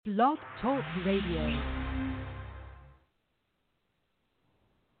Blog Talk Radio.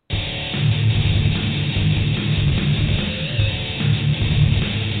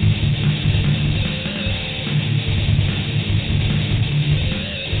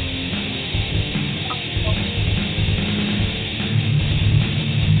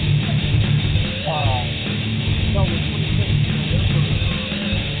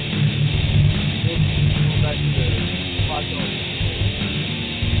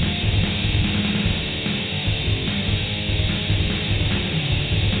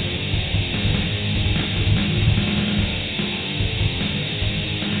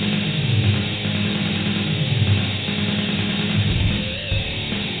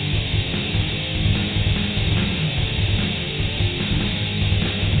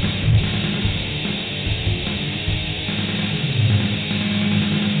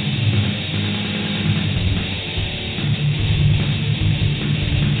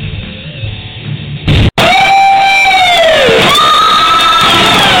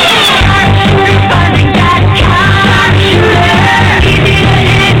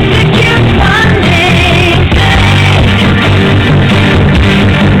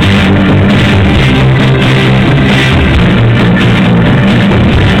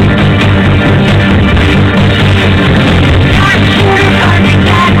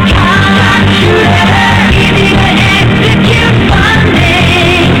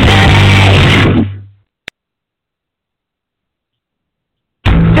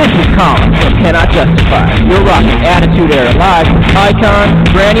 Cannot justify. You're rocking Attitude Era live with Icon,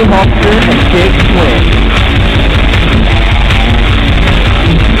 Granny Holster, and Big Swing.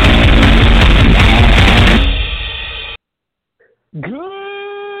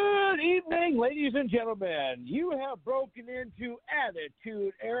 Good evening, ladies and gentlemen. You have broken into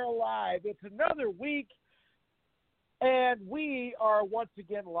Attitude Era live. It's another week, and we are once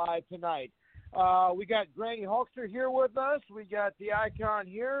again live tonight. We got Granny Hulkster here with us. We got the Icon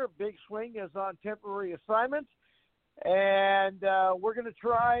here. Big Swing is on temporary assignment. And we're going to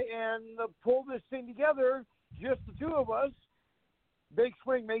try and pull this thing together, just the two of us. Big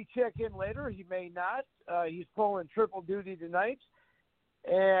Swing may check in later. He may not. He's pulling triple duty tonight.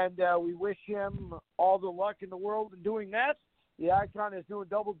 And we wish him all the luck in the world in doing that. The Icon is doing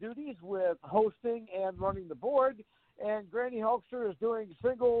double duties with hosting and running the board. And Granny Hulkster is doing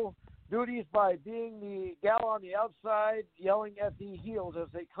single duties by being the gal on the outside yelling at the heels as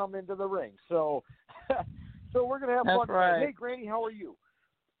they come into the ring. So we're going to have fun. Right. Hey, Granny, how are you?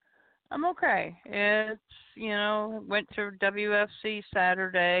 I'm okay. It's, went to WFC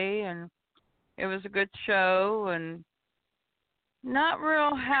Saturday, and it was a good show, and not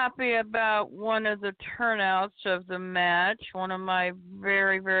real happy about one of the turnouts of the match. One of my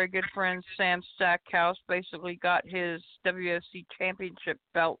very, very good friends, Sam Stackhouse, basically got his WFC championship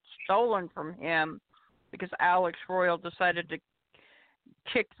belt stolen from him because Alex Royal decided to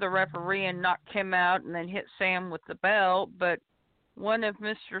kick the referee and knock him out and then hit Sam with the belt. But one of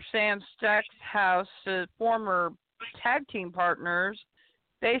Mr. Sam Stackhouse's former tag team partners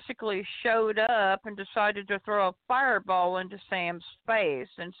basically showed up and decided to throw a fireball into Sam's face,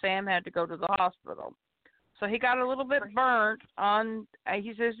 and Sam had to go to the hospital. So he got a little bit burnt on,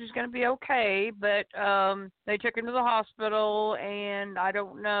 he says he's going to be okay, but they took him to the hospital, and I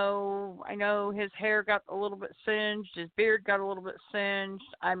don't know, I know his hair got a little bit singed, his beard got a little bit singed.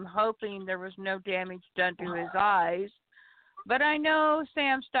 I'm hoping there was no damage done to his eyes. But I know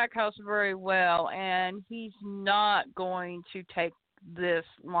Sam Stackhouse very well, and he's not going to take this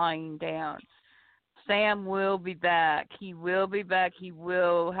lying down. Sam will be back. He will be back. He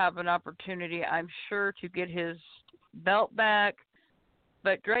will have an opportunity, I'm sure, to get his belt back.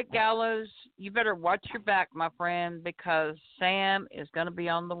 But Drake Gallows, you better watch your back, my friend, because Sam is going to be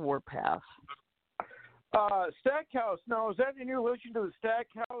on the warpath. Stackhouse, now, is that in relation to the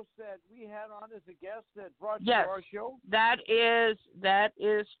Stackhouse that we had on as a guest that brought you Yes, to our show? That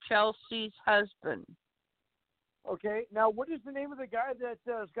is Chelsea's husband. Okay, now what is the name of the guy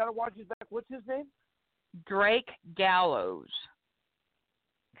that's got to watch his back? What's his name? Drake Gallows.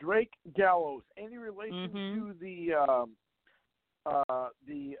 Drake Gallows. Any relation Mm-hmm. to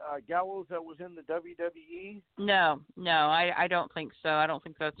the Gallows that was in the WWE? No, I don't think so. I don't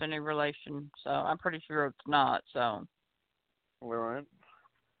think that's any relation. So I'm pretty sure it's not. So. All right.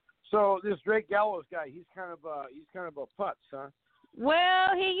 So this Drake Gallows guy, he's kind of a putz, huh?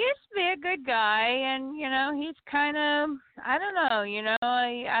 Well, he used to be a good guy, and he's kind of, I don't know,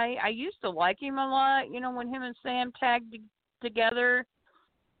 I used to like him a lot, when him and Sam tagged together,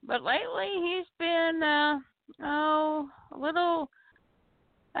 but lately he's been a little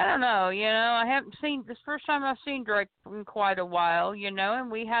I don't know, I haven't seen, this first time I've seen Drake in quite a while,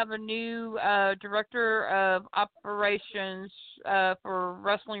 and we have a new director of operations for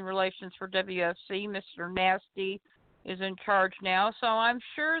wrestling relations for WFC, Mr. Nasty, is in charge now. So I'm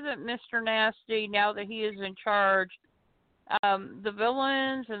sure that Mr. Nasty, now that he is in charge, the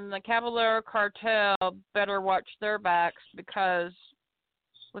villains and the Caballero cartel better watch their backs, because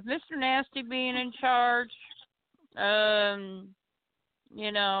with Mr. Nasty being in charge,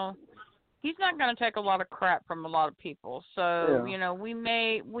 he's not going to take a lot of crap from a lot of people. So, we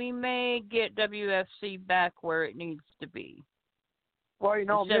may get WFC back where it needs to be. Well,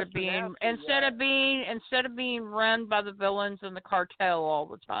 instead of being run by the villains and the cartel all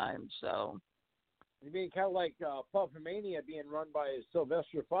the time. So, you mean kind of like Puffmania being run by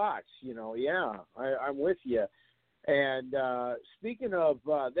Sylvester Fox? I'm with you. And speaking of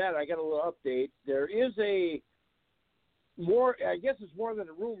that, I got a little update. There is I guess it's more than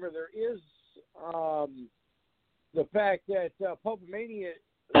a rumor. There is the fact that Puffmania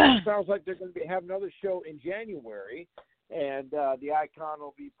sounds like they're going to have another show in January, and the Icon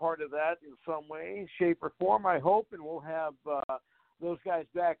will be part of that in some way, shape, or form, I hope, and we'll have those guys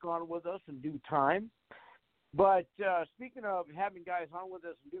back on with us in due time. But speaking of having guys on with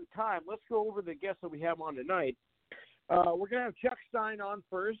us in due time, let's go over the guests that we have on tonight. We're going to have Chuck Stein on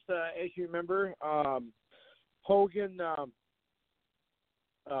first. As you remember,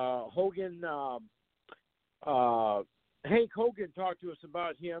 Hank Hogan talked to us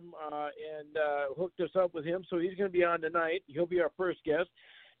about him and hooked us up with him, so he's going to be on tonight. He'll be our first guest.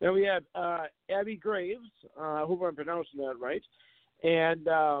 Then we have Abby Graves, I hope I'm pronouncing that right, and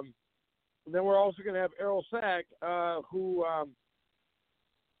then we're also going to have Errol Sack, who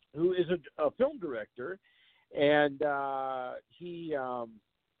is a film director, and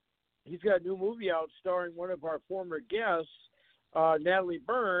he's got a new movie out starring one of our former guests, Natalie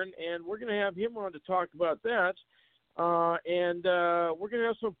Byrne, and we're going to have him on to talk about that. And we're going to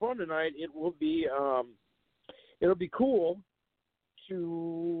have some fun tonight. It will be it'll be cool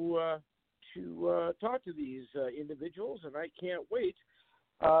to talk to these individuals, and I can't wait.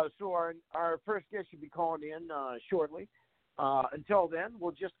 So our first guest should be calling in shortly. Until then,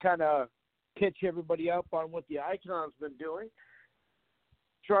 we'll just kind of catch everybody up on what the Icon's been doing.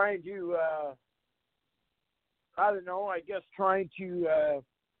 Trying to, trying to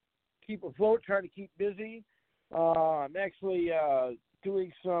keep afloat, trying to keep busy. I'm actually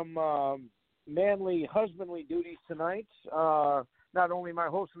doing some manly, husbandly duties tonight. Not only am I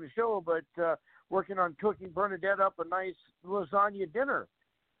hosting the show, but working on cooking Bernadette up a nice lasagna dinner.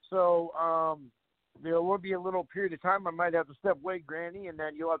 So there will be a little period of time I might have to step away, Granny, and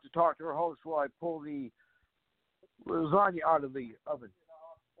then you'll have to talk to her host while I pull the lasagna out of the oven.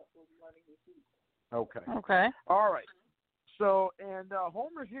 Okay. All right. So, and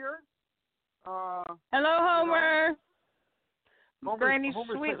Homer's here. Hello, Homer. Granny's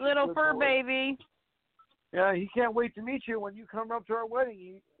sweet little fur baby. Yeah, he can't wait to meet you when you come up to our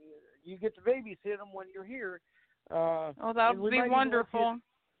wedding. You get to babysit him when you're here. That would be wonderful.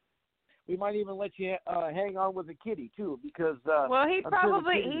 We might even let you hang on with the kitty too, because he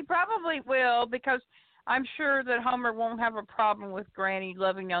probably will, because I'm sure that Homer won't have a problem with Granny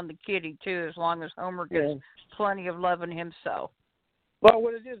loving on the kitty too, as long as Homer gets plenty of loving himself. Well,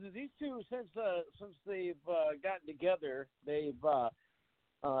 what it is these two, since they've gotten together, they've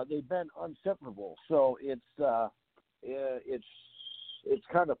been inseparable. So it's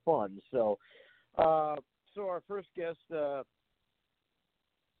kind of fun. So our first guest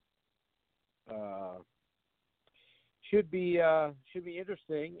should be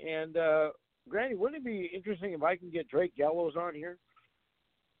interesting. And Granny, wouldn't it be interesting if I can get Drake Gallows on here?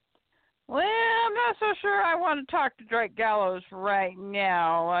 Well, I'm not so sure I want to talk to Drake Gallows right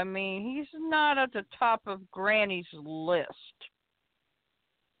now. I mean, he's not at the top of Granny's list.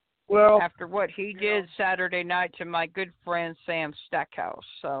 Well, after what he did Saturday night to my good friend Sam Stackhouse,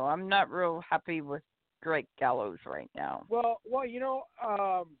 so I'm not real happy with Drake Gallows right now. Well, a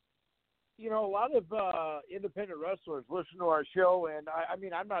lot of independent wrestlers listen to our show, and I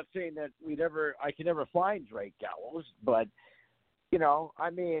mean, I'm not saying that I could ever find Drake Gallows, but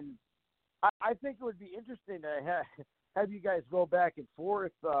I think it would be interesting to have you guys go back and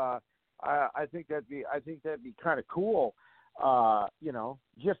forth. I think that'd be kind of cool.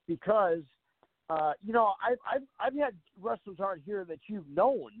 Just because I've had wrestlers on here that you've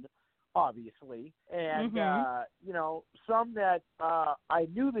known, obviously, and some that I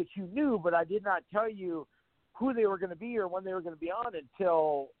knew that you knew, but I did not tell you who they were going to be or when they were going to be on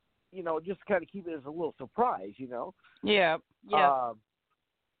until just kind of keep it as a little surprise. Yeah.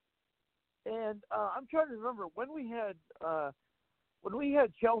 And I'm trying to remember when we had when we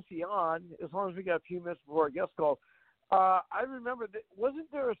had Chelsea on, as long as we got a few minutes before our guest call, I remember that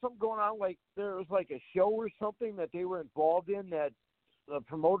wasn't there something going on, like there was like a show or something that they were involved in that the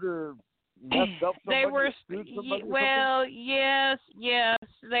promoter messed up somebody? Yes.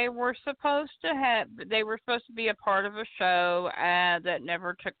 They were supposed to be a part of a show that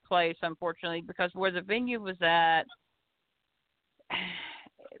never took place, unfortunately, because where the venue was at,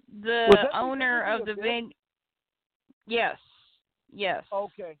 the owner of the venue. Yes.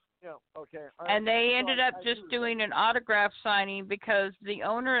 Okay. Yeah. Okay. And they ended up just doing an autograph signing because the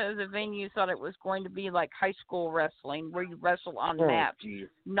owner of the venue thought it was going to be like high school wrestling where you wrestle on mats,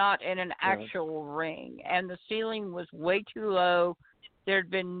 not in an actual ring. And the ceiling was way too low. There'd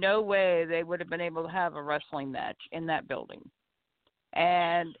been no way they would have been able to have a wrestling match in that building.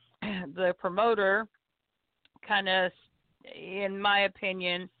 And the promoter kind of, in my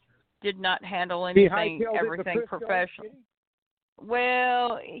opinion, did not handle everything professionally.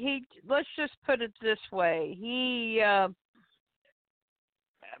 Well, let's just put it this way.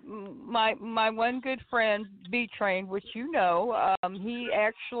 My one good friend, B-Train, which you know, he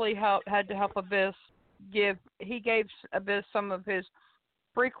actually had to help Abyss he gave Abyss some of his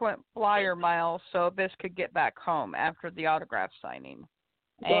frequent flyer miles so Abyss could get back home after the autograph signing.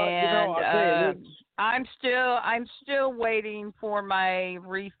 And I'm still waiting for my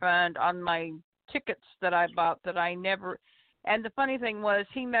refund on my tickets that I bought that I never. And the funny thing was,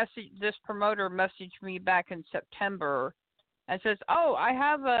 this promoter messaged me back in September and says, "Oh,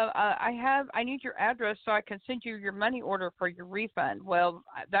 I need your address so I can send you your money order for your refund." Well,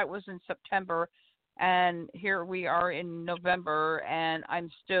 that was in September, and here we are in November, and I'm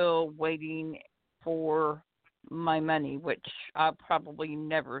still waiting for my money, which I'll probably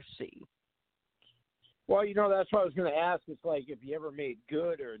never see. Well, that's what I was going to ask. It's like if you ever made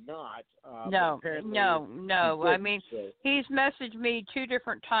good or not. No. I mean, he's messaged me 2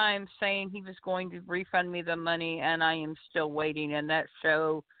 different times saying he was going to refund me the money, and I am still waiting. And that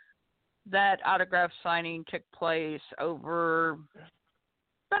autograph signing took place over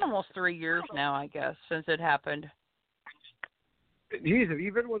been almost 3 years now, I guess, since it happened. Geez, have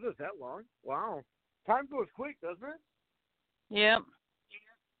you been with us that long? Wow. Time goes quick, doesn't it? Yep.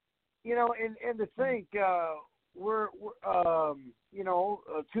 And to think we're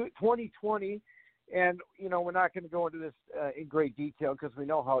 2020, and we're not going to go into this in great detail because we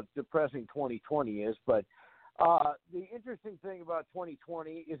know how depressing 2020 is. But the interesting thing about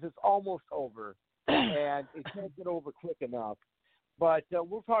 2020 is it's almost over, and it can't get over quick enough. But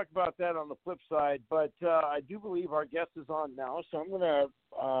we'll talk about that on the flip side. But I do believe our guest is on now, so I'm going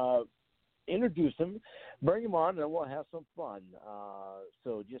to introduce him, bring him on, and we'll have some fun.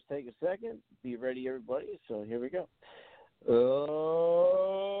 So just take a second. Be ready, everybody. So here we go.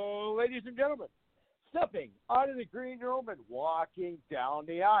 Ladies and gentlemen, stepping out of the green room and walking down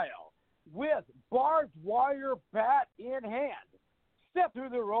the aisle with barbed wire bat in hand. Step through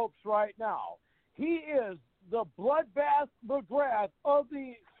the ropes right now. He is the Bloodbath McGrath of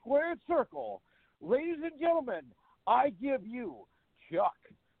the Squared Circle. Ladies and gentlemen, I give you Chuck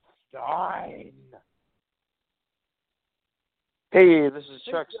Stein. Hey, this is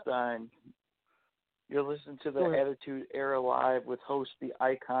Chuck Stein. You're listening to the Attitude Era Live with host the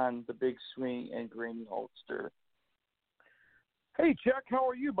Icon, the Big Swing, and Granny Holster. Hey, Chuck, how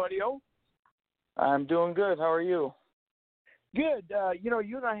are you, buddy-o? I'm doing good. How are you? Good.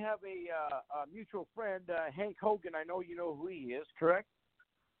 You and I have a mutual friend, Hank Hogan. I know you know who he is, correct?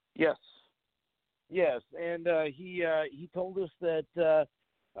 Yes. Yes, and he told us that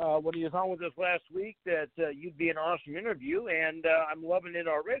when he was on with us last week that you'd be an awesome interview, and I'm loving it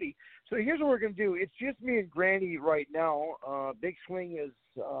already. So here's what we're going to do. It's just me and Granny right now. Big Swing is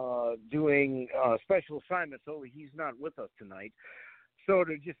doing special assignment, so he's not with us tonight. So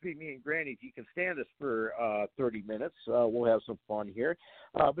it'll just be me and Granny. If you can stand us for 30 minutes, we'll have some fun here.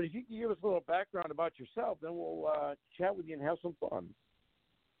 But if you can give us a little background about yourself, then we'll chat with you and have some fun.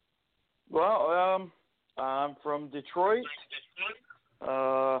 Well, I'm from Detroit.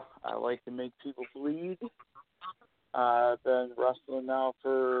 I like to make people bleed. I've been wrestling now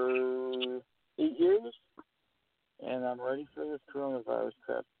for 8 years, and I'm ready for this coronavirus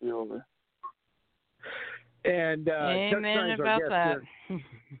crap to be over. And amen about that.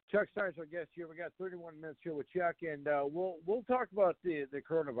 Chuck Stein's our guest here. We got 31 minutes here with Chuck, and we'll talk about the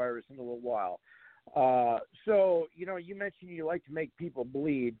coronavirus in a little while. So you mentioned you like to make people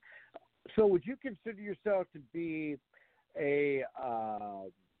bleed. So would you consider yourself to be a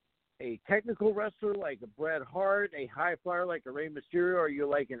technical wrestler like a Bret Hart, a high flyer like a Rey Mysterio, or are you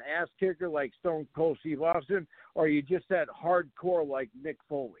like an ass kicker like Stone Cold Steve Austin, or are you just that hardcore like Mick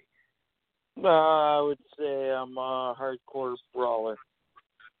Foley? I would say I'm a hardcore brawler.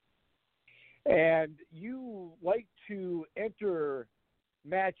 And you like to enter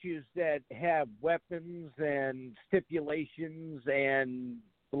matches that have weapons and stipulations and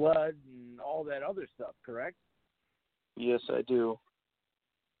blood and all that other stuff, correct? Yes, I do.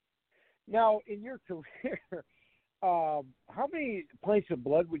 Now, in your career, how many pints of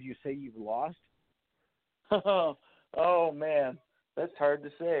blood would you say you've lost? Oh man, that's hard to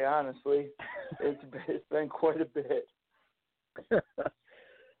say. Honestly, it's been quite a bit.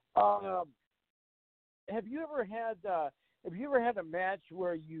 Have you ever had a match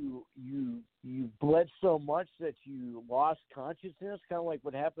where you bled so much that you lost consciousness, kind of like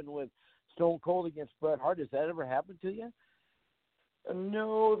what happened with Stone Cold against Bret Hart? Has that ever happened to you?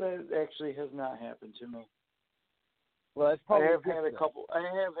 No, that actually has not happened to me. Well, that's probably I have had a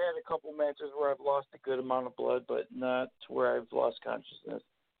couple matches where I've lost a good amount of blood, but not where I've lost consciousness.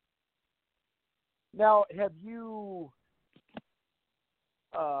 Now, have you?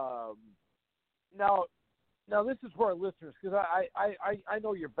 Now this is for our listeners, because I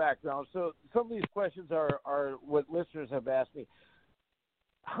know your background. So some of these questions are what listeners have asked me.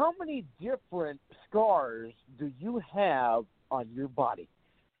 How many different scars do you have on your body?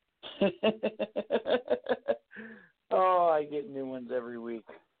 Oh, I get new ones every week.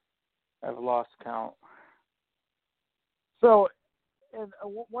 I've lost count. So, and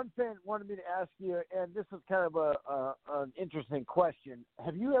one fan wanted me to ask you, and this is kind of an interesting question.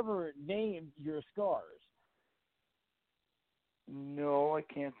 Have you ever named your scars? No, I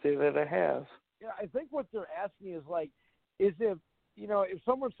can't say that I have. Yeah, I think what they're asking is if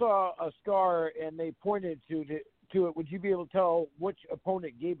someone saw a scar and they pointed to it, would you be able to tell which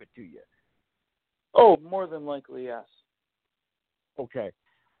opponent gave it to you? Oh, more than likely, yes. Okay.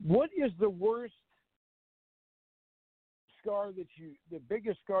 What is the worst scar the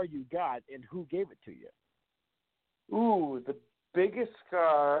biggest scar you got, and who gave it to you? Ooh, the biggest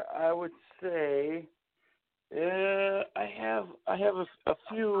scar, I would say, I have a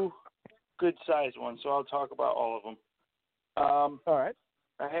few good sized ones, so I'll talk about all of them. All right.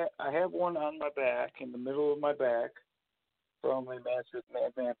 I have one on my back, in the middle of my back, from a match with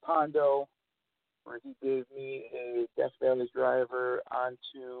Madman Pondo, where he gave me a Death Valley driver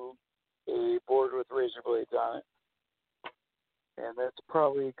onto a board with razor blades on it. And that's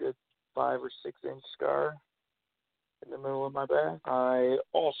probably a good 5 or 6 inch scar in the middle of my back. I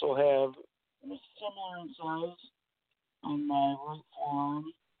also have similar in size on my right forearm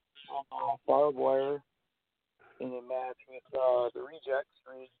from barbed wire in a match with the Rejects,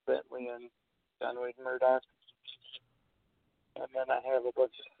 Reed Bentley and John Wade Murdoch. And then I have a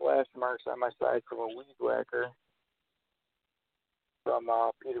bunch of splash marks on my side from a weed whacker from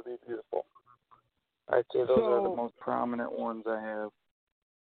Peter B. Beautiful. I'd say those are the most prominent ones I have.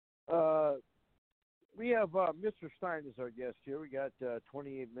 We have Mr. Stein as our guest here. We got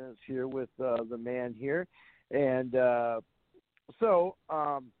 28 minutes here with the man here. And so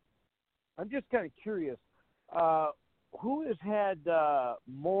I'm just kind of curious. Who has had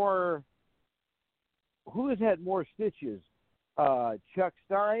more stitches? Chuck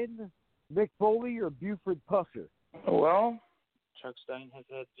Stein, Mick Foley, or Buford Pusser? Well, Chuck Stein has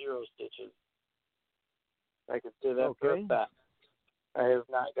had 0 stitches. I can say that for a fact. I have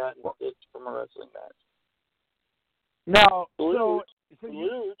not gotten stitched from a wrestling match. Now,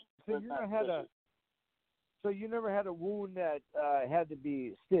 So you never had a wound that had to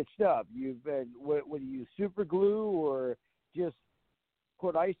be stitched up. You've been, would you use super glue or just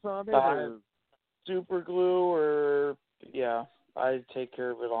put ice on it? Or? Super glue, or I take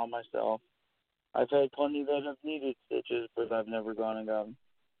care of it all myself. I've had plenty that have needed stitches, but I've never gone and got them.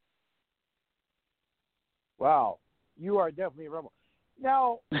 Wow, you are definitely a rebel.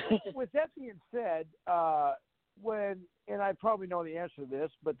 Now, with that being said, and I probably know the answer to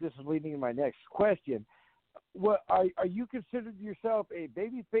this, but this is leading to my next question. What are you considered yourself a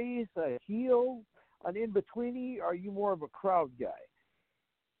baby face, a heel, an in-betweenie? Or are you more of a crowd guy?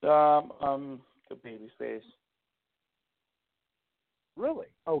 I'm a baby face. Really?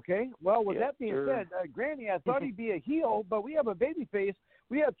 Okay. Well, with that being said, Granny, I thought he'd be a heel, but we have a baby face.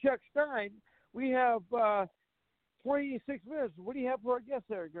 We have Chuck Stein. We have 26 minutes. What do you have for our guest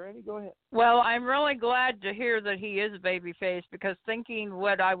there, Granny? Go ahead. Well, I'm really glad to hear that he is a babyface, because thinking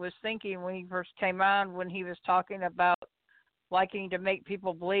what I was thinking when he first came on, when he was talking about liking to make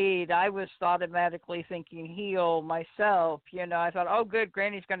people bleed, I was automatically thinking heel myself. I thought, oh, good,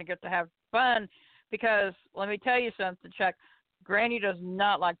 Granny's going to get to have fun, because let me tell you something, Chuck. Granny does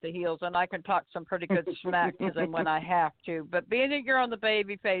not like the heels, and I can talk some pretty good smack to them when I have to. But being that you're on the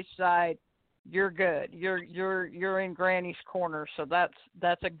babyface side, you're good. You're in Granny's corner, so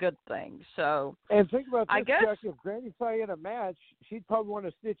that's a good thing. So And think about this, I guess Chuck. If Granny saw you in a match, she'd probably want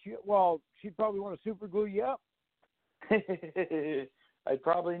to stitch you. Well, she'd probably want to super glue you up. I'd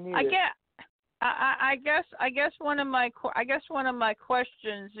probably need I it. get. I guess one of my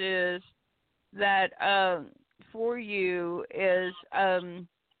questions is that for you is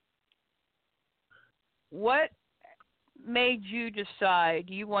what made you decide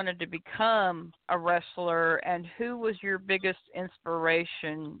you wanted to become a wrestler, and who was your biggest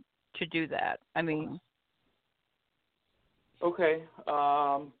inspiration to do that? I mean, Okay.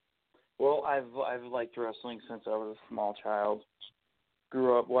 Well, I've liked wrestling since I was a small child.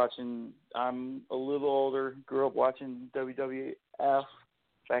 Grew up watching. I'm a little older. Grew up watching WWF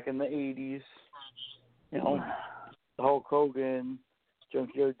back in the '80s. You know, Hulk Hogan,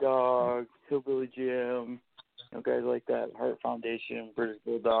 Junkyard Dog, Hillbilly Jim. You know, guys like that. Heart Foundation, British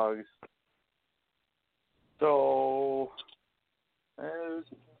Bulldogs. So it was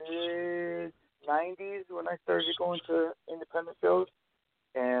mid-'90s when I started going to independent shows,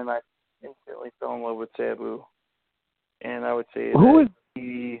 and I instantly fell in love with Sabu. And I would say that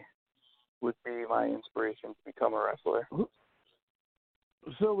he would be my inspiration to become a wrestler.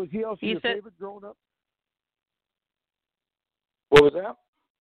 So was he also your favorite growing up? What was that?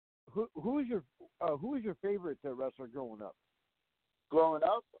 Who was your favorite wrestler growing up? Growing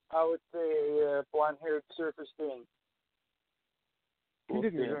up, I would say blonde-haired Surfer Sting. Go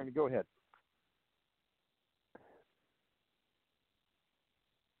ahead.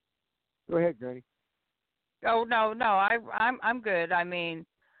 Go ahead, Granny. oh no, I'm good. I mean,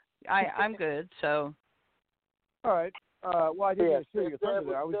 I'm good. So. All right. Well, I didn't steal your thunder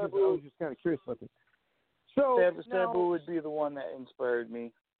there. I was just kind of curious about it. So Sabu would be the one that inspired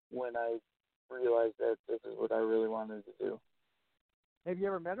me when I realized that this is what I really wanted to do. Have you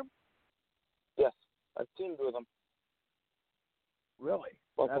ever met him? Yes, I've teamed with him. Really?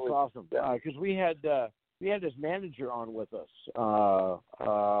 Luckily, that's awesome. Yeah. Because we had his manager on with us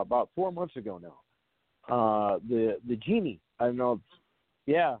about 4 months ago now. The Genie. I don't know.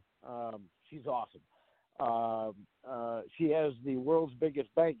 Yeah, she's awesome. She has the world's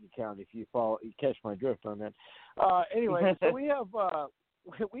biggest bank account. If you catch my drift on that. Anyway, so we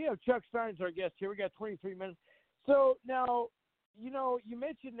have Chuck Stein's our guest here. We got 23 minutes. So now, you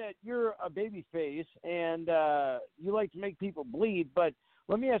mentioned that you're a baby face and you like to make people bleed. But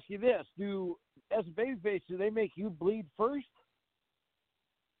let me ask you this: as a baby face, do they make you bleed first?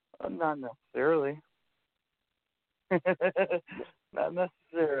 Not necessarily. Not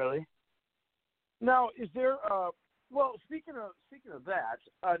necessarily. Now, is there? Well, speaking of that,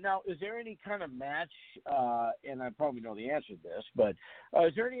 now is there any kind of match? And I probably know the answer to this, but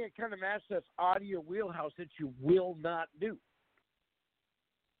is there any kind of match that's out of your wheelhouse that you will not do?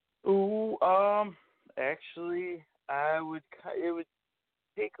 Ooh, actually, it would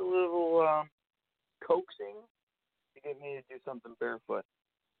take a little coaxing to get me to do something barefoot.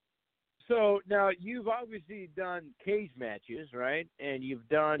 So now you've obviously done cage matches, right? And you've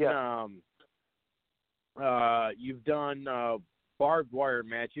done barbed wire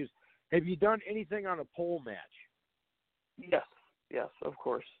matches. Have you done anything on a pole match? Yes, of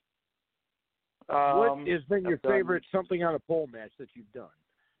course. What has been your favorite something on a pole match that you've done?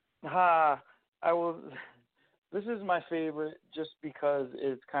 This is my favorite just because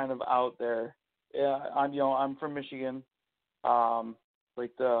it's kind of out there. Yeah, I'm from Michigan.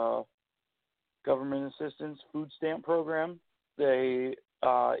 Like the government assistance food stamp program, they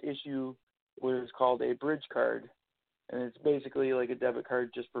issue what is called a bridge card, and it's basically like a debit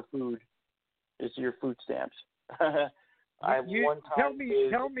card just for food. It's your food stamps. Tell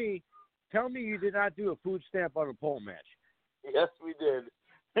me you did not do a food stamp on a pole match. Yes, we did.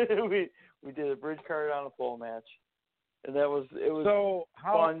 we did a bridge card on a pole match, and it was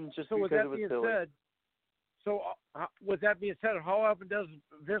fun just because it was silly. With that being said, how often does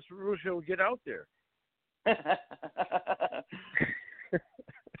Vince Russo get out there?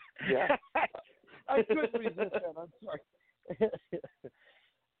 Yeah. I couldn't resist that. I'm sorry.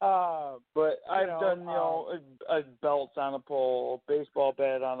 But I've done, belts on a pole, baseball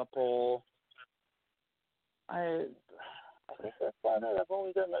bat on a pole. I think that's about it. I've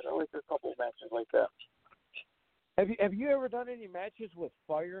only done like a couple of matches like that. Have you ever done any matches with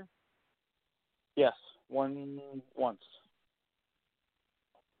fire? Yes, once.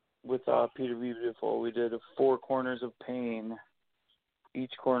 With Peter V. Beautiful, we did 4 corners of pain.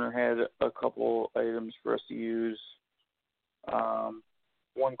 Each corner had a couple items for us to use.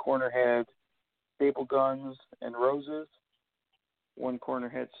 One corner had staple guns and roses. One corner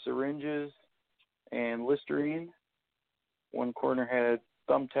had syringes and Listerine. One corner had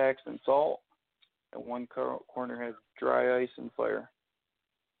thumbtacks and salt. and one corner has dry ice and fire.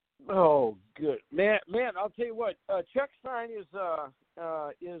 Oh, good, man! I'll tell you what. Chuck Stein is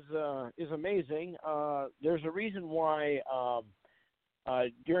amazing. There's a reason why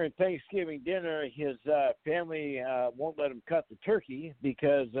during Thanksgiving dinner his family won't let him cut the turkey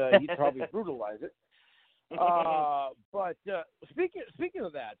because he'd probably brutalize it. But speaking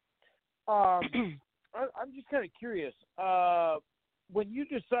of that, I'm just kind of curious. When you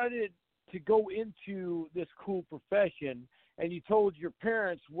decided to go into this cool profession, and you told your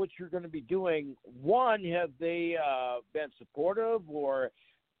parents what you're going to be doing, one, have they been supportive, or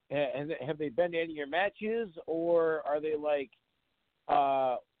and have they been to any of your matches, or are they like,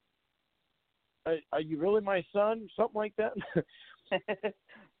 are you really my son? Something like that?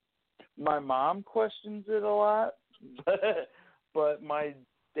 My mom questions it a lot, but my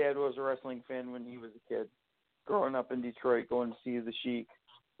dad was a wrestling fan when he was a kid. Growing up in Detroit, going to see the Sheik,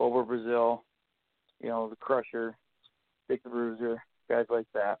 Bobo Brazil, the Crusher, Dick the Bruiser, guys like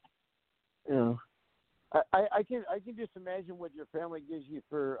that. Yeah. I can just imagine what your family gives you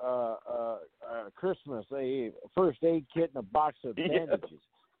for Christmas: a first aid kit and a box of bandages.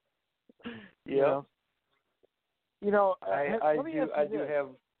 Yeah. I do this. have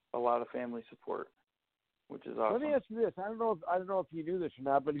a lot of family support, which is awesome. Let me ask you this: I don't know if you knew this or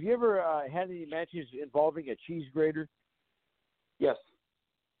not, but have you ever had any matches involving a cheese grater? Yes.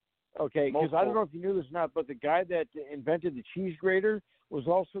 Okay, because I don't know if you knew this or not, but the guy that invented the cheese grater was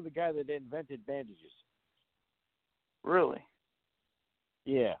also the guy that invented bandages. Really?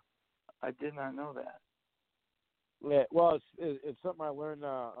 Yeah. I did not know that. Yeah, well, it's something I learned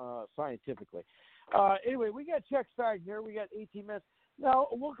scientifically. Anyway, we got Chuck Stein here. We got 18 minutes. Now,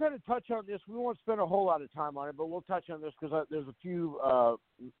 we'll kind of touch on this. We won't spend a whole lot of time on it, but we'll touch on this because there's a few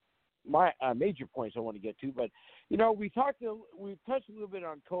my major points I want to get to. But, we've touched a little bit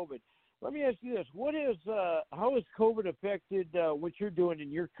on COVID. Let me ask you this. How has COVID affected what you're doing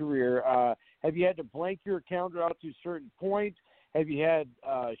in your career? Have you had to blank your calendar out to a certain point? Have you had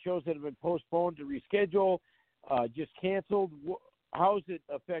shows that have been postponed to reschedule, just canceled? How has it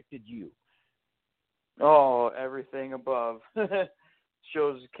affected you? Oh, everything above.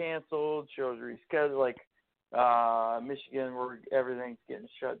 Shows canceled, shows rescheduled. Like Michigan, where everything's getting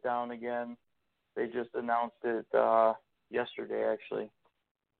shut down again. They just announced it yesterday, actually.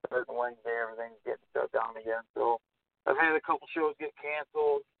 Starting Wednesday, everything's getting shut down again. So I've had a couple shows get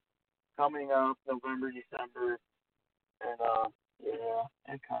canceled coming up November, December, and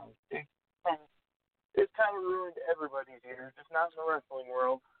it's kind of ruined everybody's year, just not in the wrestling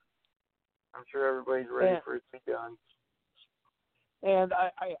world. I'm sure everybody's ready for it to be done. And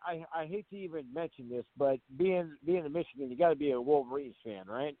I hate to even mention this, but being in Michigan, you got to be a Wolverines fan,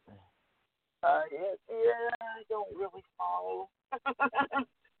 right? Yeah, I don't really follow.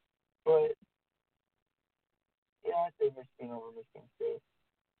 But, yeah, I'd say Michigan over Michigan State.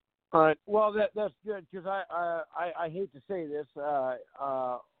 All right. Well, that's good because I hate to say this.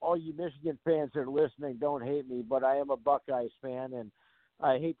 All you Michigan fans that are listening, don't hate me, but I am a Buckeyes fan, and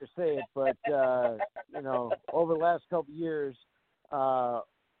I hate to say it, but, over the last couple of years,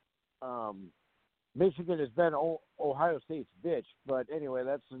 Michigan has been Ohio State's bitch. But anyway,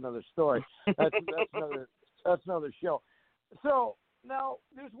 that's another story. That's another show. So, now,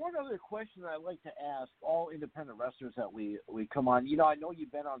 there's one other question that I'd like to ask all independent wrestlers that we come on. I know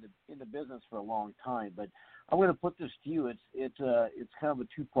you've been in the business for a long time, but I'm going to put this to you. It's kind of a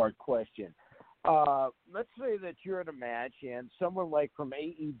two-part question. Let's say that you're at a match and someone like from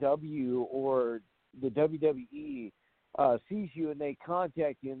AEW or the WWE sees you and they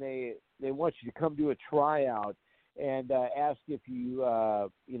contact you and they want you to come do a tryout and ask if you,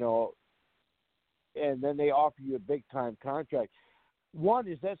 and then they offer you a big-time contract. One,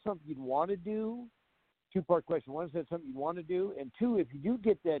 is that something you'd want to do? Two-part question. One, is that something you'd want to do? And two, if you do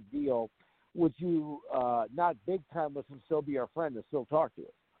get that deal, would you not big-time us and still be our friend and still talk to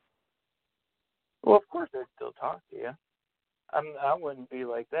us? Well, of course I'd still talk to you. I wouldn't be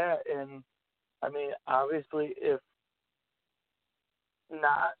like that. And, I mean, obviously, if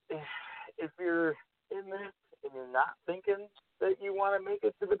you're in this and you're not thinking that you want to make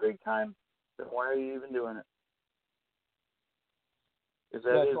it to the big time, then why are you even doing it? Because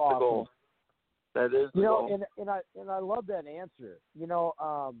that is awesome. The goal. That is the goal. And I love that answer.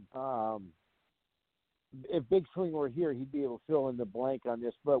 If Big Swing were here, he'd be able to fill in the blank on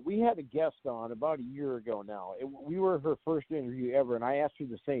this. But we had a guest on about a year ago now. We were her first interview ever, and I asked her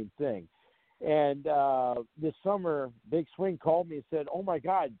the same thing. And this summer, Big Swing called me and said, "Oh my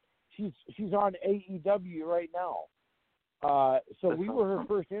God, she's on AEW right now." So we were her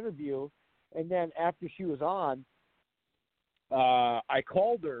first interview, and then after she was on, I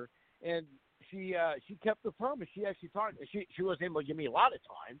called her, and she kept her promise. She actually talked. She wasn't able to give me a lot of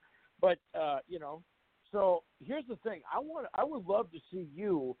time, but you know. So here's the thing. I would love to see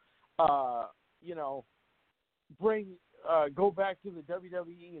you, you know, go back to the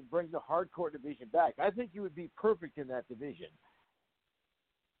WWE and bring the hardcore division back. I think you would be perfect in that division.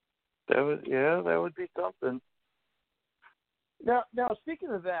 That would be something. Now,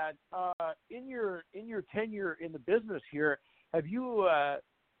 speaking of that, in your tenure in the business here, have you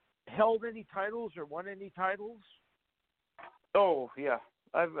held any titles or won any titles? Oh yeah,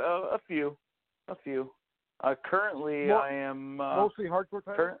 I've a few. Currently, I am mostly hardcore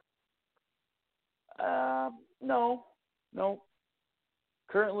titles. No.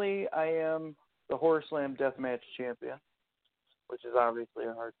 Currently, I am the Horror Slam Deathmatch champion, which is obviously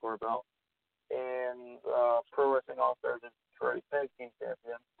a hardcore belt, and Pro Wrestling All-Star Detroit Tag Team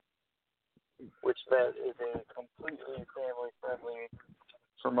champion, which that is a completely family-friendly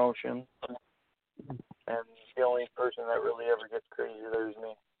promotion, and the only person that really ever gets crazy there is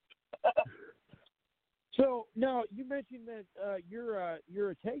me. So now you mentioned that you're a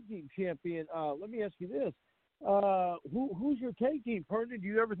tag team champion. Let me ask you this: who's your tag team partner? Do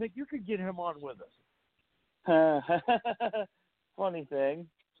you ever think you could get him on with us? Funny thing,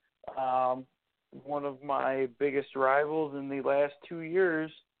 one of my biggest rivals in the last 2 years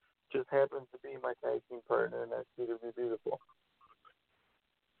just happens to be my tag team partner, and that's Peter Be Beautiful.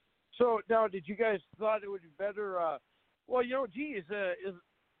 So now, did you guys thought it would be better? Well, you know, geez,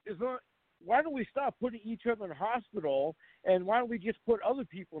 why don't we stop putting each other in the hospital, and why don't we just put other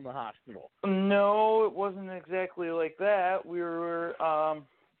people in the hospital? No, it wasn't exactly like that. We were on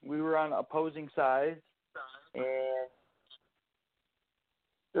opposing sides, and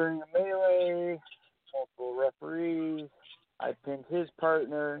during the melee, multiple referees, I pinned his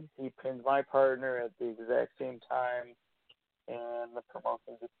partner, he pinned my partner at the exact same time, and the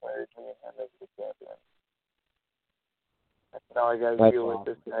promotion declared me and him as the champion. Now I got to deal with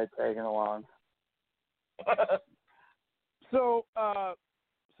this guy tagging along. So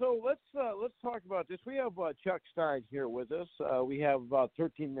let's talk about this. We have Chuck Stein here with us. We have about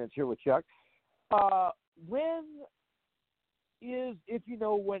 13 minutes here with Chuck. When is, if you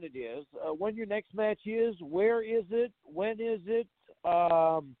know when it is, when your next match is, where is it, when is it,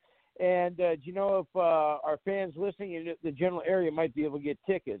 and do you know if our fans listening in the general area might be able to get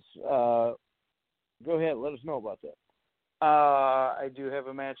tickets? Go ahead, let us know about that. I do have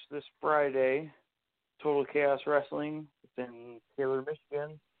a match this Friday, Total Chaos Wrestling. It's in Taylor,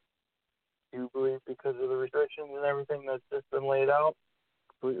 Michigan. I do believe because of the restrictions and everything that's just been laid out,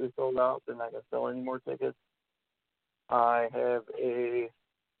 completely sold out. They're not going to sell any more tickets. I have a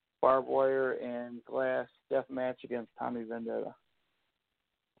barbed wire and glass death match against Tommy Vendetta.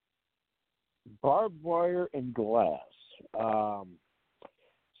 Barbed wire and glass.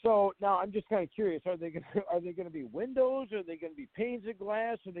 So now I'm just kind of curious: are they going to be windows? Are they going to be panes of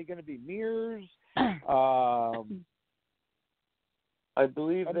glass? Are they going to be mirrors? I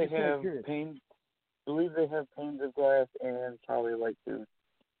believe they have panes. I believe they have panes of glass and probably light tubes.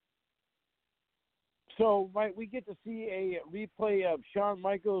 So might we get to see a replay of Shawn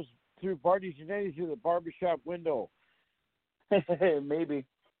Michaels through Barty Jannetty through the barbershop window? Maybe.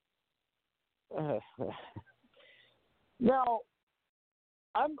 Now,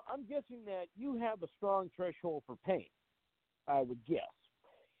 I'm guessing that you have a strong threshold for pain. I would guess.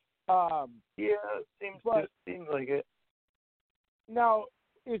 Yeah, it seems like it. Now,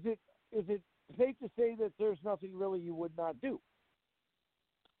 is it safe to say that there's nothing really you would not do?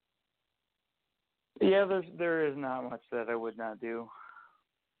 Yeah, there is not much that I would not do.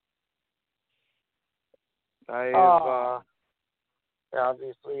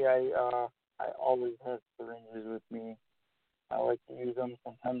 Obviously I always have syringes with me. I like to use them.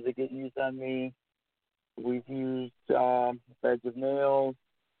 Sometimes they get used on me. We've used beds of nails.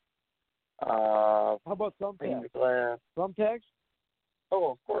 How about thumbtacks? Thumbtacks?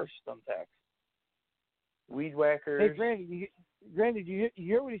 Oh, of course, thumbtacks. Weed whackers. Hey, Granny, do you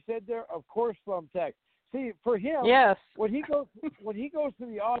hear what he said there? Of course, thumbtacks. See, for him, yes. when he goes to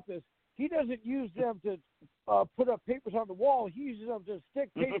the office, he doesn't use them to put up papers on the wall. He uses them to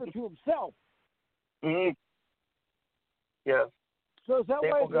stick paper to himself. Mm-hmm. Yes. So is that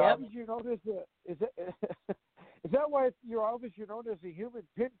why at your office you're known as is that why at your office you're known as a human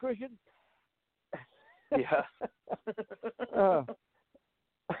pincushion? Yeah.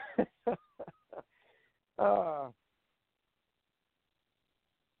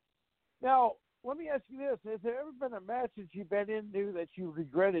 Now, let me ask you this. Has there ever been a match that you've been into that you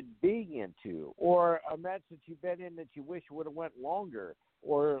regretted being into, or a match that you've been in that you wish would have went longer,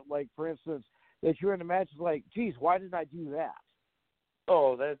 or, like, for instance, that you're in a match like, geez, why didn't I do that?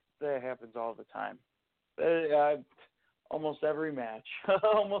 Oh, that happens all the time. Almost every match.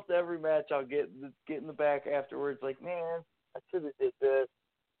 Almost every match I'll get in the back afterwards like, man, I should have did this.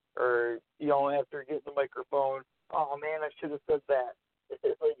 Or, after getting the microphone, oh, man, I should have said that.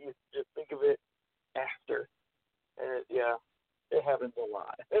 It's like you just think of it after. And it happens a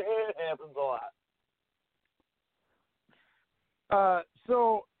lot. It happens a lot.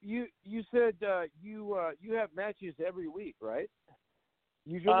 So you said you have matches every week, right?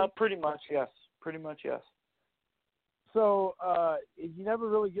 Usually? Pretty much, yes. So you never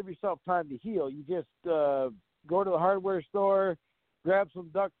really give yourself time to heal. You just go to the hardware store, grab some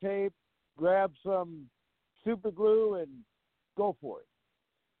duct tape, grab some super glue, and go for it.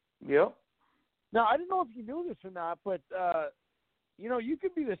 Yep. Now, I don't know if you knew this or not, but, you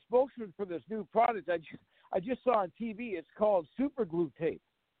could be the spokesman for this new product I just saw on TV. It's called super glue tape.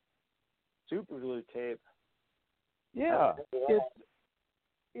 Super glue tape. Yeah.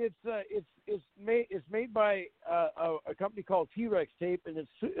 It's made by a company called T-Rex Tape, and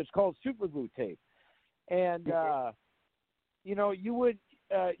it's called super glue tape. And,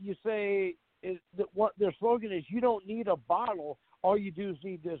 you say what their slogan is, you don't need a bottle, all you do is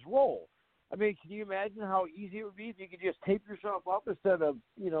need this roll. I mean, can you imagine how easy it would be if you could just tape yourself up instead of,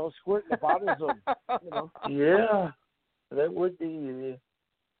 squirting the bottles of, Yeah, that would be easy.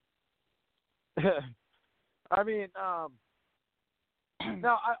 I mean,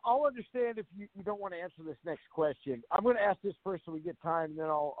 now I'll understand if you don't want to answer this next question. I'm going to ask this first so we get time, and then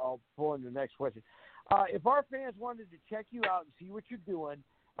I'll pull in the next question. If our fans wanted to check you out and see what you're doing,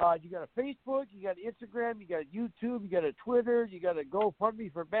 you got a Facebook, you got Instagram, you got YouTube, you got a Twitter, you got a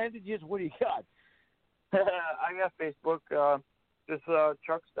GoFundMe for bandages. What do you got? I got Facebook. Just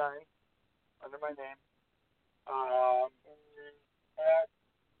Chuck Stein under my name. At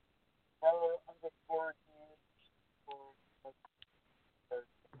 _.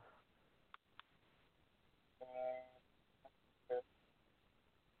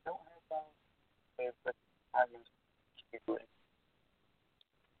 Don't have that, but I'm usually.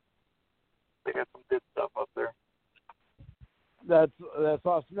 They got some good stuff up there. That's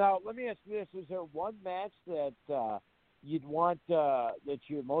awesome. Now, let me ask you this: is there one match that you'd want that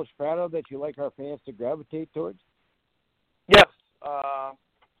you're most proud of, that you like our fans to gravitate towards? Yes.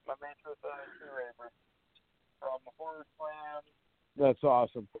 My match with T-Raver from Horror Slam. That's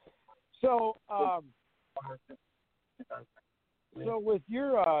awesome. So, so with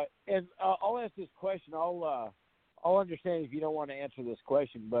your and I'll ask this question. I'll understand if you don't want to answer this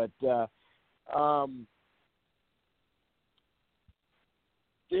question, but are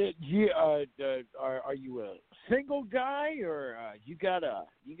you a single guy, or you got a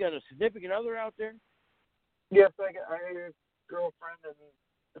significant other out there? Yes, I got a girlfriend and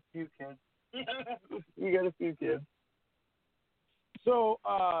a few kids. You got a few kids. So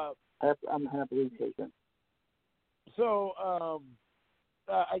I'm happily taken. So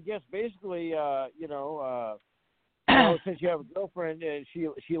I guess basically, since you have a girlfriend and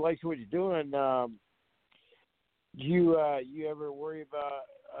she likes what you're doing, you ever worry about?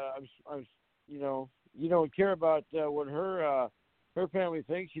 You don't care about what her family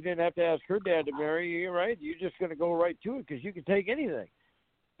thinks. You didn't have to ask her dad to marry you, right? You're just going to go right to it because you can take anything.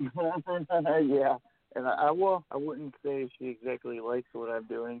 Yeah, and I wouldn't say she exactly likes what I'm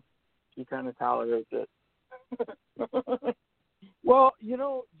doing. She kind of tolerates it. Well,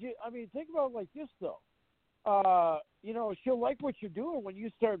 think about it like this, though. She'll like what you're doing when you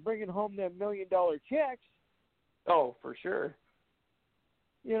start bringing home them $1 million checks. Oh, for sure.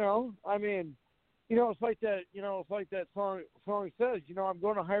 It's like that. It's like that song says. I'm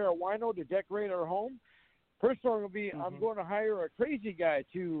going to hire a wino to decorate our home. First song will be, mm-hmm. I'm going to hire a crazy guy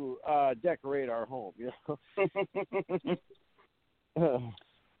to decorate our home.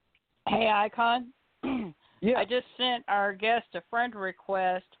 Hey, Icon. Yeah. I just sent our guest a friend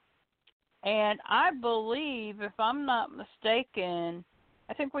request, and I believe, if I'm not mistaken,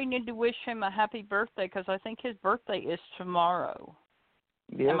 I think we need to wish him a happy birthday because I think his birthday is tomorrow.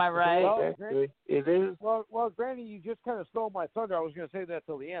 Yes, am I right? Well, it is. Well, Granny, you just kind of stole my thunder. I was going to say that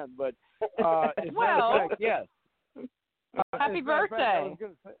till the end, but well, fact, yes. Happy birthday!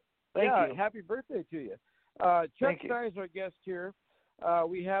 Thank you. Happy birthday to you. Chuck Stein's our guest here.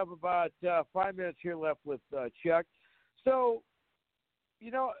 We have about 5 minutes here left with Chuck. So,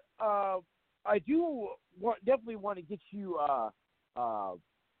 I do definitely want to get you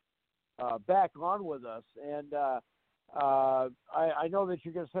back on with us, and I know that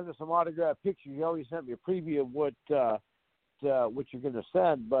you're going to send us some autographed pictures. You already sent me a preview of what you're going to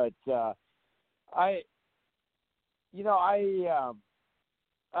send, but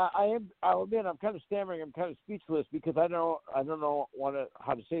I'll admit I'm kind of stammering. I'm kind of speechless because I don't know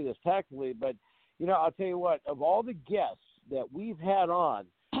how to say this tactfully, but I'll tell you what. Of all the guests that we've had on,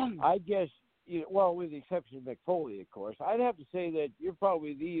 I guess with the exception of Mick Foley, of course, I'd have to say that you're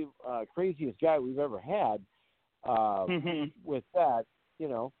probably the craziest guy we've ever had. With that,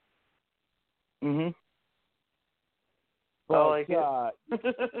 Mhm. But, I like it.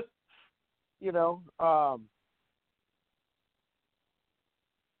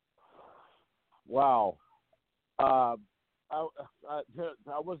 Wow. I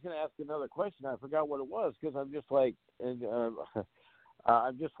was going to ask another question. I forgot what it was because I'm just like,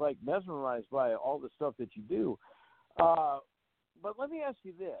 I'm just like mesmerized by all the stuff that you do. But let me ask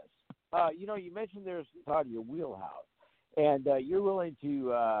you this. You mentioned there's out of your wheelhouse, and you're willing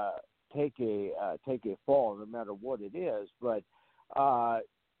to take a fall no matter what it is. But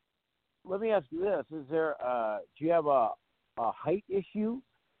let me ask you this: do you have a height issue,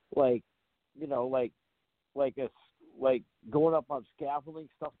 like going up on scaffolding,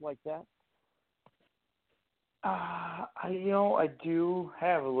 stuff like that? I do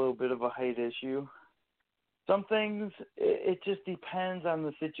have a little bit of a height issue. Some things, it just depends on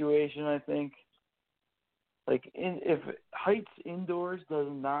the situation, I think. Like, if heights indoors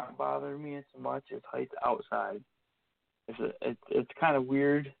does not bother me as much as heights outside. It's kind of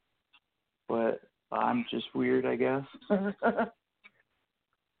weird, but I'm just weird, I guess.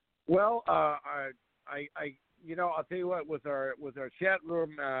 Well, I'll tell you what, with our chat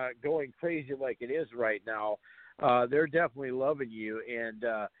room going crazy like it is right now, they're definitely loving you. And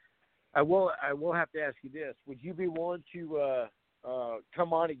I will have to ask you this: would you be willing to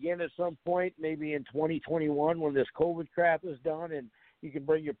come on again at some point, maybe in 2021 when this COVID crap is done, and you can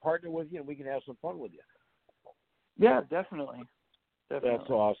bring your partner with you, and we can have some fun with you? Yeah, definitely. That's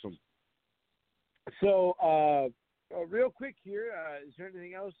awesome. So, real quick here, is there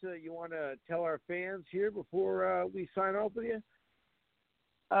anything else you want to tell our fans here before we sign off with you?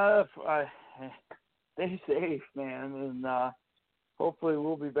 Stay safe, man, and hopefully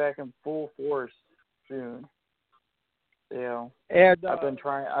we'll be back in full force soon. And I've been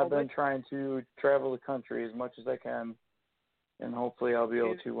trying to travel the country as much as I can, and hopefully I'll be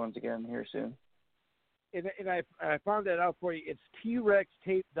able to once again here soon. And I found that out for you. It's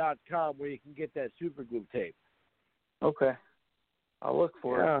trextape.com where you can get that super glue tape. Okay. I'll look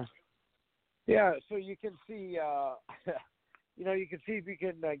for it. Yeah, so you can see, you can see if you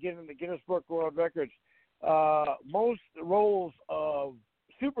can get in the Guinness Book of World Records. Most rolls of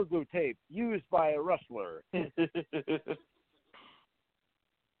super glue tape used by a wrestler. I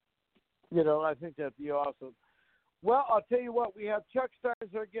think that'd be awesome. Well, I'll tell you what, we have Chuck Stein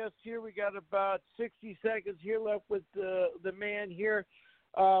as our guest here. We got about 60 seconds here left with the man here.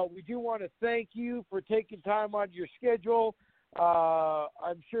 We do want to thank you for taking time out of your schedule.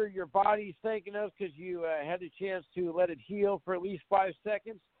 I'm sure your body's thanking us because you had a chance to let it heal for at least 5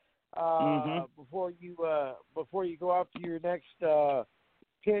 seconds before you go off to your next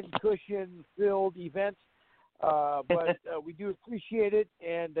pin cushion filled event. But we do appreciate it,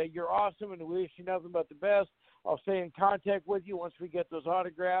 and you're awesome, and we wish you nothing but the best. I'll stay in contact with you once we get those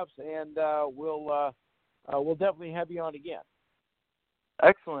autographs, and we'll definitely have you on again.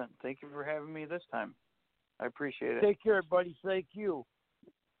 Excellent. Thank you for having me this time. I appreciate it. Take care, buddy. Thank you.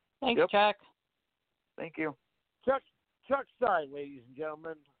 Thanks, Chuck. Thank you. Chuck Stein, ladies and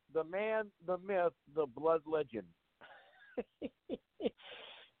gentlemen. The man, the myth, the blood legend. Did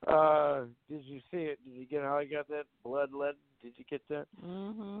you see it? Did you get how I got that? Blood legend? Did you get that?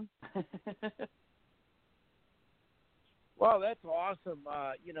 Mm-hmm. Well, that's awesome.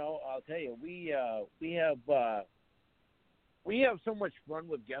 I'll tell you, we have so much fun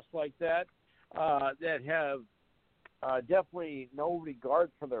with guests like that that have definitely no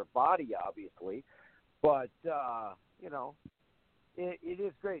regard for their body, obviously, but it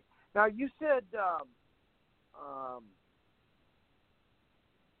is great. Now, you said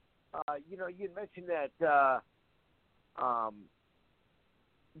you had mentioned that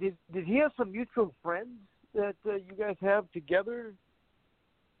did he have some mutual friends that you guys have together?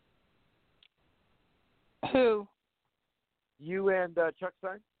 Who? You and Chuck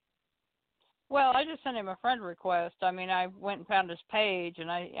Stein? Well, I just sent him a friend request. I mean, I went and found his page, and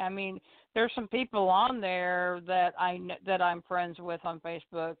I mean, there's some people on there that I'm friends with on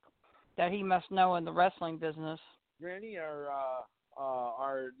Facebook that he must know in the wrestling business. Granny,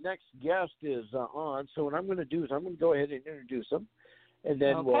 our next guest is on, so what I'm going to do is I'm going to go ahead and introduce him, and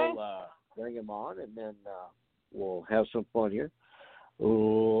then we'll bring him on, and then we'll have some fun here.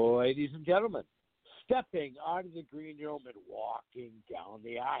 Ladies and gentlemen, stepping out of the green room and walking down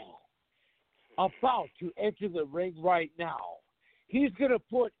the aisle, about to enter the ring right now, he's going to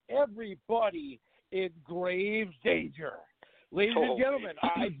put everybody in grave danger. Ladies and gentlemen,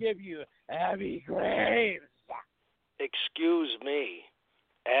 I give you Abby Graves. Excuse me,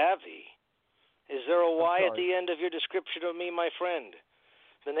 Abby. Is there a Y at the end of your description of me, my friend?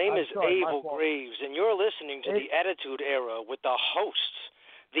 The name is Abel Graves, and you're listening to the Attitude Era with the hosts,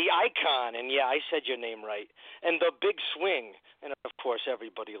 the icon, and yeah, I said your name right, and the big swing, and of course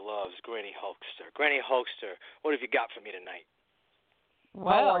everybody loves Granny Hulkster. Granny Hulkster, what have you got for me tonight?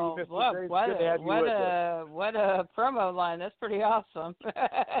 Well, what a promo line. That's pretty awesome.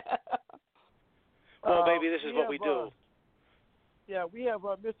 Well, baby, this is what we do. Yeah, we have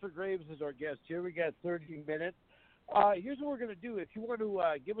Mr. Graves as our guest here. We got 30 minutes. Here's what we're going to do. If you want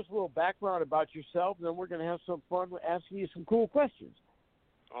to give us a little background about yourself, then we're going to have some fun asking you some cool questions.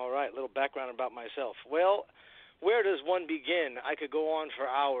 All right, a little background about myself. Well, where does one begin? I could go on for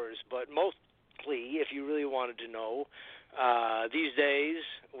hours, but mostly, if you really wanted to know, these days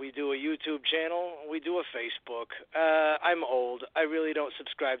we do a YouTube channel, we do a Facebook. I'm old. I really don't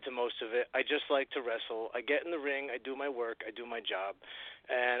subscribe to most of it. I just like to wrestle. I get in the ring, I do my work, I do my job,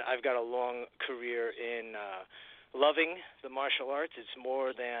 and I've got a long career in loving the martial arts. It's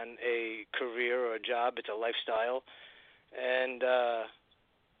more than a career or a job. It's a lifestyle, and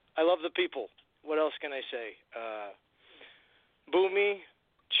I love the people. What else can I say? Boo me,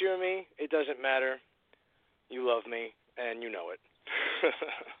 cheer me, it doesn't matter. You love me, and you know it.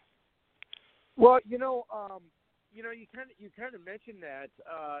 Well, you kind of mentioned that.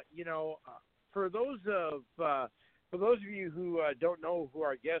 For those of you who don't know who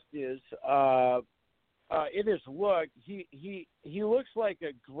our guest is, in his look, he looks like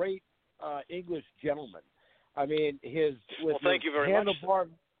a great English gentleman. I mean, thank you very much.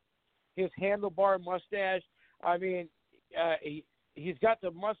 His handlebar mustache. I mean, he's got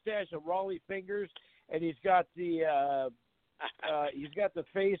the mustache of Raleigh fingers, and he's got the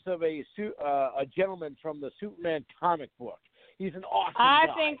face of a gentleman from the Superman comic book. He's an awesome guy.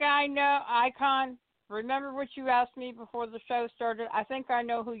 I think I know, Icon. Remember what you asked me before the show started? I think I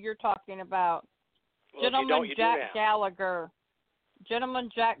know who you're talking about. Well, Gentleman Jack Gallagher. Gentleman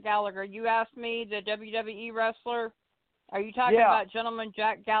Jack Gallagher. You asked me, the WWE wrestler. Are you talking about Gentleman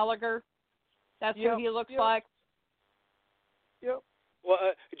Jack Gallagher? That's who he looks like? Yep. Well,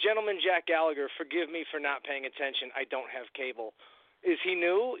 Gentleman Jack Gallagher, forgive me for not paying attention. I don't have cable. Is he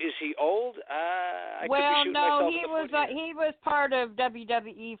new? Is he old? I could be shooting myself in the foot here. He was part of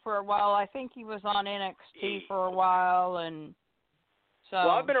WWE for a while. I think he was on NXT for a while, and so.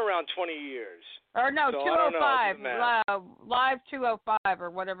 Well, I've been around 20 years. Or no, so 205, Live 205 or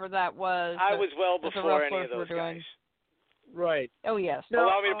whatever that was. I was well before any of those guys. Right. Oh, yes. Now,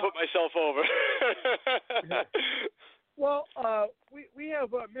 allow me to put myself over. Well, we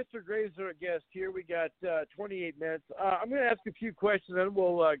have Mr. Graves, our guest here. We got 28 minutes. I'm going to ask a few questions, then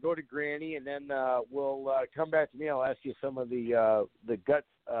we'll go to Granny, and then we'll come back to me. I'll ask you some of the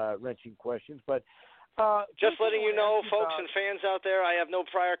gut-wrenching questions. But just letting you know, folks and fans out there, I have no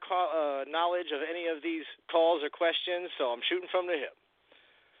prior knowledge of any of these calls or questions, so I'm shooting from the hip.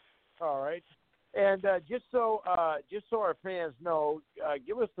 All right. And just so our fans know,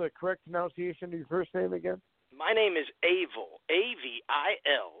 give us the correct pronunciation of your first name again. My name is Avil,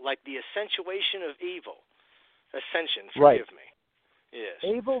 A-V-I-L, like the accentuation of evil. Ascension, forgive me. Yes.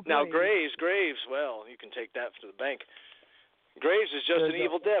 Avil now, Graves, well, you can take that to the bank. Graves is just an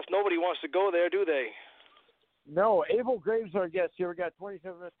evil death. Nobody wants to go there, do they? No, Avil Graves, our guest here. We got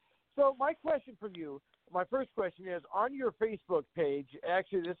 27 minutes. So my question for you, my first question is, on your Facebook page,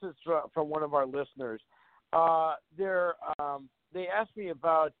 actually this is from one of our listeners, they asked me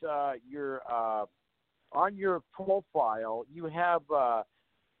about your on your profile, you have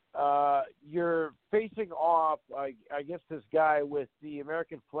you're facing off, I guess, this guy with the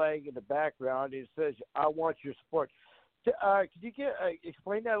American flag in the background. It says, "I want your support." Could you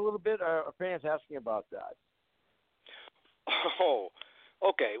explain that a little bit? A fan's asking about that. Oh,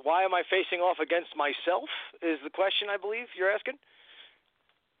 okay. Why am I facing off against myself is the question, I believe you're asking?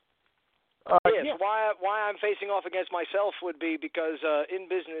 Yes. Why I'm facing off against myself would be because in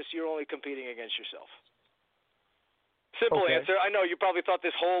business you're only competing against yourself. Simple answer. I know you probably thought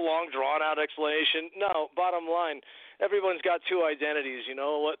this whole long, drawn-out explanation. No, bottom line, everyone's got two identities, you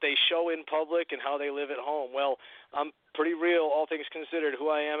know, what they show in public and how they live at home. Well, I'm pretty real, all things considered. Who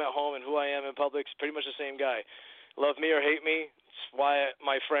I am at home and who I am in public is pretty much the same guy. Love me or hate me, it's why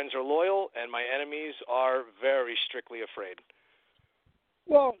my friends are loyal and my enemies are very strictly afraid.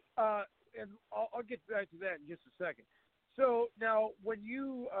 Well, and I'll get back to that in just a second. So now, when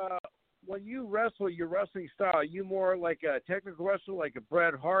you when you wrestle, your wrestling style, are you more like a technical wrestler, like a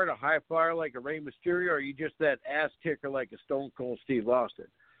Bret Hart, a high flyer like a Rey Mysterio, or are you just that ass kicker like a Stone Cold Steve Austin?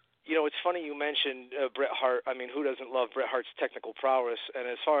 You know, it's funny you mentioned Bret Hart. I mean, who doesn't love Bret Hart's technical prowess? And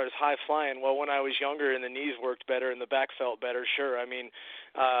as far as high flying, well, when I was younger and the knees worked better and the back felt better, sure. I mean,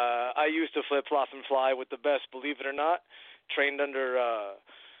 I used to flip, flop, and fly with the best, believe it or not. Trained under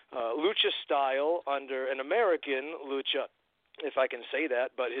lucha style, under an American lucha, if I can say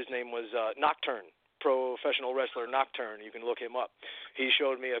that, but his name was Nocturne, professional wrestler Nocturne. You can look him up. He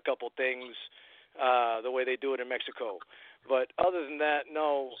showed me a couple things, the way they do it in Mexico. But other than that,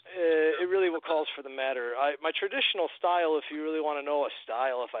 no, it really what calls for the matter. My traditional style, if you really want to know a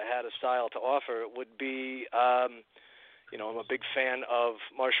style, if I had a style to offer, it would be, I'm a big fan of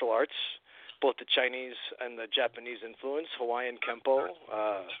martial arts, both the Chinese and the Japanese influence, Hawaiian Kempo.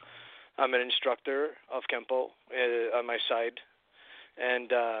 I'm an instructor of Kempo on my side.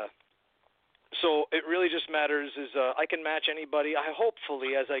 And so it really just matters is I can match anybody. I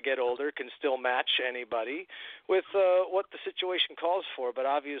hopefully, as I get older, can still match anybody with what the situation calls for. But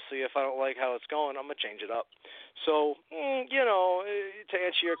obviously, if I don't like how it's going, I'm going to change it up. So, to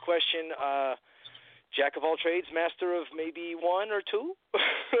answer your question, jack of all trades, master of maybe one or two.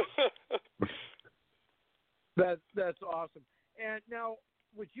 That's awesome. And now,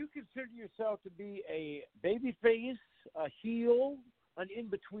 would you consider yourself to be a baby face, a heel, an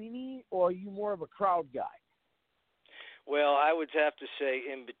in-betweenie, or are you more of a crowd guy? Well, I would have to say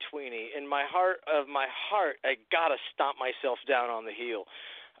in-betweenie. In my heart, I got to stomp myself down on the heel.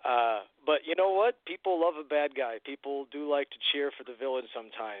 But you know what? People love a bad guy. People do like to cheer for the villain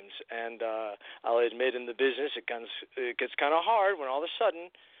sometimes. And I'll admit in the business it gets kind of hard when all of a sudden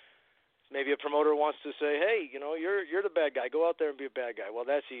maybe a promoter wants to say, hey, you're the bad guy. Go out there and be a bad guy. Well,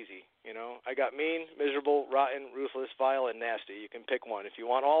 that's easy. I got mean, miserable, rotten, ruthless, vile, and nasty. You can pick one. If you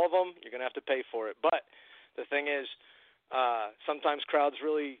want all of them, you're going to have to pay for it. But the thing is, sometimes crowds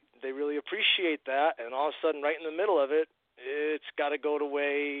really appreciate that, and all of a sudden right in the middle of it, it's got to go the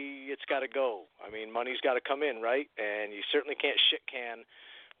way it's got to go. I mean, money's got to come in, right? And you certainly can't shit can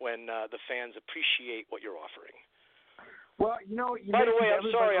when the fans appreciate what you're offering. Well, by the way, I'm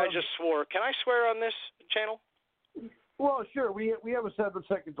sorry, I just swore. Can I swear on this channel? Well, sure. We have a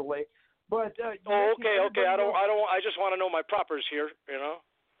 7-second delay, but okay. I just want to know my propers here.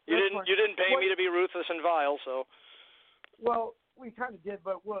 You didn't pay me to be ruthless and vile, so. Well, we kind of did,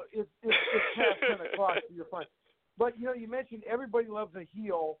 but it's past 10 o'clock, so you're fine. But you mentioned everybody loves a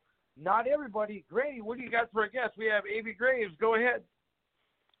heel. Not everybody. Granny, what do you got for a guest? We have A.B. Graves. Go ahead.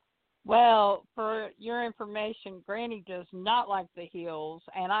 Well, for your information, Granny does not like the heels,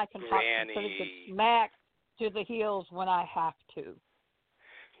 and I can talk some pretty good smack to the heels when I have to.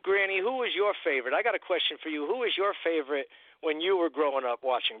 Granny, who was your favorite? I got a question for you. Who was your favorite when you were growing up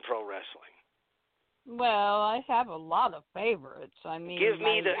watching pro wrestling? Well, I have a lot of favorites. I mean, give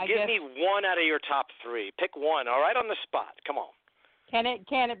me one out of your top three. Pick one, all right, on the spot. Come on. Can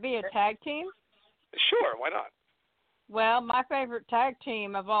it be a tag team? Sure, why not? Well, my favorite tag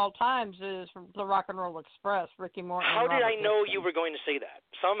team of all times is the Rock and Roll Express, Ricky Morton. How did I know you were going to say that?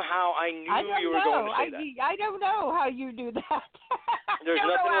 Somehow I knew you were going to say that. I don't know how you do that. There's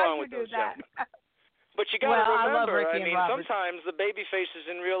nothing wrong with those segments. But you got to remember, I mean, sometimes the baby faces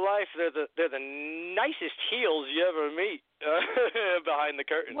in real life, they're the nicest heels you ever meet behind the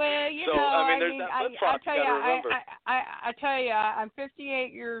curtain. Well, there's that flip-flop you got to remember. I tell you, I'm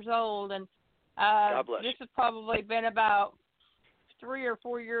 58 years old, and God bless. This has probably been about 3 or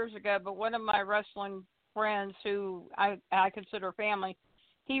 4 years ago, but one of my wrestling friends who I consider family,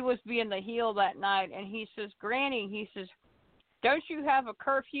 he was being the heel that night, and he says, Granny, he says, don't you have a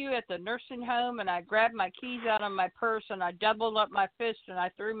curfew at the nursing home? And I grabbed my keys out of my purse, and I doubled up my fist, and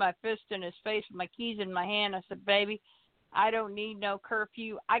I threw my fist in his face with my keys in my hand. I said, baby, I don't need no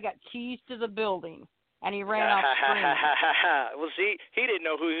curfew. I got keys to the building. And he ran off screaming. Well, see, he didn't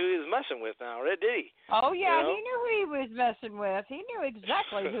know who he was messing with now, did he? Oh, yeah, he knew who he was messing with. He knew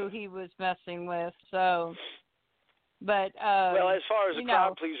exactly who he was messing with, so... But well, as far as a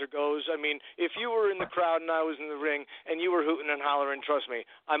crowd pleaser goes, I mean, if you were in the crowd and I was in the ring and you were hooting and hollering, trust me,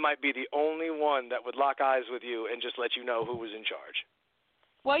 I might be the only one that would lock eyes with you and just let you know who was in charge.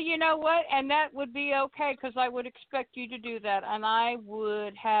 Well, you know what? And that would be okay because I would expect you to do that, and I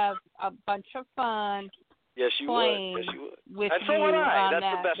would have a bunch of fun. Yes, you would. Yes, you would. With and you so would I. on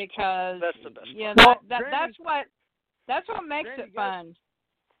That's the best because that's the best. Yeah, part. that's what makes it fun.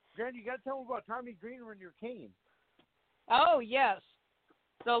 Granny, you got to tell me about Tommy Dreamer and your cane. Oh, yes.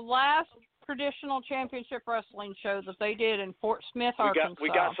 The last traditional championship wrestling show that they did in Fort Smith, Arkansas. We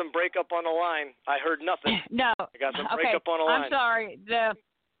got some breakup on the line. I heard nothing. No. I got some breakup on the line. I'm sorry.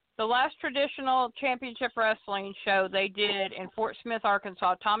 the last traditional championship wrestling show they did in Fort Smith,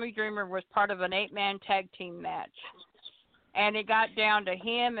 Arkansas, Tommy Dreamer was part of an 8-man tag team match. And it got down to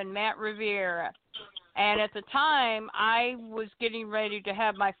him and Matt Riviera. And at the time, I was getting ready to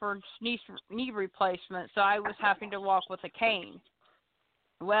have my first knee replacement, so I was having to walk with a cane.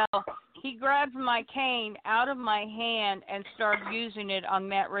 Well, he grabbed my cane out of my hand and started using it on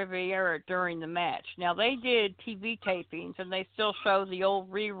Matt Riviera during the match. Now, they did TV tapings, and they still show the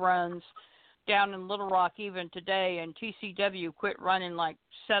old reruns down in Little Rock even today, and TCW quit running like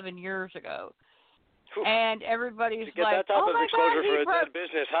 7 years ago. And everybody's to get like, that type oh of my exposure God, he for a broke... dead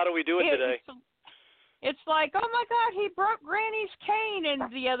business, how do we do it today? It's like, oh my God, he broke Granny's cane,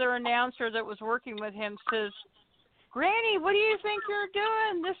 and the other announcer that was working with him says, Granny, what do you think you're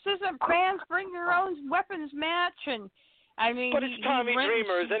doing? This isn't fans bring your own weapons match, and I mean. But it's Tommy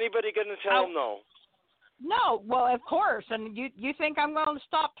Dreamer. Is anybody going to tell him no? No, well, of course. And you think I'm going to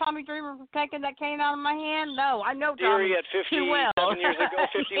stop Tommy Dreamer from taking that cane out of my hand? No, I know Tommy Deary at 57 too well. years ago,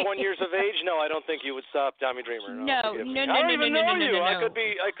 51 years of age. No, I don't think you would stop Tommy Dreamer. No. I don't even know you. I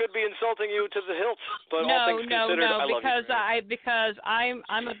could be insulting you to the hilt. But all things considered, I love you. Because I'm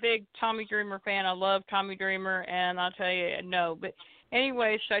a big Tommy Dreamer fan. I love Tommy Dreamer, and I'll tell you, no. But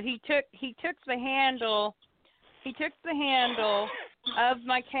anyway, so he took the handle. He took the handle of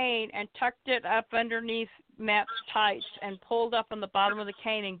my cane and tucked it up underneath Matt's tights and pulled up on the bottom of the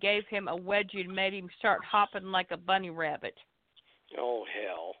cane and gave him a wedgie and made him start hopping like a bunny rabbit. Oh,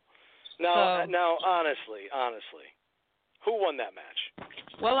 hell. Now, honestly, who won that match?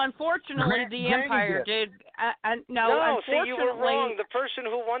 Well, unfortunately, the Empire did. No, see, you were wrong. The person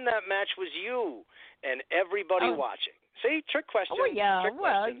who won that match was you and everybody watching. See, trick question. Oh yeah,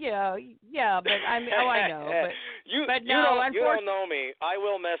 yeah, but I mean, I know, but you don't know me. I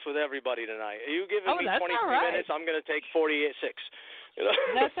will mess with everybody tonight. You giving me 23 minutes? I'm going to take 48.6. You know?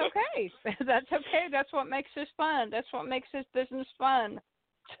 That's okay. That's okay. That's what makes this fun. That's what makes this business fun.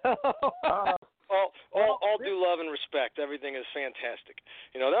 So. All due love and respect. Everything is fantastic.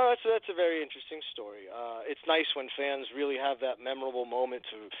 You know, that's a very interesting story. It's nice when fans really have that memorable moment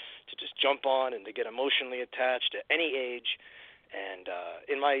to just jump on and to get emotionally attached at any age. And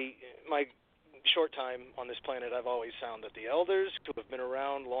in my short time on this planet, I've always found that the elders who have been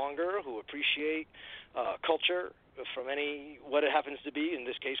around longer, who appreciate culture from what it happens to be. In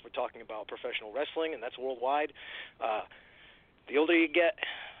this case, we're talking about professional wrestling, and that's worldwide. The older you get,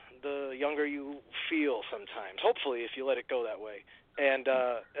 the younger you feel sometimes, hopefully, if you let it go that way. And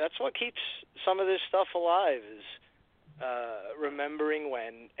that's what keeps some of this stuff alive, is remembering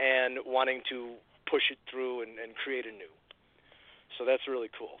when and wanting to push it through and create anew. So that's really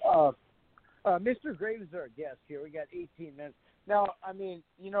cool. Mr. Graves is our guest here. We got 18 minutes. Now, I mean,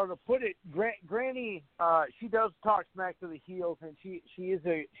 you know, to put it, Granny, she does talk smack to the heels, and she is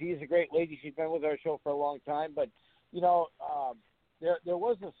a great lady. She's been with our show for a long time. But, you know, There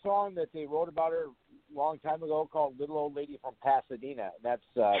was a song that they wrote about her a long time ago called "Little Old Lady from Pasadena." That's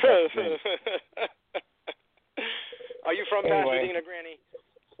Are you from Pasadena, Granny?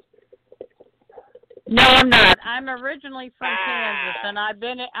 No, I'm not. I'm originally from Kansas, and I've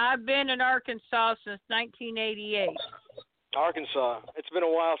been in Arkansas since 1988. Arkansas. It's been a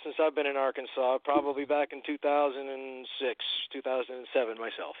while since I've been in Arkansas. Probably back in 2006, 2007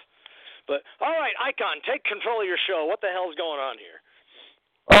 myself. But all right, Icon, take control of your show. What the hell's going on here?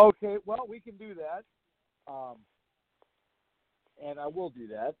 Okay, well, we can do that, and I will do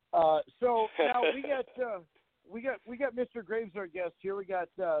that. So now we got Mr. Graves, our guest here. We got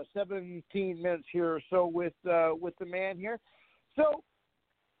 17 minutes here or so with the man here. So,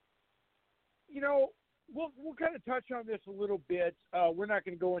 you know, we'll kind of touch on this a little bit. We're not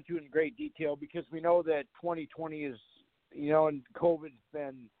going to go into it in great detail because we know that 2020 is, you know, and COVID's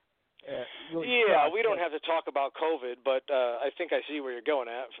been. Really we don't have to talk about COVID, but I think I see where you're going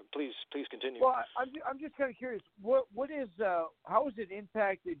at. Please continue. Well, I'm just kind of curious. What is how has it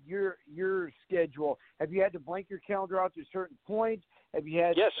impacted your schedule? Have you had to blank your calendar out to a certain point? Have you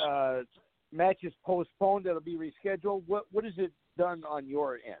had matches postponed that'll be rescheduled? What has it done on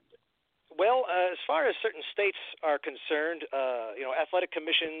your end? Well, as far as certain states are concerned, you know, athletic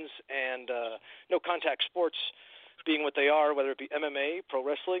commissions and no contact sports being what they are, whether it be MMA, pro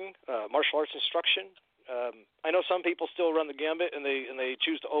wrestling, martial arts instruction. I know some people still run the gambit and they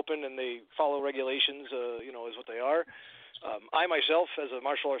choose to open and they follow regulations, you know, is what they are. I myself, as a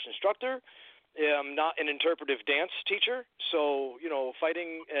martial arts instructor, am not an interpretive dance teacher. So, you know,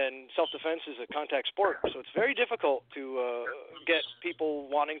 fighting and self-defense is a contact sport. So it's very difficult to get people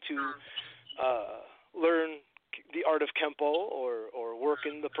wanting to learn the art of Kempo or work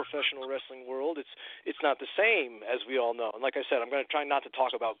in the professional wrestling world, it's not the same, as we all know. And like I said, I'm going to try not to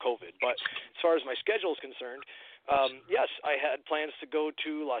talk about COVID. But as far as my schedule is concerned, yes, I had plans to go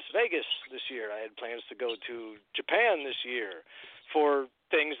to Las Vegas this year. I had plans to go to Japan this year for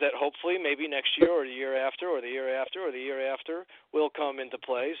things that hopefully maybe next year or the year after or the year after or the year after will come into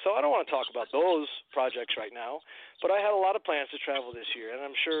play. So I don't want to talk about those projects right now, but I had a lot of plans to travel this year, and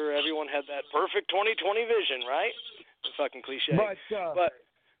I'm sure everyone had that perfect 2020 vision, right? It's fucking cliche. But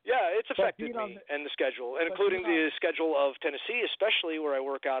yeah, it's affected me and the schedule, and including the schedule of Tennessee, especially where I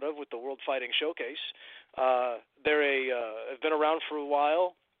work out of with the World Fighting Showcase. They've been around for a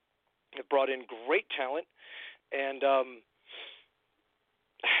while. They've brought in great talent, and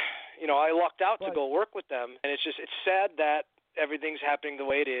I lucked out to go work with them, and it's sad that everything's happening the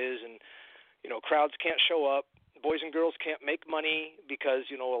way it is, and crowds can't show up. Boys and girls can't make money because,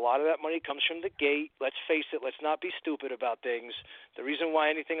 a lot of that money comes from the gate. Let's face it. Let's not be stupid about things. The reason why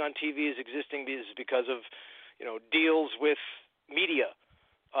anything on TV is existing is because of, deals with media.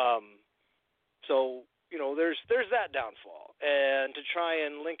 So, there's that downfall. And to try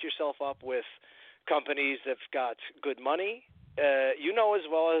and link yourself up with companies that've got good money, you know as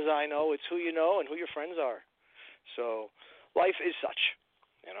well as I know, it's who you know and who your friends are. So life is such,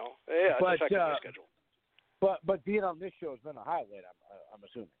 Yeah, it's affected my schedule. But being on this show has been a highlight, I'm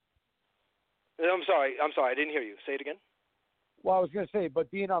assuming. I'm sorry, I didn't hear you. Say it again. Well, I was going to say,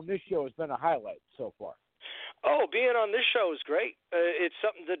 but being on this show has been a highlight so far. Oh, being on this show is great. It's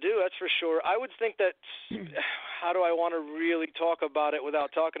something to do, that's for sure. I would think that, how do I want to really talk about it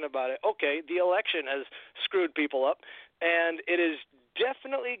without talking about it? Okay, the election has screwed people up, and it has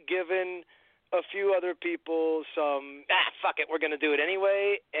definitely given a few other people some, fuck it, we're going to do it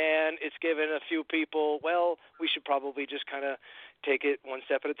anyway, and it's given a few people, well, we should probably just kind of take it one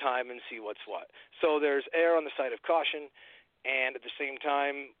step at a time and see what's what. So there's err on the side of caution, and at the same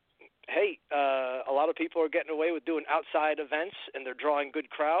time, hey, a lot of people are getting away with doing outside events, and they're drawing good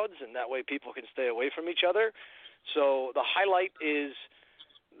crowds, and that way people can stay away from each other. So the highlight is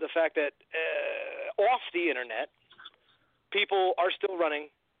the fact that off the internet, people are still running.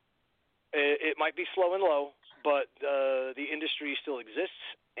 It might be slow and low, but the industry still exists,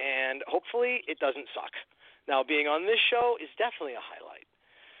 and hopefully it doesn't suck. Now, being on this show is definitely a highlight.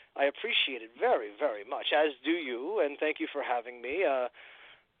 I appreciate it very, very much, as do you, and thank you for having me.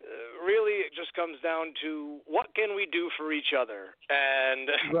 Really, it just comes down to what can we do for each other, and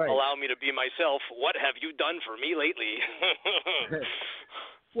allow me to be myself. What have you done for me lately?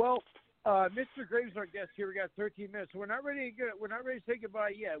 Well, Mr. Graves, our guest here. We got 13 minutes. We're not ready to say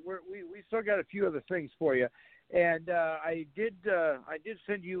goodbye yet. We still got a few other things for you, and I did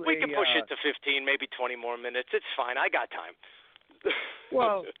send you. We can push it to 15, maybe 20 more minutes. It's fine. I got time.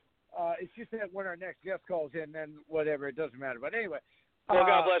 Well, it's just that when our next guest calls in, then whatever, it doesn't matter. But anyway. Well,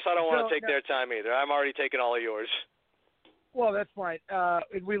 God bless. I don't want to take their time either. I'm already taking all of yours. Well, that's fine.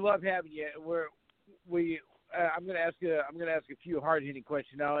 And we love having you. I'm going to ask you. I'm going to ask a few hard-hitting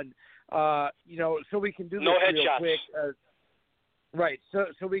questions now, and so we can do this real quick. Right.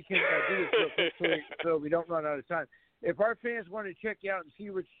 So we can do this real quick, so we don't run out of time. If our fans want to check you out and see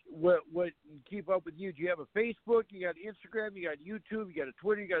what keep up with you, do you have a Facebook? You got Instagram? You got YouTube? You got a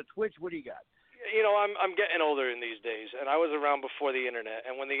Twitter? You got a Twitch? What do you got? I'm getting older in these days, and I was around before the internet.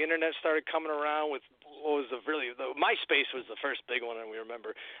 And when the internet started coming around with MySpace was the first big one, and we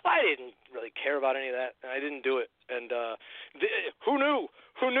remember. I didn't really care about any of that, and I didn't do it. And who knew?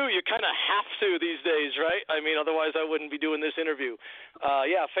 Who knew? You kind of have to these days, right? I mean, otherwise I wouldn't be doing this interview.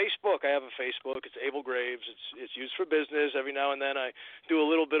 Facebook. I have a Facebook. It's Abel Graves. It's used for business. Every now and then I do a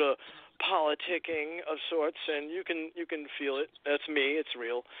little bit of politicking of sorts, and you can feel it. That's me. It's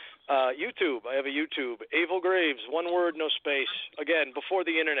real. YouTube. I have a YouTube. Abel Graves. One word, no space. Again, before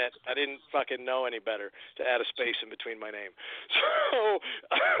the internet, I didn't fucking know any better to add a space in between my name.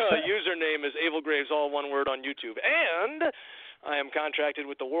 So username is Abel Graves, all one word on YouTube. And I am contracted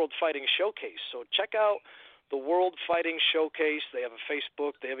with the World Fighting Showcase. So check out the World Fighting Showcase. They have a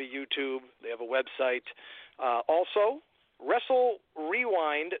Facebook. They have a YouTube. They have a website. Also,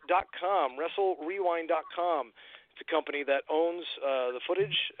 WrestleRewind.com. WrestleRewind.com. It's a company that owns the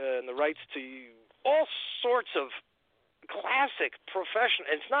footage and the rights to all sorts of classic professional.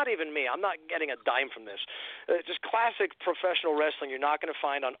 It's not even me. I'm not getting a dime from this. Just classic professional wrestling you're not going to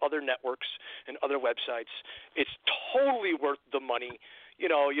find on other networks and other websites. It's totally worth the money. You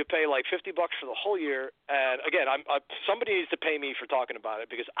pay like $50 for the whole year. And again, somebody needs to pay me for talking about it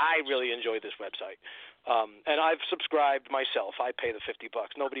because I really enjoy this website. And I've subscribed myself. I pay the $50.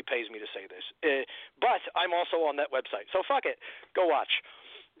 Nobody pays me to say this. But I'm also on that website. So fuck it. Go watch.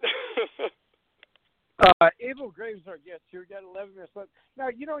 Abel Graves, our guest here. We got 11 minutes left. Now,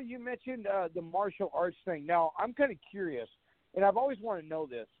 you mentioned the martial arts thing. Now, I'm kind of curious, and I've always wanted to know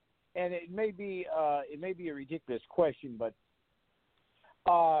this, and it may be a ridiculous question, but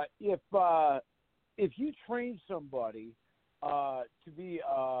if you train somebody to be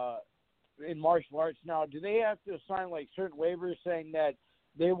in martial arts now, do they have to sign like certain waivers saying that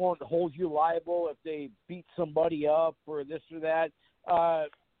they won't hold you liable if they beat somebody up or this or that?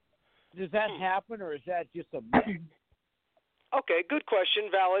 Does that happen, or is that just a myth? Okay, good question,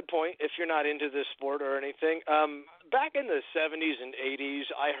 valid point if you're not into this sport or anything. Back in the 70s and 80s,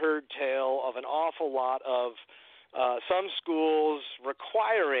 I heard tale of an awful lot of some schools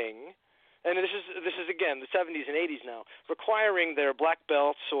requiring, and this is again the 70s and 80s now, requiring their black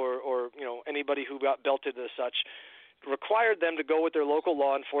belts or anybody who got belted as such, required them to go with their local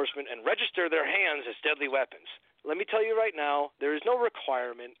law enforcement and register their hands as deadly weapons. Let me tell you right now, there is no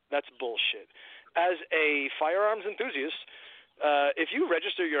requirement. That's bullshit. As a firearms enthusiast, if you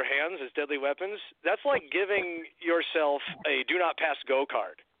register your hands as deadly weapons, that's like giving yourself a do not pass go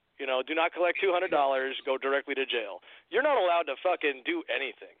card. Do not collect $200, go directly to jail. You're not allowed to fucking do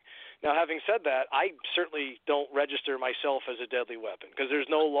anything. Now, having said that, I certainly don't register myself as a deadly weapon because there's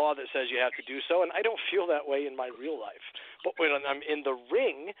no law that says you have to do so, and I don't feel that way in my real life. But when I'm in the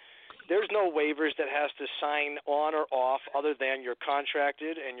ring, there's no waivers that has to sign on or off other than you're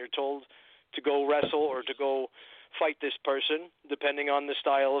contracted and you're told to go wrestle or to go fight this person, depending on the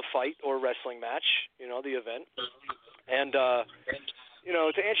style of fight or wrestling match, the event. And,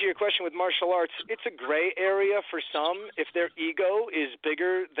 to answer your question with martial arts, it's a gray area for some. If their ego is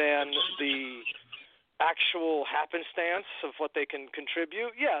bigger than the actual happenstance of what they can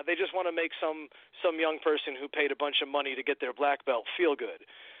contribute, yeah, they just want to make some young person who paid a bunch of money to get their black belt feel good.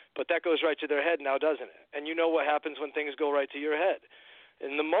 But that goes right to their head now, doesn't it? And you know what happens when things go right to your head.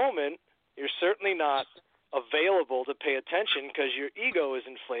 In the moment, you're certainly not available to pay attention because your ego is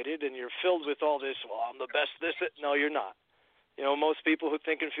inflated and you're filled with all this, well, I'm the best this. No, you're not. Most people who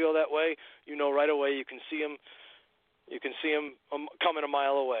think and feel that way, right away you can see them. You can see them coming a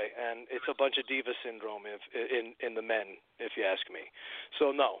mile away, and it's a bunch of diva syndrome in the men, if you ask me.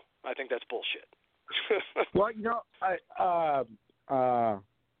 So, no, I think that's bullshit. Well,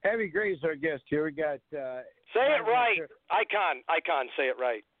 Abby Gray's our guest here. We got... say it right. Icon, say it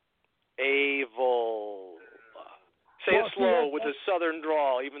right. Avel. Say it slow with a southern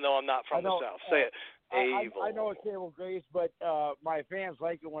drawl, even though I'm not from the South. Say it. Avel. I know it's Abel Grace, but my fans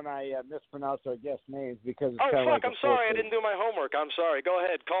like it when I mispronounce our guest names because it's I'm like sorry. I didn't do my homework. I'm sorry. Go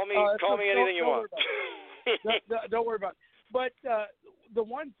ahead. Call me anything you want. Don't worry about it. But the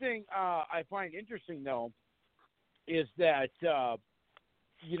one thing I find interesting, though, is that, the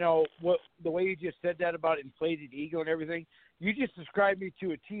way you just said that about inflated ego and everything, you just described me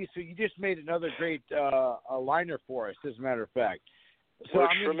to a T, so you just made another great liner for us, as a matter of fact. So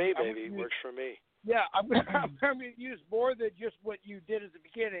Works for me, baby. Works for me. Yeah, I'm going to use more than just what you did at the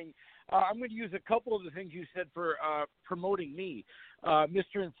beginning. I'm going to use a couple of the things you said for promoting me,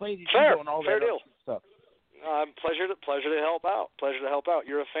 Mr. Inflated Ego and all that stuff. Pleasure to help out. Pleasure to help out.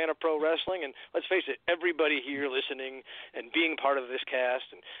 You're a fan of pro wrestling, and let's face it, everybody here listening and being part of this cast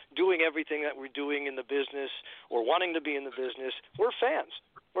and doing everything that we're doing in the business or wanting to be in the business, we're fans.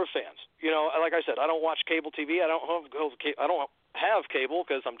 We're fans. Like I said, I don't watch cable TV. I don't have cable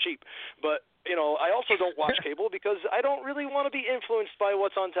because I'm cheap. But I also don't watch cable because I don't really want to be influenced by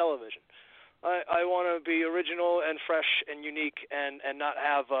what's on television. I want to be original and fresh and unique and not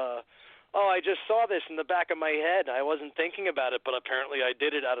have I just saw this in the back of my head. I wasn't thinking about it, but apparently I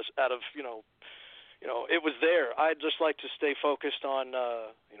did it out of it was there. I'd just like to stay focused on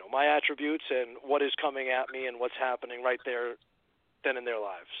my attributes and what is coming at me and what's happening right there then in their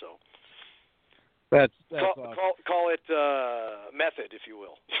lives. So that's call it method, if you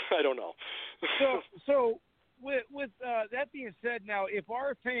will. I don't know. So with that being said, now if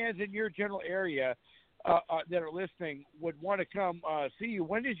our fans in your general area that are listening would want to come see you,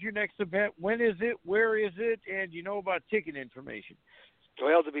 when is your next event? When is it? Where is it? And about ticket information.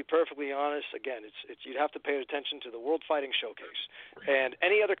 Well, to be perfectly honest, again, it's you'd have to pay attention to the World Fighting Showcase and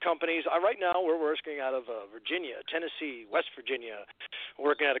any other companies. Right now, we're working out of Virginia, Tennessee, West Virginia,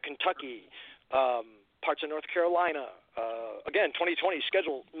 working out of Kentucky, parts of North Carolina. Again, 2020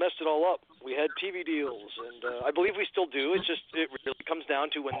 schedule messed it all up. We had TV deals, and I believe we still do. It really comes down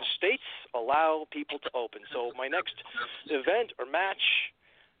to when the states allow people to open. So my next event or match,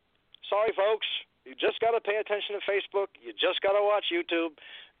 sorry, folks, you just got to pay attention to Facebook. You just got to watch YouTube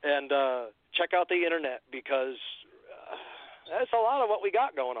and check out the internet because that's a lot of what we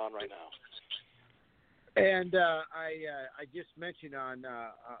got going on right now. And I just mentioned on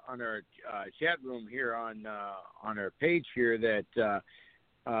our chat room here on our page here that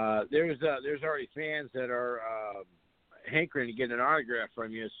there's already fans that are hankering to get an autograph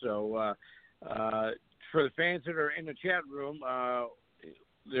from you. So for the fans that are in the chat room,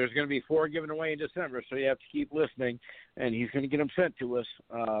 there's going to be 4 given away in December, so you have to keep listening, and he's going to get them sent to us.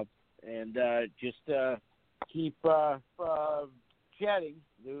 And just keep chatting.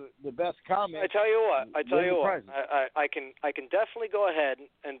 The best comment. I tell you what. I can definitely go ahead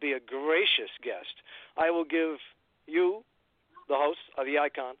and be a gracious guest. I will give you, the host of the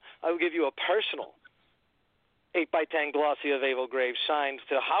Icon, I will give you a personal 8x10 glossy of Abel Graves signed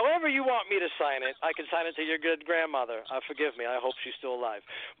to however you want me to sign it. I can sign it to your good grandmother. Forgive me. I hope she's still alive.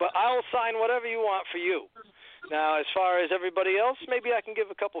 But I'll sign whatever you want for you. Now, as far as everybody else, maybe I can give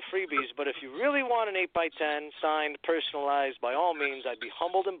a couple freebies. But if you really want an 8x10 signed, personalized, by all means, I'd be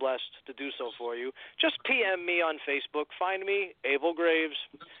humbled and blessed to do so for you. Just PM me on Facebook. Find me, Abel Graves.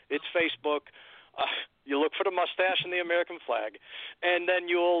 It's Facebook. You look for the mustache and the American flag, and then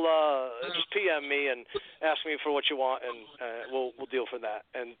you'll just PM me and ask me for what you want, and we'll deal for that,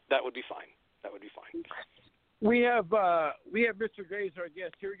 and that would be fine. That would be fine. We have Mr. Graves, our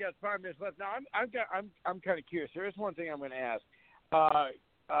guest here. We got 5 minutes left. Now I'm kind of curious. There is one thing I'm going to ask.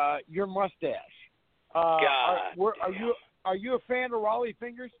 Your mustache. Are you a fan of Raleigh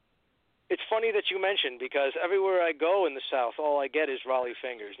Fingers? It's funny that you mentioned, because everywhere I go in the South, all I get is Raleigh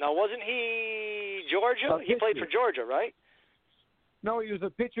Fingers. Now, wasn't he Georgia? He played for Georgia, right? No, he was a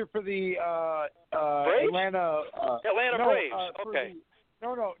pitcher for the Braves? Atlanta Braves. Okay.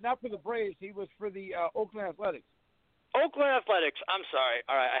 No, not for the Braves. He was for the Oakland Athletics. Oakland Athletics. I'm sorry.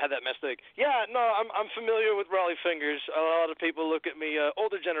 All right, I had that mistake. Yeah, no, I'm familiar with Raleigh Fingers. A lot of people look at me,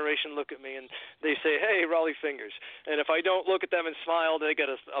 older generation look at me, and they say, "Hey, Raleigh Fingers." And if I don't look at them and smile, they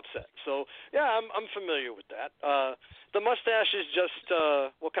get upset. So yeah, I'm familiar with that. The mustache is just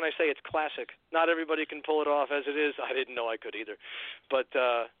what can I say? It's classic. Not everybody can pull it off as it is. I didn't know I could either, but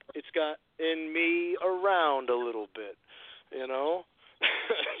it's got in me around a little bit, you know.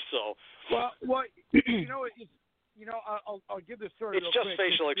 So well, I'll give this story. It's real just quick.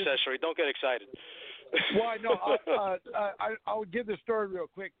 facial accessory. Don't get excited. Well, no, I'll give the story real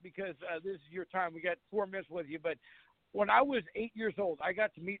quick, because this is your time. We got 4 minutes with you. But when I was 8 years old, I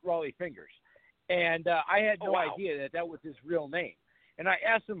got to meet Raleigh Fingers, and I had no idea that was his real name. And I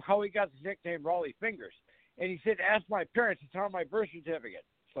asked him how he got the nickname Raleigh Fingers, and he said, "Ask my parents. It's on my birth certificate."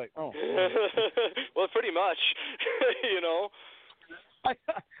 It's like, oh. Well, pretty much, you know. I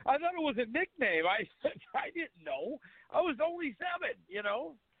thought it was a nickname. I didn't know. I was only 7, you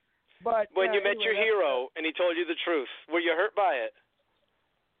know. But when you met your hero and he told you the truth, were you hurt by it?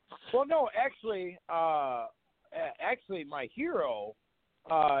 Well, no, actually, my hero,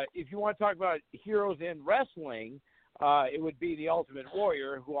 if you want to talk about heroes in wrestling, it would be the Ultimate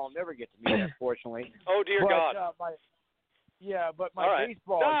Warrior, who I'll never get to meet, unfortunately. Oh, dear God. But my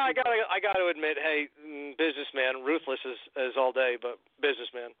baseball. No, I gotta admit, hey, businessman, ruthless as all day, but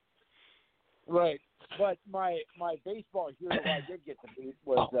businessman. Right, but my baseball hero I did get to meet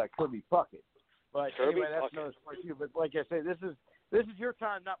was Kirby Puckett. But Kirby anyway, that's another story too. But like I say, this is your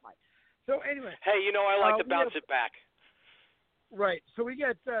time, not mine. So anyway. Hey, you know I like to bounce it back. Right. So we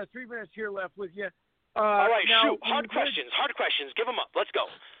got 3 minutes here left with you. All right, now, shoot. Hard questions. Give them up. Let's go.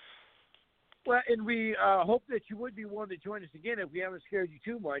 Well, and we hope that you would be willing to join us again if we haven't scared you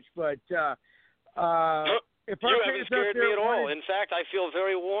too much. But if you haven't scared me at all. In fact, I feel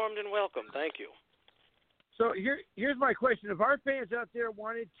very warmed and welcome. Thank you. So here's my question: if our fans out there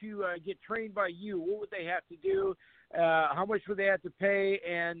wanted to get trained by you, what would they have to do? How much would they have to pay?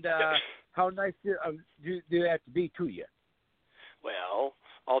 And how nice do they have to be to you? Well,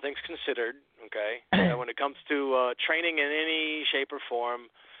 all things considered, okay. When it comes to training in any shape or form.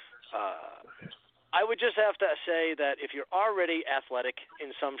 I would just have to say that if you're already athletic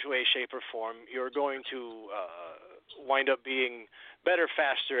in some way, shape, or form, you're going to wind up being better,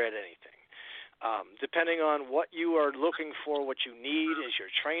 faster at anything. Depending on what you are looking for, what you need is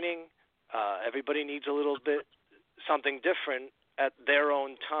your training. Everybody needs a little bit something different at their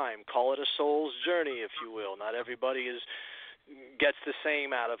own time. Call it a soul's journey, if you will. Not everybody gets the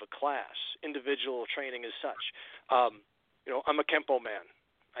same out of a class. Individual training is such. I'm a Kempo man.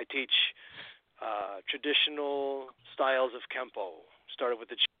 I teach traditional styles of Kempo. Started with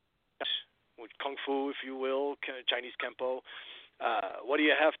with Kung Fu, if you will, Chinese Kempo. What do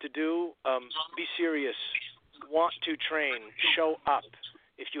you have to do? Be serious. Want to train. Show up.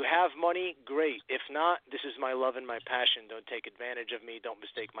 If you have money, great. If not, this is my love and my passion. Don't take advantage of me. Don't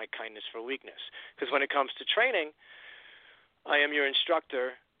mistake my kindness for weakness. Because when it comes to training, I am your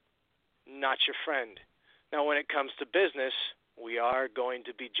instructor, not your friend. Now, when it comes to business, we are going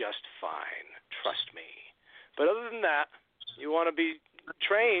to be just fine. Trust me. But other than that, you want to be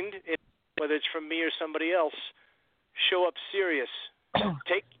trained, whether it's from me or somebody else, show up serious.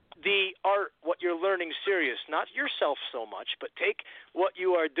 Take the art, what you're learning, serious. Not yourself so much, but take what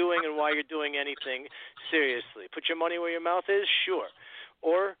you are doing and why you're doing anything seriously. Put your money where your mouth is, sure.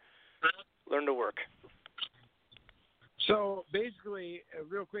 Or learn to work. So basically,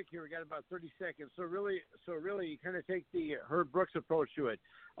 real quick here, we got about 30 seconds. So really, you kind of take the Herb Brooks approach to it.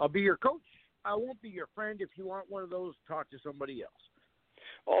 I'll be your coach. I won't be your friend. If you want one of those, talk to somebody else.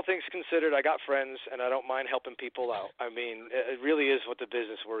 All things considered, I got friends, and I don't mind helping people out. I mean, it really is what the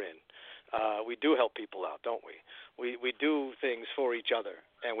business we're in. We do help people out, don't we? We do things for each other,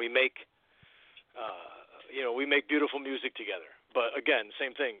 and we make, we make beautiful music together. But again,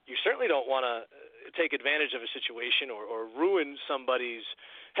 same thing. You certainly don't want to take advantage of a situation or ruin somebody's.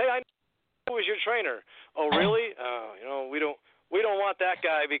 Hey, I know who was your trainer. Oh, really? We don't want that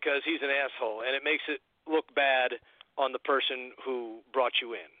guy because he's an asshole, and it makes it look bad on the person who brought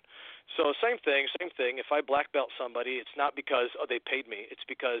you in. So same thing. If I black belt somebody, it's not because they paid me. It's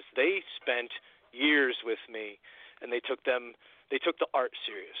because they spent years with me, and they took the art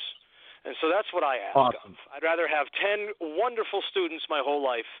serious. And so that's what I ask Awesome. of. I'd rather have 10 wonderful students my whole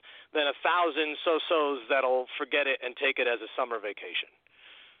life than 1,000 so-sos that'll forget it and take it as a summer vacation.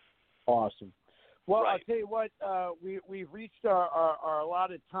 Awesome. Well, Right. I'll tell you what, we've reached our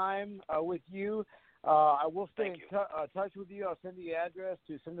allotted time with you. I will stay in touch with you. I'll send you the address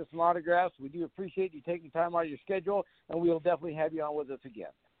to send us some autographs. We do appreciate you taking time out of your schedule, and we will definitely have you on with us again.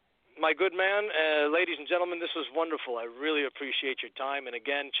 My good man, ladies and gentlemen, this was wonderful. I really appreciate your time. And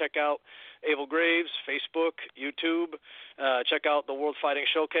again, check out Abel Graves, Facebook, YouTube. Check out the World Fighting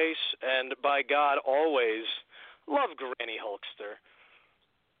Showcase. And by God, always love Granny Hulkster.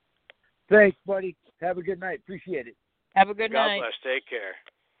 Thanks, buddy. Have a good night. Appreciate it. Have a good night. God bless. Take care.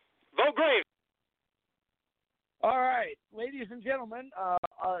 Vote Graves. All right, ladies and gentlemen,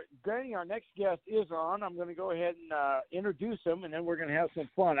 Granny, our next guest is on. I'm going to go ahead and introduce him, and then we're going to have some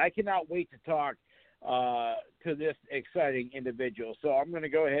fun. I cannot wait to talk to this exciting individual. So I'm going to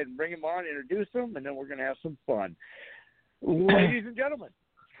go ahead and bring him on, introduce him, and then we're going to have some fun. Ladies and gentlemen,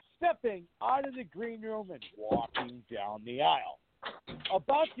 stepping out of the green room and walking down the aisle,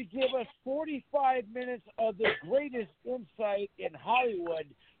 about to give us 45 minutes of the greatest insight in Hollywood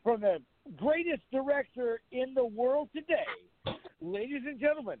from the greatest director in the world today. Ladies and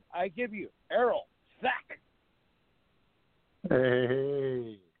gentlemen, I give you Errol Sack.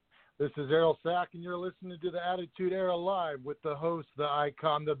 Hey, this is Errol Sack, and you're listening to the Attitude Era Live with the host, the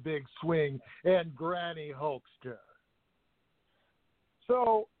icon, the big swing, and Granny Hulkster.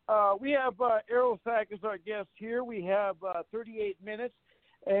 So we have Errol Sack as our guest here. We have 38 minutes,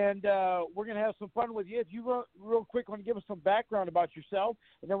 and we're going to have some fun with you. If you real quick want to give us some background about yourself,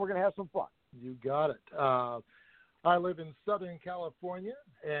 and then we're going to have some fun. You got it. I live in Southern California,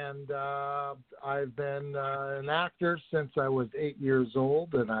 and I've been an actor since I was 8 years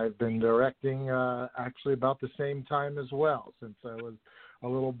old, and I've been directing actually about the same time as well, since I was a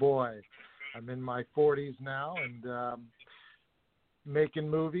little boy. I'm in my 40s now, and making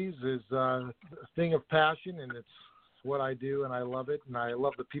movies is a thing of passion, and it's what I do, and I love it, and I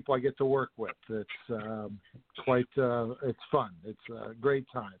love the people I get to work with. It's it's fun. It's a great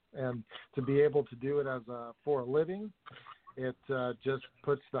time, and to be able to do it for a living, it just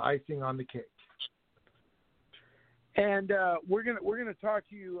puts the icing on the cake. And we're gonna talk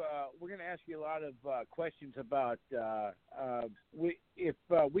to you. We're gonna ask you a lot of questions about if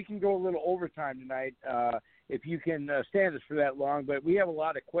we can go a little overtime tonight. If you can stand us for that long, but we have a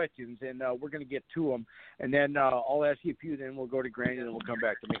lot of questions, and we're going to get to them. And then I'll ask you a few, then we'll go to Granny, and then we'll come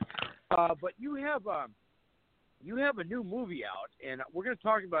back to me. But you have a new movie out, and we're going to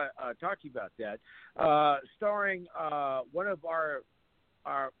talk to you about that, starring one of our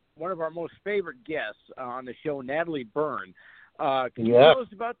most favorite guests on the show, Natalie Byrne. Can you tell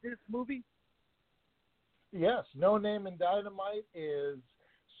us about this movie? Yes, No Name in Dynamite is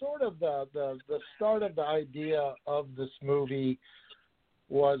sort of the start of the idea of this movie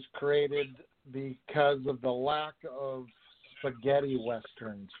was created because of the lack of spaghetti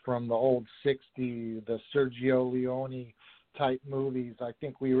westerns from the old 60s, the Sergio Leone type movies. I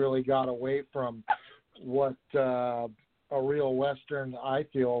think we really got away from what a real western, I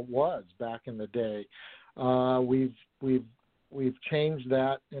feel, was back in the day. We've changed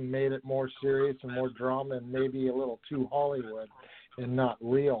that and made it more serious and more drama and maybe a little too Hollywood and not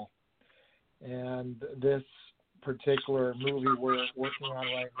real. And this particular movie we're working on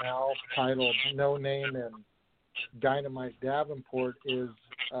right now, titled No Name in Dynamite Davenport, is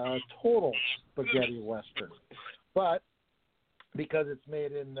total spaghetti western. But because it's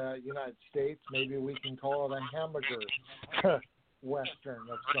made in the United States, maybe we can call it a hamburger western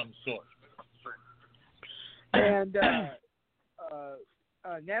of some sort. And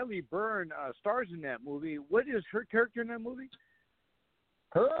Natalie Byrne stars in that movie. What is her character in that movie?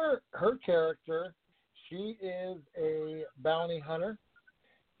 Her character, she is a bounty hunter,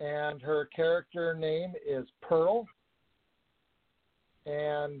 and her character name is Pearl.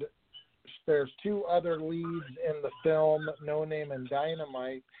 And there's two other leads in the film, No Name and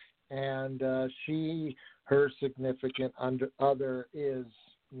Dynamite, and her significant other is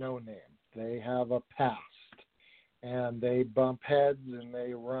No Name. They have a past, and they bump heads, and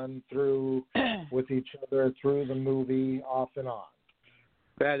they run through with each other through the movie off and on.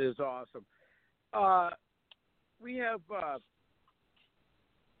 That is awesome. We have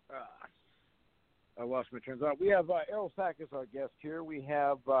I lost my train of thought. We have Errol Sackis, our guest here. We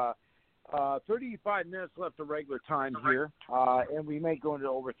have 35 minutes left of regular time here, and we may go into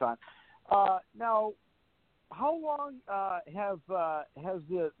overtime. Now, how long has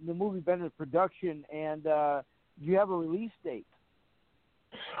the movie been in production, and do you have a release date?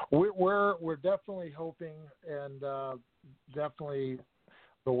 We're definitely hoping, and definitely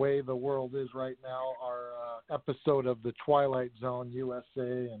the way the world is right now, our episode of The Twilight Zone, USA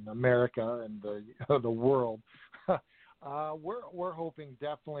and America and the world, we're hoping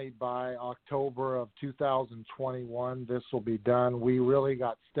definitely by October of 2021 this will be done. We really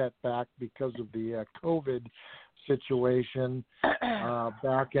got stepped back because of the COVID situation.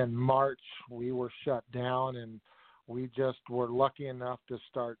 Back in March, we were shut down, and we just were lucky enough to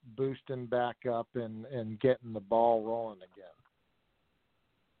start boosting back up and getting the ball rolling again.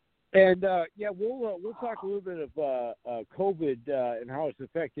 And we'll talk a little bit of COVID and how it's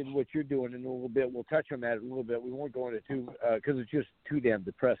affected what you're doing in a little bit. We'll touch on that a little bit. We won't go into too because it's just too damn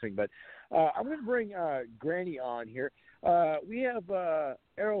depressing. But I'm going to bring Granny on here. We have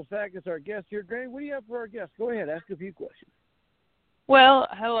Errol Sackis, our guest here. Granny, what do you have for our guest? Go ahead, ask a few questions. Well,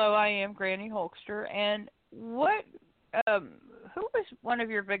 hello, I am Granny Holkster, and what? Who was one of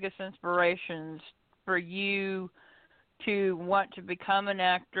your biggest inspirations for you to want to become an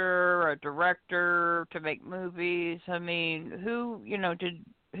actor or a director, to make movies? I mean, who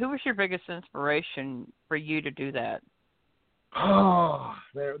was your biggest inspiration for you to do that? Oh,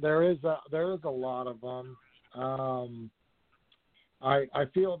 there is a lot of them. I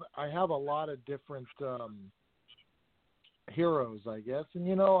feel I have a lot of different heroes, I guess,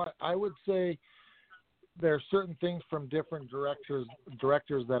 and I would say there are certain things from different directors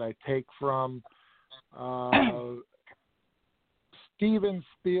that I take from. Steven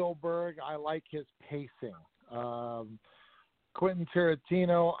Spielberg, I like his pacing. Quentin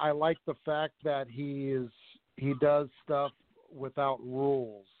Tarantino, I like the fact that he does stuff without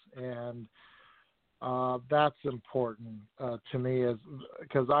rules, and that's important to me,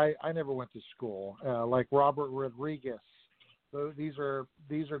 because I never went to school. Like Robert Rodriguez, these are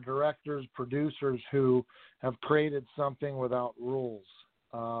directors, producers who have created something without rules.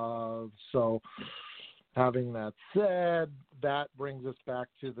 So, having that said, that brings us back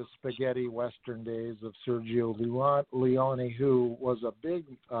to the spaghetti western days of Sergio Leone, who was a big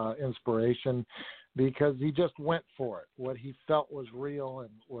inspiration because he just went for it. What he felt was real and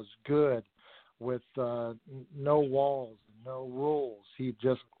was good, with no walls, no rules. He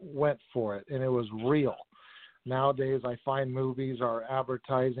just went for it, and it was real. Nowadays, I find movies are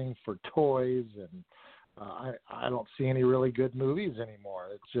advertising for toys, and I don't see any really good movies anymore.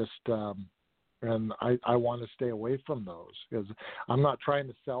 It's just... and I want to stay away from those, because I'm not trying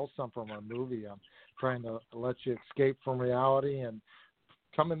to sell something from a movie. I'm trying to let you escape from reality and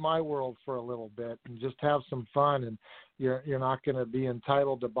come in my world for a little bit and just have some fun. And you're not going to be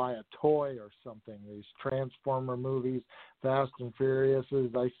entitled to buy a toy or something. These Transformer movies, Fast and Furious,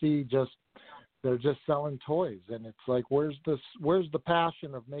 I see they're just selling toys, and it's like, where's the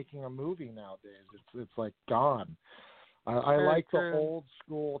passion of making a movie nowadays? It's like gone. I like the old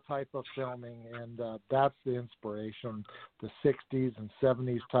school type of filming, and that's the inspiration. The 60s and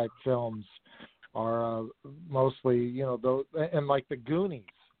 70s type films are mostly, those, and like the Goonies.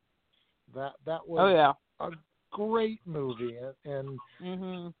 That was a great movie, and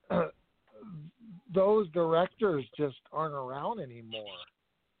those directors just aren't around anymore.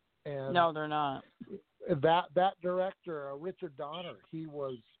 And no, they're not. That director, Richard Donner, he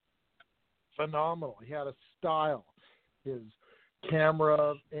was phenomenal. He had a style. His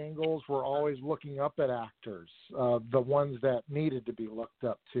camera angles were always looking up at actors, the ones that needed to be looked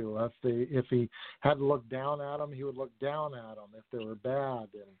up to. If he had to look down at them, he would look down at them if they were bad.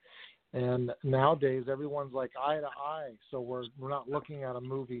 And nowadays, everyone's like eye to eye, so we're not looking at a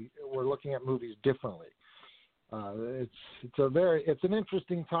movie. We're looking at movies differently. It's an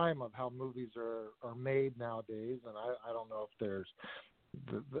interesting time of how movies are made nowadays, and I don't know if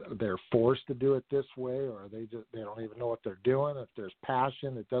they're forced to do it this way, or they don't even know what they're doing. If there's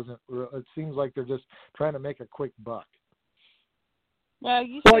passion, it seems like they're just trying to make a quick buck. Well,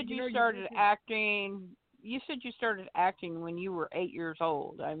 you said you started acting. You said you started acting when you were 8 years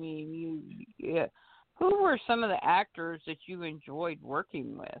old. I mean, who were some of the actors that you enjoyed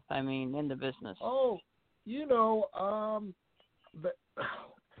working with? I mean, in the business. Oh,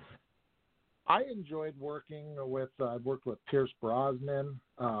 I enjoyed working with. I worked with Pierce Brosnan,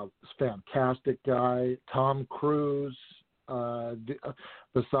 fantastic guy. Tom Cruise.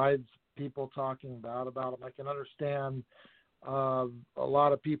 Besides people talking bad about him, I can understand. A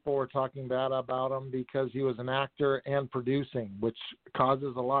lot of people were talking bad about him because he was an actor and producing, which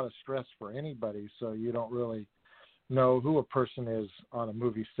causes a lot of stress for anybody. So you don't really know who a person is on a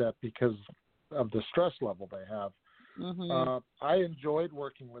movie set because of the stress level they have. Mm-hmm. I enjoyed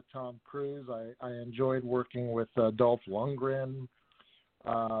working with Tom Cruise. I enjoyed working with Dolph Lundgren.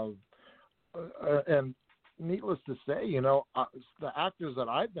 And needless to say, the actors that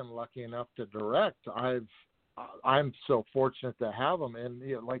I've been lucky enough to direct, I'm so fortunate to have them. And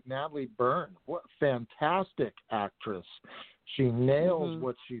like Natalie Byrne, what fantastic actress. She nails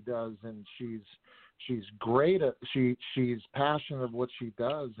what she does, and she's great at she's passionate of what she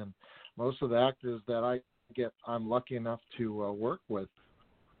does. And most of the actors that I'm lucky enough to work with,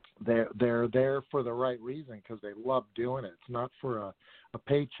 they're there for the right reason because they love doing it. It's not for a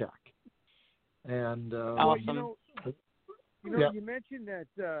paycheck. And awesome. You mentioned that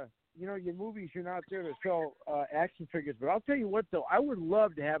your movies, you're not there to sell action figures, but I'll tell you what, though, I would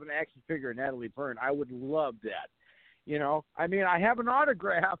love to have an action figure of Natalie Byrne. I would love that. I mean, I have an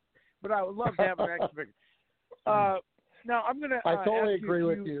autograph, but I would love to have an action figure. Now, I'm going to I totally agree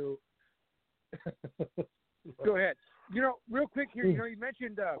with you. Go ahead. Real quick here, you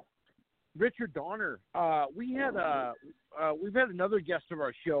mentioned Richard Donner. We've had another guest of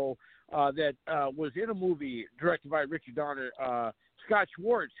our show that was in a movie directed by Richard Donner, Scott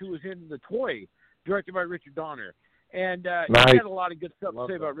Schwartz, who was in The Toy, directed by Richard Donner. And nice. He had a lot of good stuff to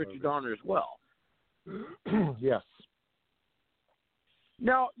say about Richard Donner as well. Yes.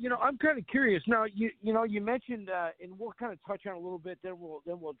 Now, I'm kind of curious. Now, you mentioned, and we'll kind of touch on it a little bit. Then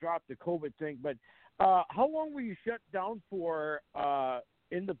we'll drop the COVID thing. But how long were you shut down for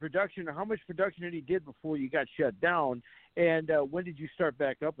in the production? How much production had you did before you got shut down? And when did you start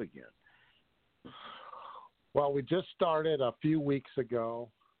back up again? Well, we just started a few weeks ago,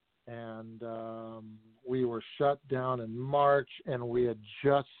 and we were shut down in March, and we had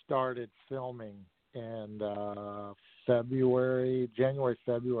just started filming in January,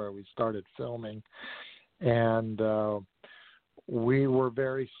 February, we started filming, and we were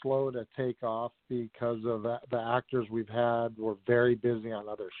very slow to take off because of the actors we've had were very busy on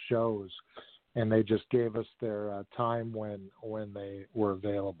other shows, and they just gave us their time when they were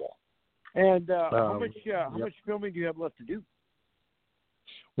available. And how much filming do you have left to do?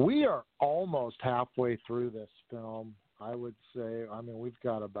 We are almost halfway through this film, I would say. I mean, we've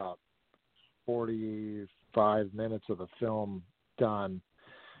got about 45 minutes of the film done,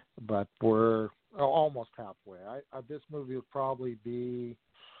 but we're almost halfway. This movie will probably be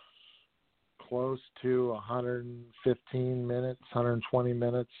close to 115 minutes, 120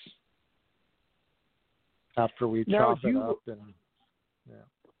 minutes after we chop it up. And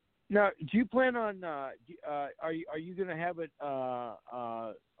Now, do you plan on? Are you going to have it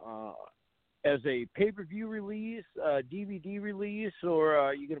as a pay-per-view release, DVD release, or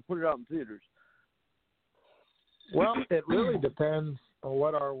are you going to put it out in theaters? Well, it really depends on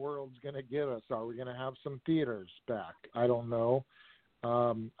what our world's going to give us. Are we going to have some theaters back? I don't know.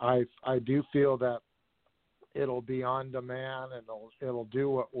 I do feel that it'll be on demand, and it'll do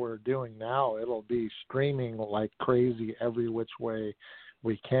what we're doing now. It'll be streaming like crazy every which way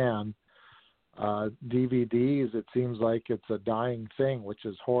we can. DVDs, it seems like it's a dying thing, which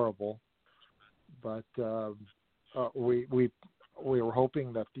is horrible. But we were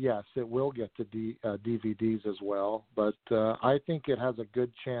hoping that, yes, it will get to DVDs as well. But I think it has a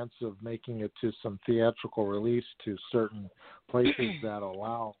good chance of making it to some theatrical release to certain places that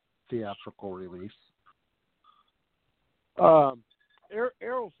allow theatrical release.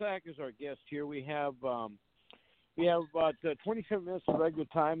 Errol Sack is our guest here. We have about 27 minutes of regular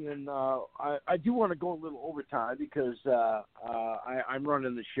time, and I do want to go a little overtime because I'm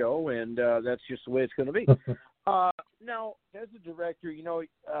running the show, and that's just the way it's going to be. Now, as a director,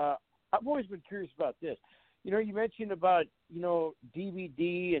 I've always been curious about this. you mentioned about,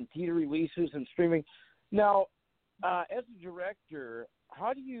 DVD and theater releases and streaming. Now, as a director,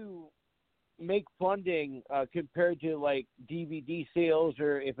 how do you make funding compared to like DVD sales,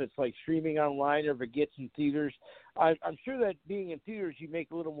 or if it's like streaming online, or if it gets in theaters? I'm sure that being in theaters you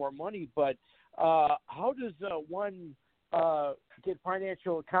make a little more money, but how does one get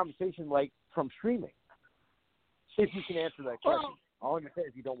financial compensation like from streaming? If you can answer that question. I'll understand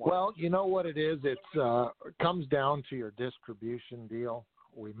if you don't want. Well, you know what it is? It comes down to your distribution deal.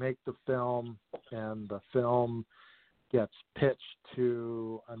 We make the film, and the film gets pitched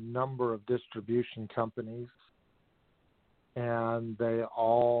to a number of distribution companies, and they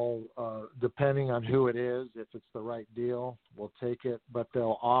all, depending on who it is, if it's the right deal, will take it, but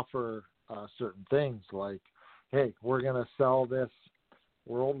they'll offer certain things like, hey, we're going to sell this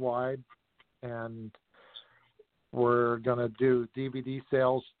worldwide, and we're going to do DVD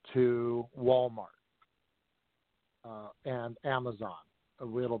sales to Walmart and Amazon.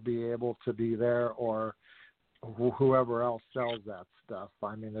 It'll be able to be there, or whoever else sells that stuff.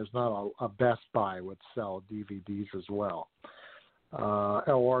 I mean, there's not a Best Buy would sell DVDs as well.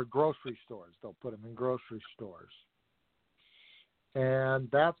 Or grocery stores. They'll put them in grocery stores. And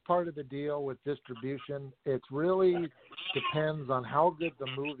that's part of the deal with distribution. It really depends on how good the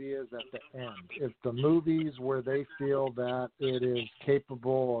movie is at the end. If the movie's where they feel that it is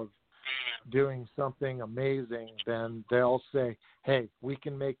capable of doing something amazing, then they'll say, hey, we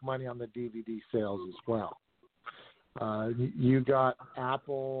can make money on the DVD sales as well. You got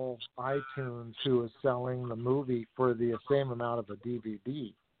Apple iTunes who is selling the movie for the same amount of a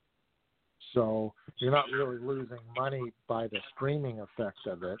DVD. So you're not really losing money by the streaming effect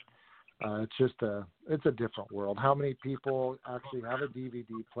of it. It's a different world. How many people actually have a DVD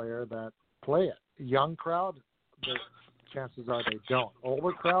player that play it? Young crowd, the chances are they don't.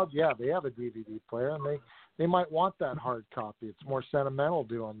 Older crowd, yeah, they have a DVD player, and they might want that hard copy. It's more sentimental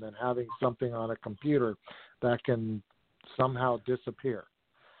to them than having something on a computer that can somehow disappear.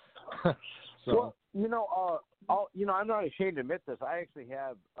 So, I'm not ashamed to admit this. I actually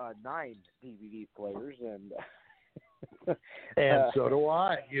have 9 DVD players, and and so do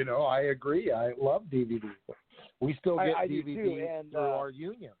I. I agree. I love DVD. We still get I DVD through our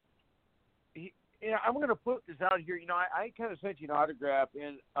union. I'm going to put this out here. I kind of sent you an autograph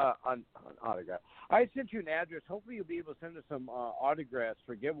on autograph. I sent you an address. Hopefully, you'll be able to send us some autographs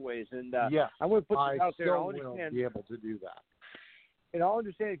for giveaways. And yes, I'm going to put this out there. I still will be able to do that. And I'll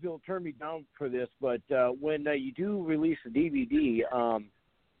understand if you'll turn me down for this, but when you do release a DVD,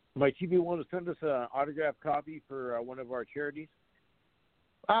 might you be willing to send us an autographed copy for one of our charities?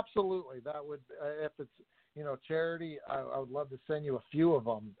 Absolutely. That would, if it's, charity, I would love to send you a few of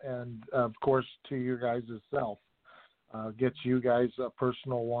them. And, of course, to you guys yourself, get you guys a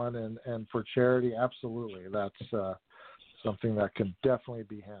personal one. And for charity, absolutely. That's something that can definitely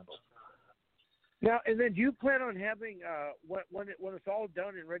be handled. Now, and then do you plan on having, when it's all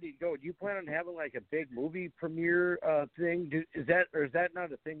done and ready to go, do you plan on having like a big movie premiere thing? Is that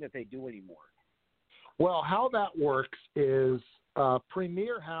not a thing that they do anymore? Well, how that works is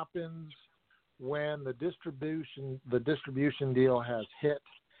premiere happens when the distribution deal has hit,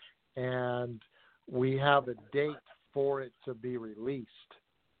 and we have a date for it to be released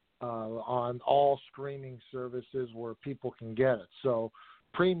on all streaming services where people can get it. So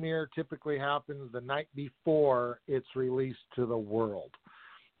premiere typically happens the night before it's released to the world.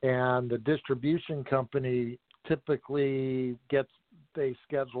 And the distribution company typically they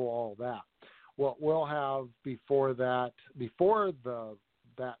schedule all that. What we'll have before that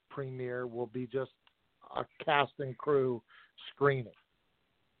premiere will be just a cast and crew screening.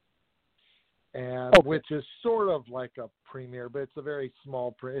 And which is sort of like a premiere, but it's a very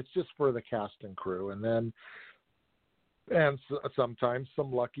small it's just for the cast and crew. And sometimes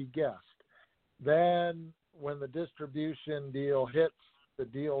some lucky guest. Then when the distribution deal hits, the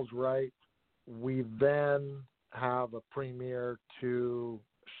deal's right, we then have a premiere to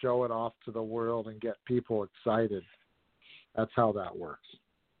show it off to the world and get people excited. That's how that works.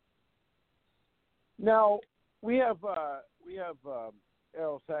 Now, we have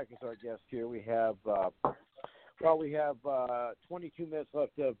Errol Sack as our guest here. We have 22 minutes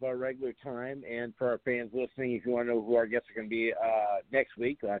left of our regular time, and for our fans listening, if you want to know who our guests are going to be next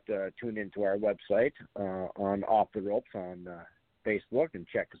week, you'll have to tune into our website on Off the Ropes on Facebook and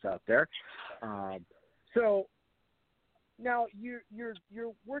check us out there. So now you're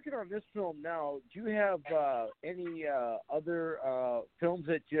working on this film now. Do you have any other films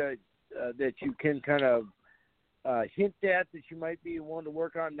that you can kind of hint at that you might be willing to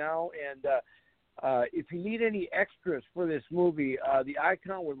work on now? And if you need any extras for this movie, the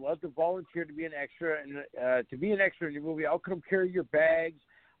Icon would love to volunteer to be an extra. And to be an extra in your movie, I'll come carry your bags.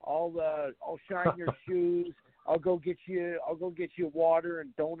 I'll shine your shoes. I'll go get you water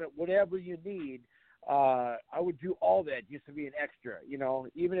and donut, whatever you need. I would do all that just to be an extra. You know,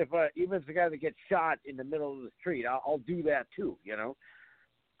 even if it's the guy that gets shot in the middle of the street, I'll do that too. You know.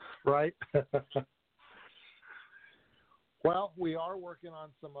 Right. Well, we are working on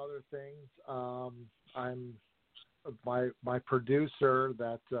some other things. I'm my producer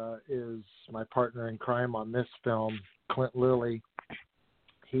that is my partner in crime on this film, Clint Lilly.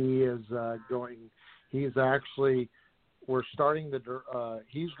 He is he's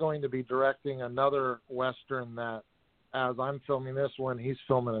going to be directing another Western that, as I'm filming this one, he's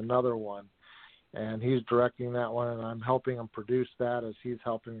filming another one. And he's directing that one, and I'm helping him produce that as he's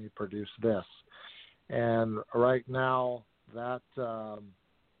helping me produce this. And right now, that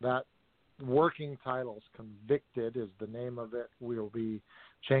working title is Convicted is the name of it. We'll be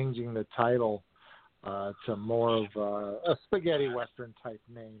changing the title to more of a spaghetti Western type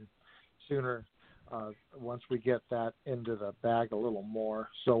name sooner once we get that into the bag a little more.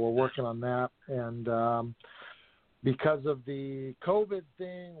 So we're working on that. And because of the COVID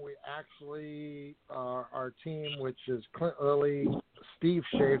thing, we actually, our team, which is Clint Lilly, Steve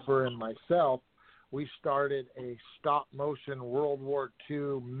Schaefer, and myself, we started a stop-motion World War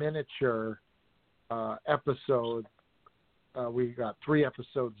II miniature episode. We got 3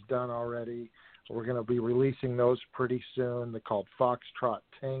 episodes done already. We're going to be releasing those pretty soon. They're called Foxtrot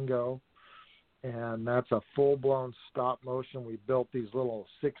Tango. And that's a full-blown stop-motion. We built these little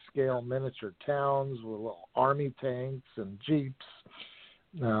 6-scale miniature towns with little army tanks and jeeps.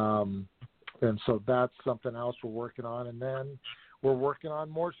 And so that's something else we're working on. And then we're working on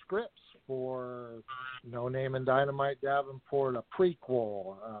more scripts for No Name and Dynamite Davenport, a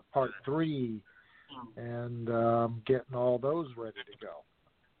prequel, part 3, and getting all those ready to go.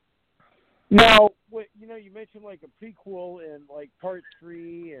 Now, you mentioned like a prequel and like part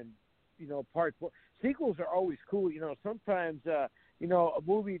 3 and part 4. Sequels are always cool. Sometimes, a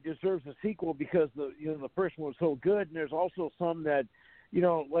movie deserves a sequel because the first one was so good. And there's also some that,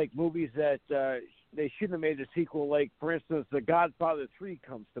 like movies that they shouldn't have made a sequel. Like, for instance, The Godfather 3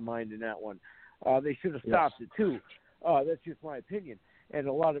 comes to mind in that one. They should have stopped it too. That's just my opinion, and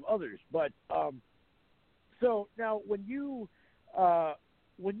a lot of others. But so now, when you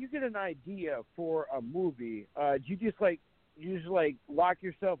get an idea for a movie, do you just lock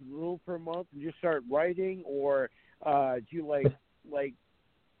yourself in the room for a month and just start writing, or do you like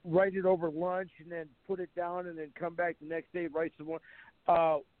write it over lunch and then put it down and then come back the next day, write some more?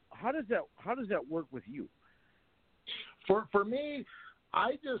 How does that work with you? For me,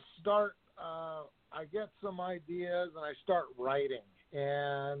 I just start. I get some ideas and I start writing,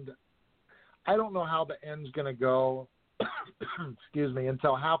 and I don't know how the end's going to go. Excuse me,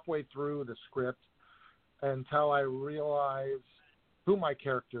 until halfway through the script, until I realize who my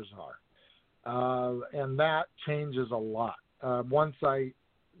characters are. And that changes a lot. Once I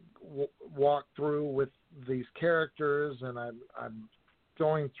walk through with these characters and I'm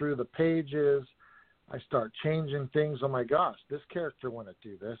going through the pages, I start changing things. Oh my gosh, this character want to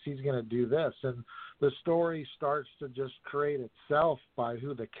do this. He's going to do this. And the story starts to just create itself by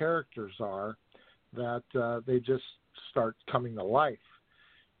who the characters are, that they just start coming to life.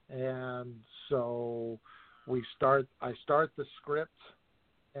 And so I start the script,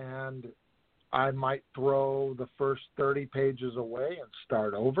 and I might throw the first 30 pages away and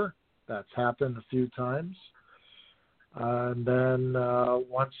start over. That's happened a few times. And then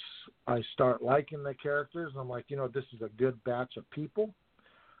once I start liking the characters, I'm like, this is a good batch of people.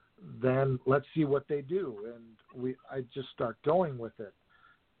 Then let's see what they do. And I just start going with it.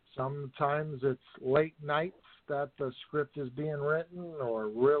 Sometimes it's late nights that the script is being written, or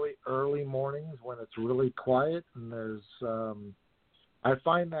really early mornings when it's really quiet. And there's, I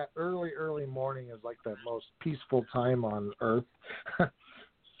find that early morning is like the most peaceful time on earth.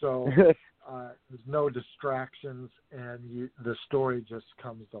 So there's no distractions, and the story just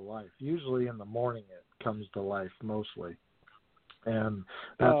comes to life. Usually in the morning it comes to life mostly. And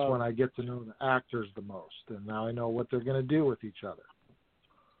that's when I get to know the actors the most. And now I know what they're going to do with each other.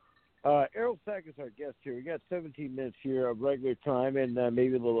 Errol Sack is our guest here. We got 17 minutes here of regular time and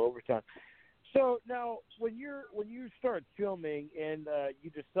maybe a little overtime. So now, when you start filming and you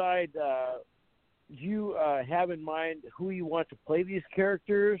decide, do you have in mind who you want to play these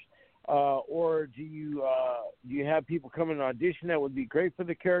characters, or do you have people come and audition that would be great for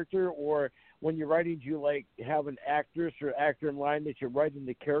the character, or when you're writing, do you have an actress or actor in line that you're writing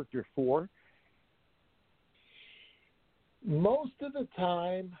the character for? Most of the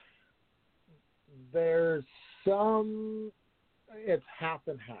time, There's some, it's half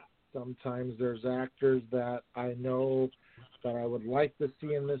and half. Sometimes there's actors that I know that I would like to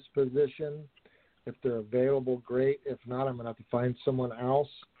see in this position. If they're available, great. If not, I'm going to have to find someone else.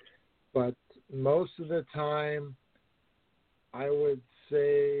 But most of the time, I would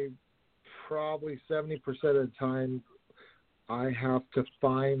say probably 70% of the time, I have to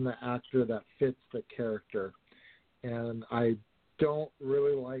find the actor that fits the character. And I don't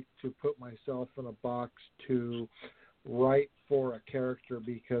really like to put myself in a box to write for a character,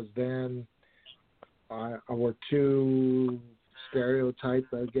 because then we're too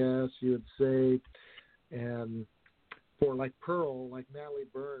stereotyped, I guess you would say. And for like Pearl, like Natalie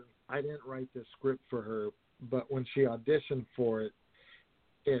Byrne, I didn't write the script for her, but when she auditioned for it,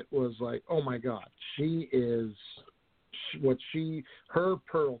 it was like, oh my God, her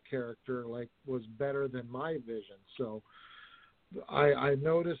Pearl character like was better than my vision. So I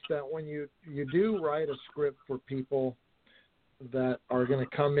noticed that when you do write a script for people that are going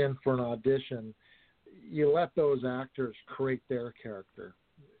to come in for an audition, you let those actors create their character.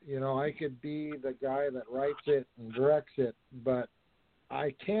 You know, I could be the guy that writes it and directs it, but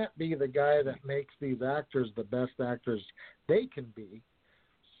I can't be the guy that makes these actors the best actors they can be.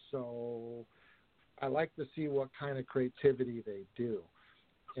 So I like to see what kind of creativity they do.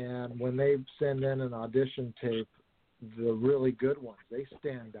 And when they send in an audition tape, the really good ones, they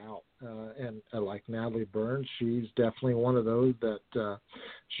stand out. And like Natalie Byrne, she's definitely one of those that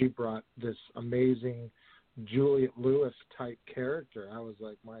she brought this amazing Juliette Lewis type character. I was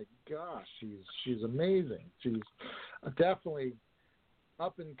like, my gosh, she's amazing. She's definitely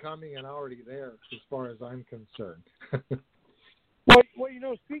up and coming and already there as far as I'm concerned. Well, you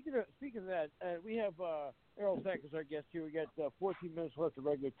know, speaking of that, we have Errol Sack as our guest here. We got 14 minutes left of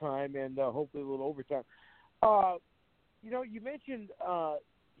regular time and hopefully a little overtime. You know, you mentioned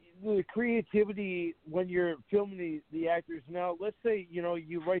the creativity when you're filming the actors. Now, let's say, you know,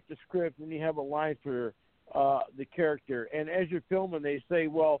 you write the script and you have a line for the character, and as you're filming, they say,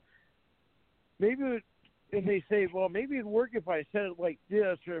 well, maybe it'd work if I said it like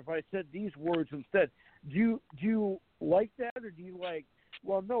this, or if I said these words instead. Do you like that, or do you like,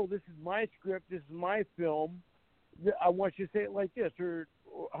 well, no, this is my script, this is my film, I want you to say it like this, or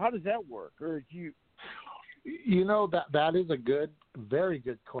how does that work? Or do you? You know, that is a very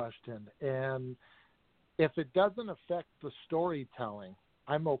good question. And if it doesn't affect the storytelling,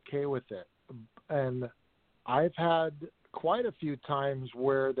 I'm okay with it. And I've had quite a few times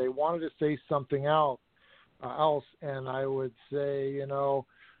where they wanted to say something else, and I would say, you know,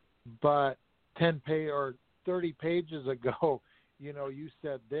 but 30 pages ago, you know, you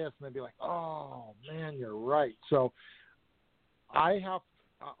said this, and they'd be like, oh, man, you're right. So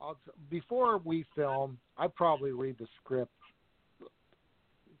before we film, I probably read the script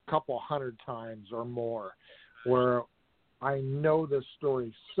a couple hundred times or more, where I know the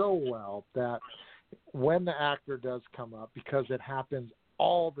story so well that when the actor does come up, because it happens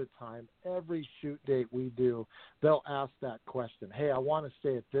all the time, every shoot date we do, they'll ask that question. Hey, I want to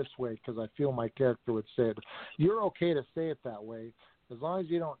say it this way because I feel my character would say it. You're okay to say it that way as long as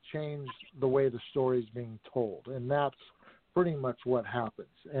you don't change the way the story's being told. And that's pretty much what happens.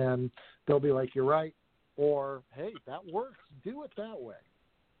 And they'll be like, you're right, or, hey, that works. Do it that way.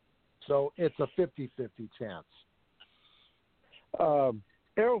 So it's a 50-50 chance.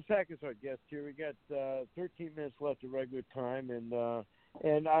 Errol Sack is our guest here. We got 13 minutes left of regular time, and I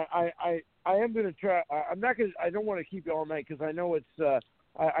am going to try. I don't want to keep you all night because I know it's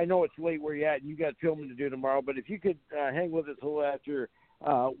I know it's late where you're at, and you got filming to do tomorrow. But if you could hang with us a little after we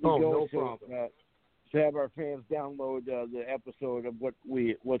go, no problem. To have our fans download the episode of what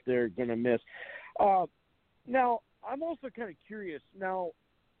they're going to miss. Now, I'm also kind of curious. Now,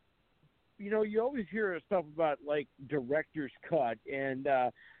 you know, you always hear stuff about, like, director's cut, and,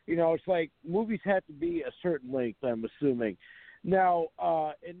 you know, it's like movies have to be a certain length, I'm assuming. Now,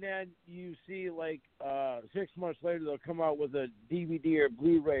 and then you see, like, 6 months later, they'll come out with a DVD or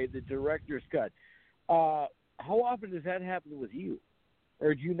Blu-ray, the director's cut. How often does that happen with you?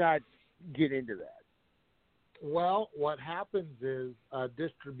 Or do you not get into that? Well, what happens is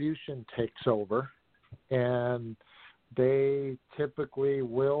distribution takes over, and they typically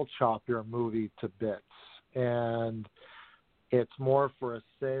will chop your movie to bits, and it's more for a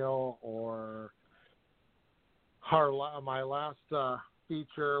sale. Or my last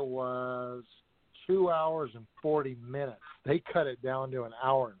feature was 2 hours and 40 minutes. They cut it down to an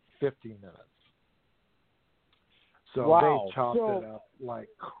hour and 50 minutes. So wow. They chopped it up like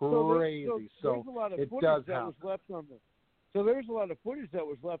crazy. So it does happen. So there's a lot of footage that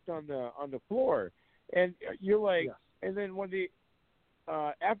was left on the floor, and you're like, yes. And then when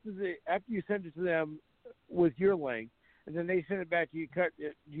after you send it to them with your link, and then they send it back to you,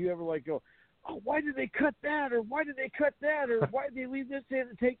 do you ever like go, oh, why did they cut that, or why did they cut that, or why did they leave this in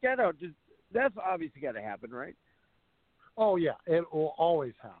and take that out? That's obviously got to happen, right? Oh yeah, it will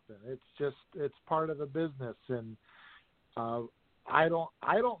always happen. It's part of the business, and I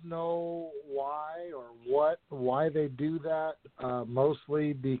don't know why they do that.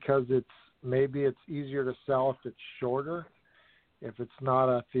 Mostly because maybe it's easier to sell if it's shorter. If it's not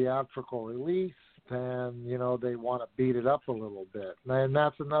a theatrical release, then they want to beat it up a little bit, and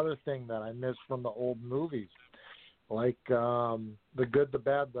that's another thing that I miss from the old movies, like The Good, the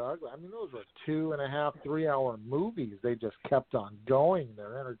Bad, the Ugly. I mean, those were 2.5, 3-hour movies. They just kept on going.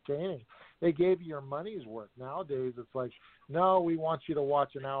 They're entertaining. They gave you your money's worth. Nowadays, it's like, no, we want you to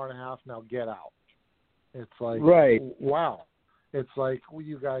watch an hour and a half. Now get out. It's like, right. Wow. It's like, well,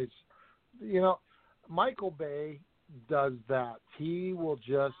 you guys, Michael Bay does that. He will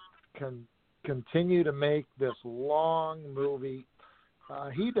just continue to make this long movie.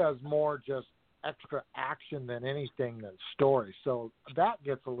 He does more just extra action than anything than story. So that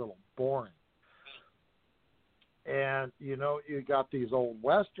gets a little boring. And, you got these old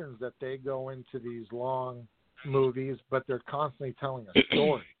Westerns that they go into these long movies, but they're constantly telling a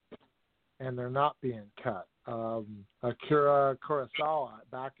story, and they're not being cut. Akira Kurosawa,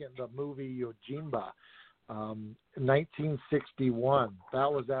 back in the movie Yojimba, 1961,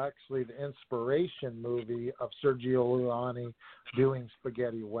 that was actually the inspiration movie of Sergio Leone doing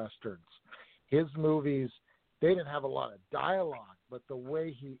spaghetti westerns. His movies, they didn't have a lot of dialogue, but the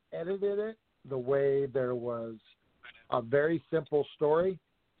way he edited it, the way there was a very simple story.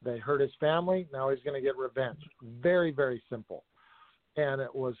 They hurt his family. Now he's going to get revenge. Very, very simple. And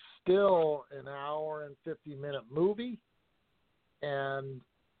it was still an hour and 50-minute movie, and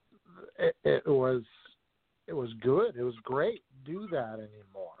it was good. It was great. Do that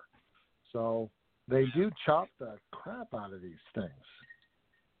anymore. So they do chop the crap out of these things.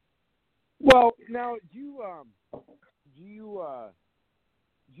 Well, now do you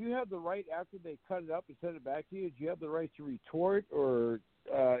have the right after they cut it up and send it back to you? Do you have the right to retort, or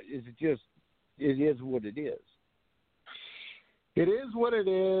is it just it is what it is? It is what it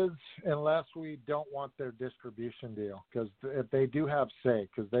is, unless we don't want their distribution deal, because if they do have say,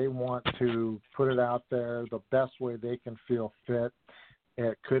 because they want to put it out there the best way they can feel fit.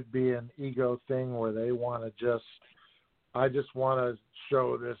 It could be an ego thing where they want to I just want to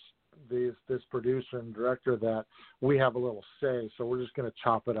show this producer and director that we have a little say, so we're just going to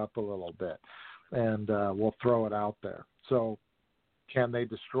chop it up a little bit, and we'll throw it out there. So can they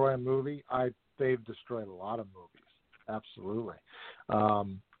destroy a movie? They've destroyed a lot of movies. Absolutely.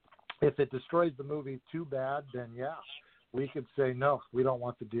 If it destroys the movie too bad, then yeah, we could say, no, we don't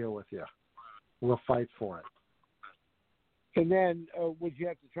want to deal with you. We'll fight for it. And then would you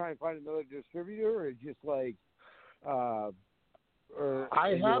have to try and find another distributor, or just like I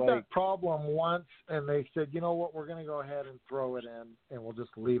had that problem once, and they said, you know what, we're going to go ahead and throw it in, and we'll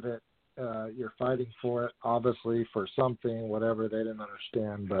just leave it. You're fighting for it, obviously, for something, whatever. They didn't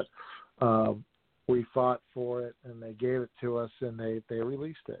understand, but we fought for it, and they gave it to us, and they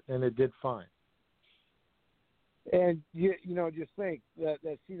released it, and it did fine. And just think that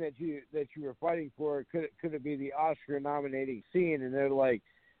scene that you were fighting for, could it be the Oscar nominating scene? And they're like,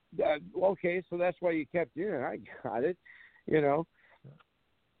 okay, so that's why you kept doing it. I got it,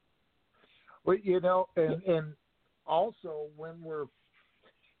 Well, and also when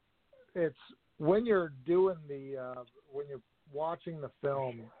you're doing when you're watching the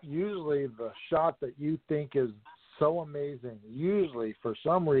film, usually the shot that you think is so amazing, usually for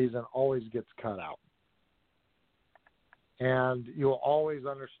some reason always gets cut out. And you'll always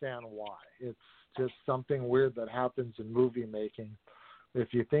understand why. It's just something weird that happens in movie making.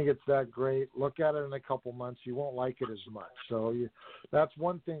 If you think it's that great, look at it in a couple months. You won't like it as much. So that's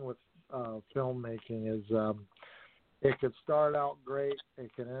one thing with filmmaking is it could start out great,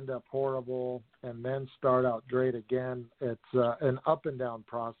 it can end up horrible, and then start out great again. It's an up and down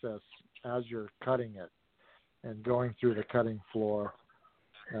process as you're cutting it and going through the cutting floor.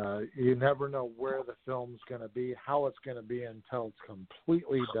 You never know where the film's going to be, how it's going to be until it's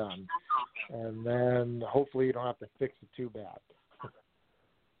completely done. And then hopefully you don't have to fix it too bad.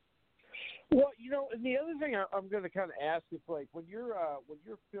 Well, and the other thing I'm going to kind of ask is, like, when you're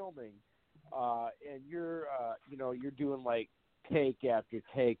filming and you're doing like take after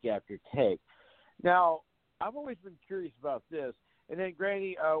take after take. Now, I've always been curious about this. And then,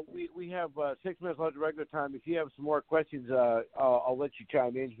 Granny, we have 6 minutes left of regular time. If you have some more questions, I'll let you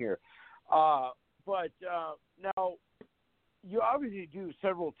chime in here. But now, you obviously do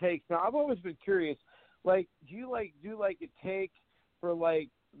several takes. Now, I've always been curious, like, do you do a take for like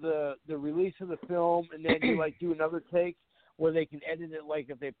the release of the film, and then you like do another take where they can edit it, like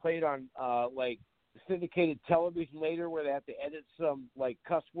if they play it on like syndicated television later, where they have to edit some like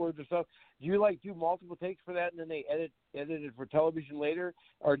cuss words or stuff? Do you like do multiple takes for that, and then they edit it for television later,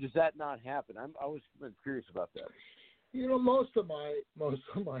 or does that not happen? I was curious about that. You know, most of my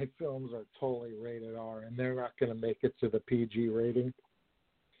films are totally rated R, and they're not going to make it to the PG rating.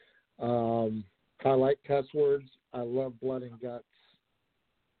 I like cuss words. I love blood and guts,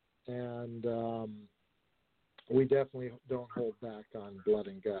 and we definitely don't hold back on blood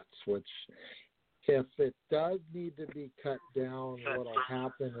and guts. Which, if it does need to be cut down, what'll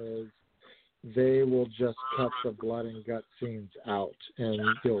happen is they will just cut the blood and gut scenes out, and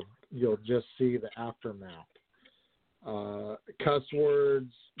you'll just see the aftermath. Cuss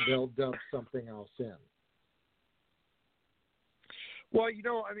words, they'll dub something else in. Well, you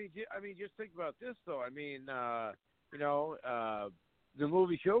know, I mean, just think about this though. I mean, you know, the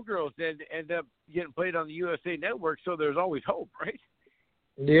movie Showgirls did end up getting played on the USA Network, so there's always hope, right?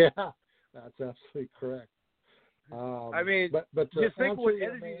 Yeah, that's absolutely correct. I mean, but just think what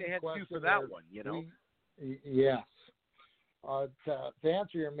editing they had to do for that one, you know? Yes. To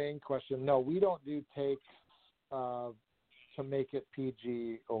answer your main question, no, we don't do takes to make it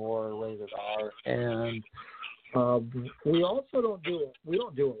PG or rated R, and we also don't do it. We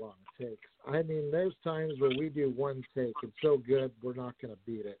don't do a lot of takes. I mean, there's times where we do one take. It's so good, we're not going to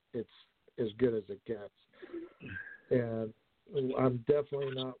beat it. It's as good as it gets. And I'm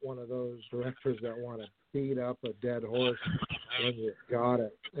definitely not one of those directors that want to beat up a dead horse when you got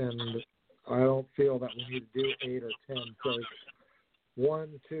it. And I don't feel that we need to do 8 or 10 takes.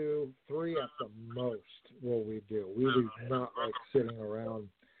 1, 2, 3 at the most will we do. We do not like sitting around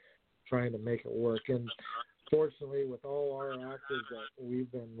trying to make it work. And fortunately, with all our actors that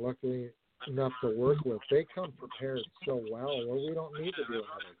we've been lucky enough to work with, they come prepared so well where we don't need to do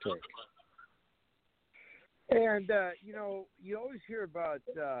another take. And, you know, you always hear about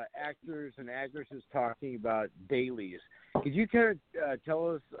actors and actresses talking about dailies. Could you kind of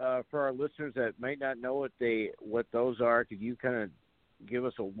tell us, for our listeners that might not know what those are, could you kind of give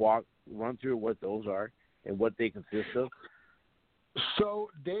us a run through what those are and what they consist of? So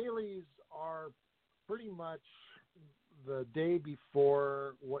dailies are pretty much the day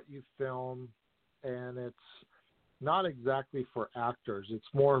before what you film, and it's not exactly for actors. It's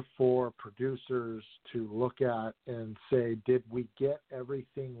more for producers to look at and say, did we get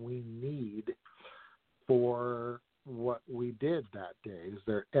everything we need for what we did that day? Is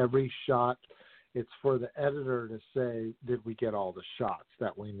there every shot? It's for the editor to say, did we get all the shots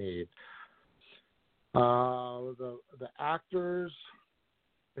that we need? The actors,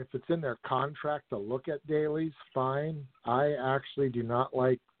 if it's in their contract to look at dailies, fine. I actually do not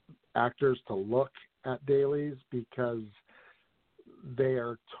like actors to look at dailies because they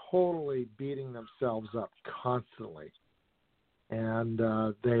are totally beating themselves up constantly. And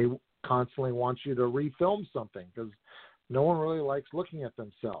they constantly want you to refilm something because no one really likes looking at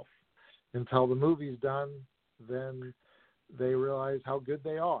themselves. Until the movie's done, then they realize how good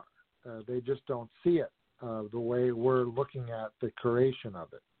they are. They just don't see it the way we're looking at the creation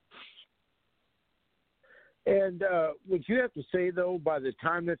of it. And would you have to say, though, by the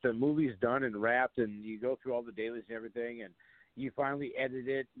time that the movie's done and wrapped and you go through all the dailies and everything and you finally edit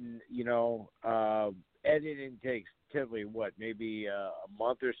it and, you know, editing takes typically, maybe a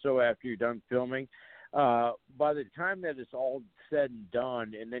month or so after you're done filming. By the time that it's all said and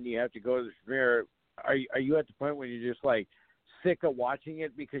done and then you have to go to the premiere, are you at the point where you're just, like, sick of watching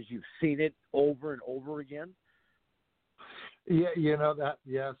it because you've seen it over and over again? Yeah, you know that,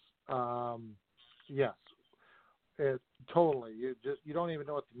 yes. Yes. Totally. You don't even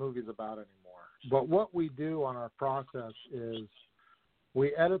know what the movie's about anymore. But what we do on our process is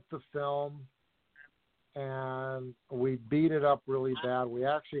we edit the film and we beat it up really bad. We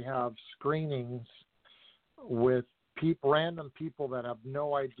actually have screenings with random people that have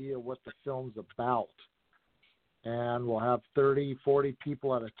no idea what the film's about. And we'll have 30, 40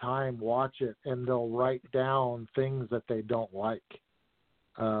 people at a time watch it, and they'll write down things that they don't like.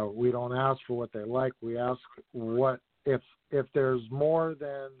 We don't ask for what they like. We ask what if there's more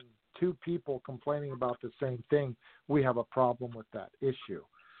than 2 people complaining about the same thing, we have a problem with that issue.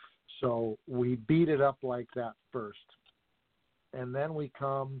 So we beat it up like that first. And then we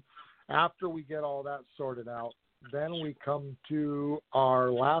come, after we get all that sorted out, then we come to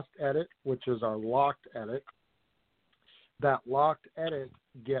our last edit, which is our locked edit. That locked edit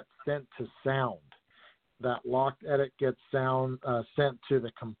gets sent to sound. That locked edit gets sent to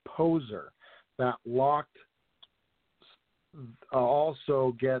the composer. That locked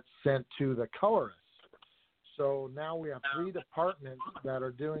also gets sent to the colorist. So now we have 3 departments that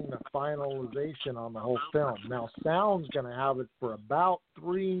are doing the finalization on the whole film. Now sound's going to have it for about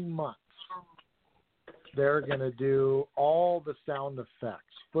 3 months. They're going to do all the sound effects,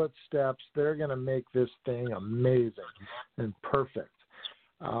 footsteps. They're going to make this thing amazing and perfect.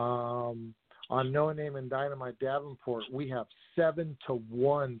 On No Name and Dynamite Davenport, we have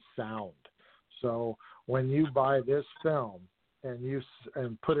 7-to-1 sound. So when you buy this film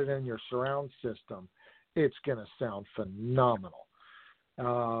and put it in your surround system, it's going to sound phenomenal.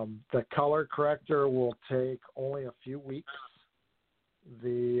 The color corrector will take only a few weeks.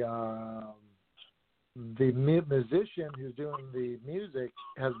 The musician who's doing the music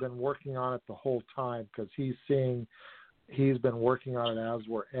has been working on it the whole time because he's been working on it as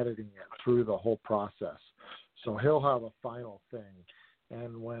we're editing it through the whole process. So he'll have a final thing.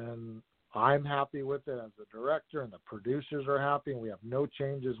 And when I'm happy with it as the director and the producers are happy and we have no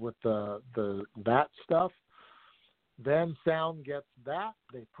changes with that stuff, then sound gets that.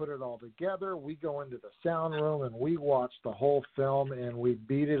 They put it all together. We go into the sound room and we watch the whole film and we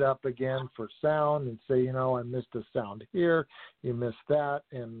beat it up again for sound and say, I missed a sound here, you missed that,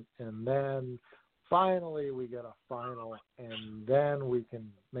 and then finally we get a final, and then we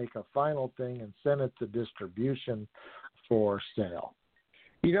can make a final thing and send it to distribution for sale.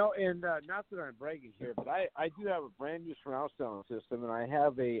 And not that I'm bragging here, but I do have a brand new surround sound system, and I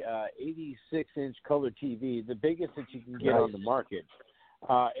have a 86-inch color TV, the biggest that you can get on the market.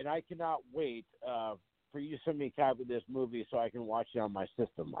 And I cannot wait for you to send me a copy of this movie so I can watch it on my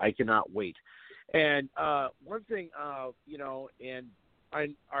system. I cannot wait. And one thing, and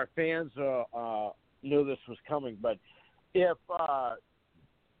our fans knew this was coming, but if,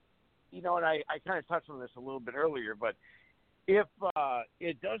 and I kind of touched on this a little bit earlier, but if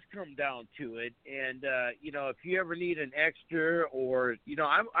it does come down to it, and if you ever need an extra, or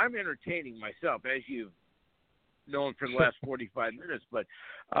I'm entertaining myself, as you've known for the last 45 minutes, but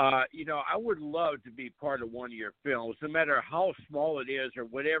I would love to be part of one of your films, no matter how small it is or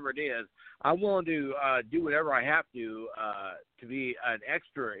whatever it is. I'm willing to do whatever I have to be an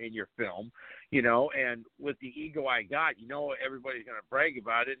extra in your film, and with the ego I got, everybody's going to brag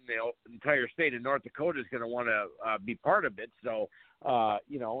about it, and the entire state of North Dakota is going to want to be part of it. So,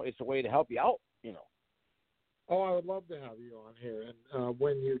 it's a way to help you out, Oh, I would love to have you on here. And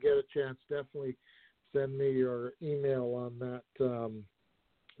when you get a chance, definitely send me your email on that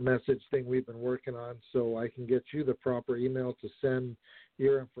message thing we've been working on so I can get you the proper email to send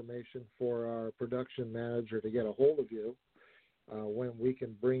your information for our production manager to get a hold of you when we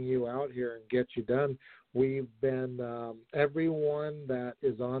can bring you out here and get you done. We've been, everyone that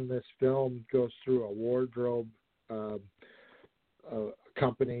is on this film goes through a wardrobe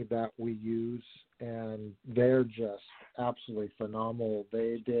company that we use, and they're just absolutely phenomenal.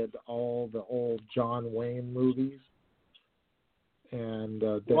 They did all the old John Wayne movies, and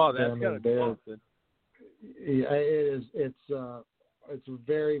that's gotta be something. It's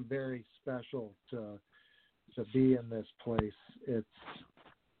very, very special to be in this place. It's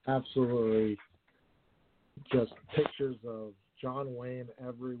absolutely just pictures of John Wayne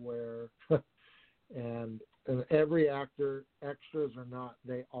everywhere, and every actor, extras or not,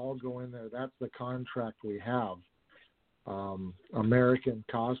 they all go in there. That's the contract we have. American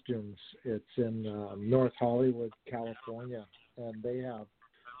Costumes. It's in North Hollywood, California, and they have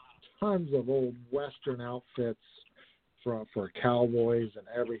tons of old Western outfits for cowboys and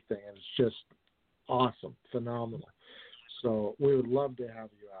everything, and it's just awesome, phenomenal. So we would love to have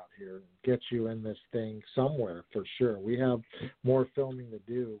you out here and get you in this thing somewhere for sure. We have more filming to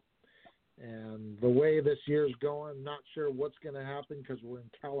do. And the way this year's going, not sure what's going to happen because we're in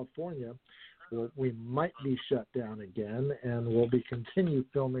California. We might be shut down again, and we'll be continue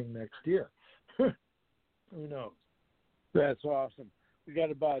filming next year. Who knows? That's awesome. We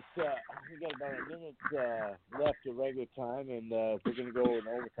got about a minute left of regular time, and if we're going to go in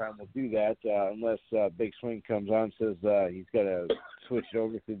overtime, we'll do that unless Big Swing comes on and says he's got to switch it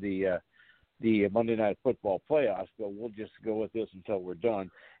over to the Monday Night Football playoffs. But we'll just go with this until we're done.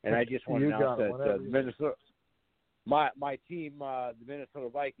 And I just want to announce that Minnesota, my team, the Minnesota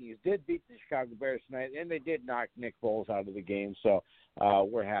Vikings, did beat the Chicago Bears tonight, and they did knock Nick Foles out of the game. So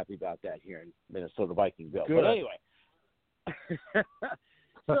we're happy about that here in Minnesota Vikingville. Good. But anyway.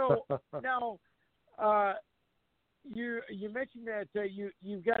 So now, you mentioned that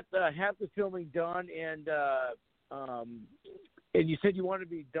you've got half the filming done, and you said you want to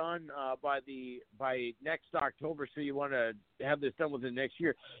be done by next October. So you want to have this done within next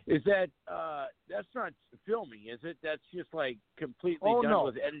year. Is that that's not filming, is it? That's just like completely done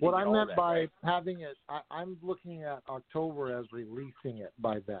with editing. What I meant that, by right? having it, I'm looking at October as releasing it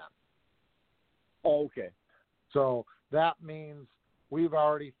by then. Oh, okay. So that means we've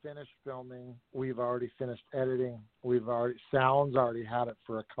already finished filming. We've already finished editing. Sound's already had it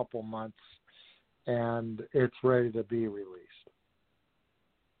for a couple months, and it's ready to be released.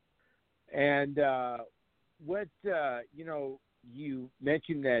 And what you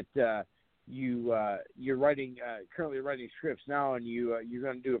mentioned that you're writing currently writing scripts now, and you're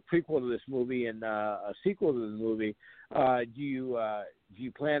going to do a prequel to this movie and a sequel to the movie. Do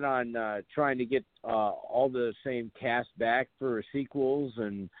you plan on trying to get all the same cast back for sequels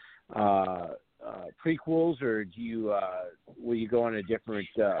and prequels, or will you go on a different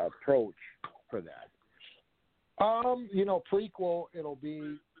approach for that? Prequel, it'll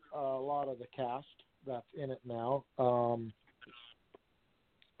be a lot of the cast that's in it now.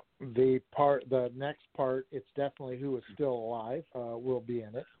 The next part, it's definitely who is still alive, will be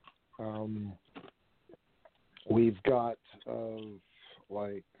in it. We've got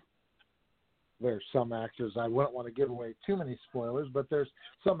there's some actors, I wouldn't want to give away too many spoilers, but there's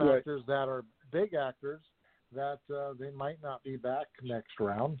some actors that are big actors that they might not be back next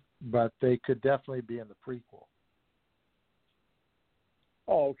round, but they could definitely be in the prequel.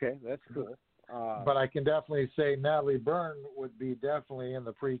 Oh, okay, that's cool. But I can definitely say Natalie Byrne would be definitely in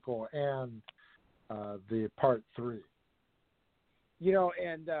the prequel and the part 3. You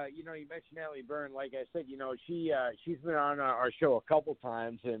mentioned Natalie Byrne. Like I said, she's been on our show a couple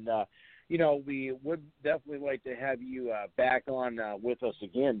times, and we would definitely like to have you back on with us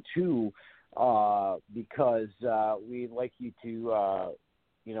again too, because we'd like you to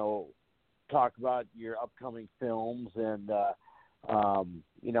talk about your upcoming films and.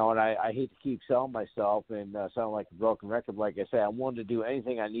 And I hate to keep selling myself and sound like a broken record. Like I say, I'm willing to do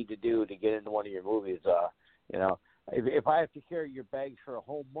anything I need to do to get into one of your movies. If I have to carry your bags for a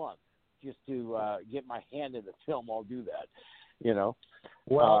whole month just to get my hand in the film, I'll do that.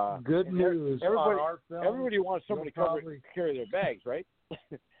 Well, good news. Everybody, on our film, everybody wants somebody to carry their bags, right?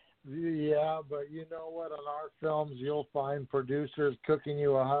 Yeah, but you know what? On our films, you'll find producers cooking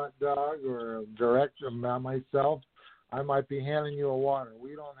you a hot dog, or a director, myself. I might be handing you a water.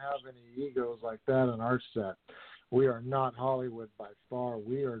 We don't have any egos like that on our set. We are not Hollywood by far.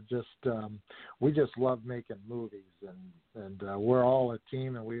 We are just we just love making movies, and we're all a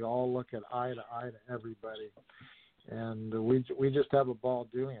team, and we all look at eye to everybody, and we just have a ball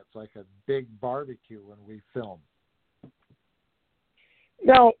doing it. It's like a big barbecue when we film.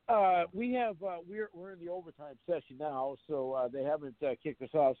 Now we have we're in the overtime session now, so they haven't kicked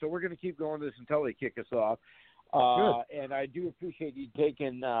us off. So we're going to keep going this until they kick us off. And I do appreciate you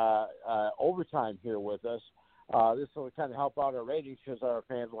taking overtime here with us. This will kind of help out our ratings because our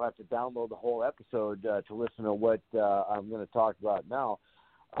fans will have to download the whole episode to listen to what I'm going to talk about now.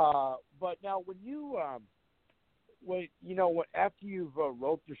 But now, when you, after you've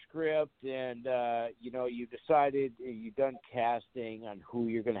wrote the script and you decided you've done casting on who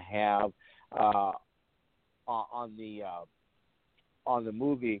you're going to have on the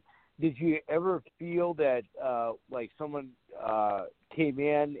movie. Did you ever feel that someone came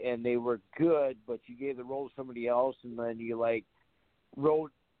in and they were good, but you gave the role to somebody else, and then you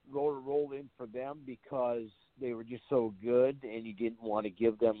wrote a role in for them because they were just so good and you didn't want to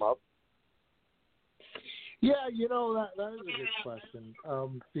give them up? Yeah, that is a good question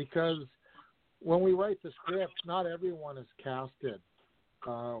because when we write the script, not everyone is casted.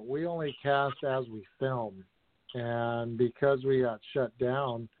 We only cast as we film, and because we got shut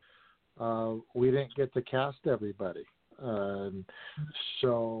down, we didn't get to cast everybody.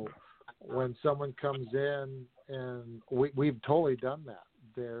 So when someone comes in, and we've totally done that.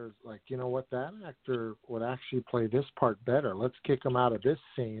 There's that actor would actually play this part better. Let's kick him out of this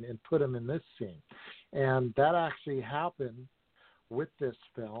scene and put him in this scene. And that actually happened with this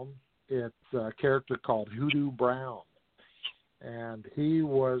film. It's a character called Hoodoo Brown. And he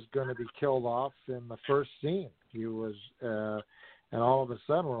was going to be killed off in the first scene. He was... And all of a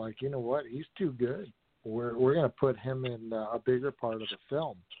sudden, we're like, you know what? He's too good. We're going to put him in a bigger part of the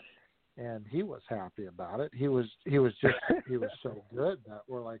film, and he was happy about it. He was so good that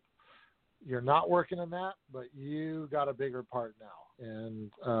we're like, you're not working in that, but you got a bigger part now,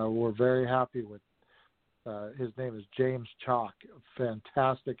 and we're very happy with. His name is James Chalk, a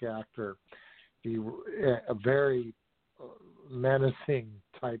fantastic actor. A very menacing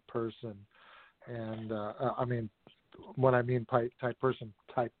type person, and when I mean type person,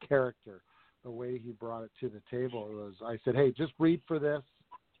 type character, the way he brought it to the table was, I said, hey, just read for this,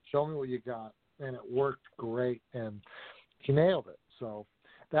 show me what you got, and it worked great, and he nailed it. So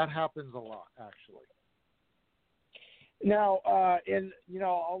that happens a lot, actually. Now,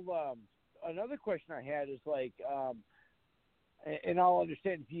 another question I had is and I'll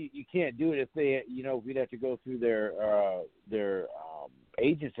understand if you can't do it if they, if we'd have to go through their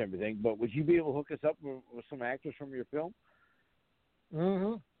agents and everything. But would you be able to hook us up with some actors from your film?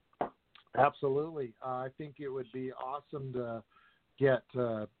 Mm-hmm. Absolutely. I think it would be awesome to get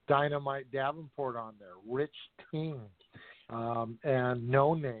Dynamite Davenport on there, Rich King, and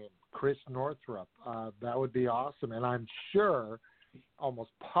No Name, Chris Northrup. That would be awesome. And I'm sure,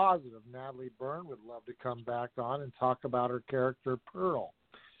 almost positive, Natalie Byrne would love to come back on and talk about her character Pearl.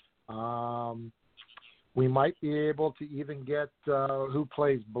 We might be able to even get who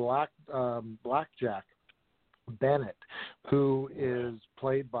plays Blackjack Bennett, who is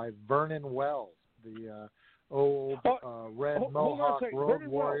played by Vernon Wells, the old red Mohawk road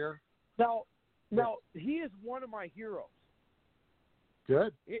warrior. Now, he is one of my heroes.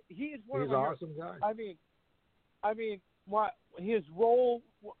 Good. He is one He's of my awesome heroes. guy. I mean, his role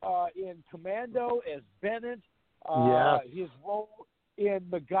in Commando as Bennett, yes. his role in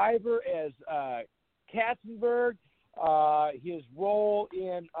MacGyver as Katzenberg, his role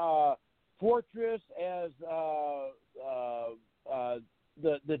in Fortress as the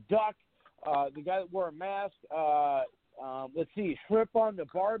Duck, the guy that wore a mask. Let's see, Shrimp on the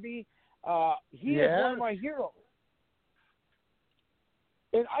Barbie. He is one of my heroes.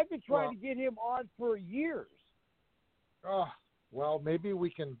 And I've been trying to get him on for years. Oh, well, maybe we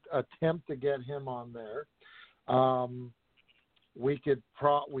can attempt to get him on there. We could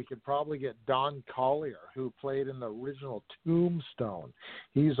probably get Don Collier, who played in the original Tombstone.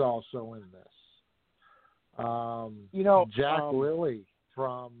 He's also in this. Jack Lilly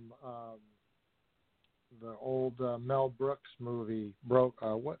from the old Mel Brooks movie.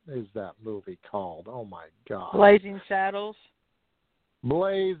 What is that movie called? Oh my God! Blazing Saddles.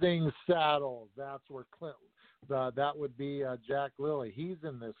 Blazing Saddles. That's where Clint. That would be Jack Lilly. He's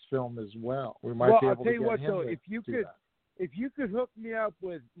in this film as well. We might be able to get him. I'll tell you what, though, if you could hook me up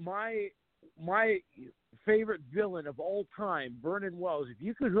with my favorite villain of all time, Vernon Wells, if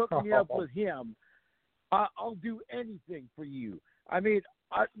you could hook me up with him, I'll do anything for you. I mean,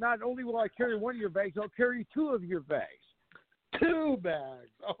 not only will I carry one of your bags, I'll carry two of your bags. 2 bags.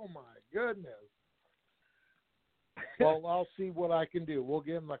 Oh my goodness. Well, I'll see what I can do. We'll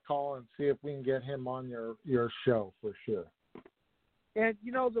give him a call and see if we can get him on your show for sure. And,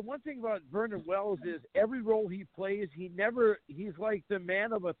 the one thing about Vernon Wells is every role he plays, he's like the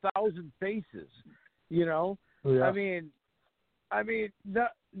man of 1,000 faces, Yeah. I mean,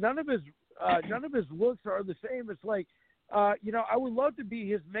 none of his looks are the same. It's like, I would love to be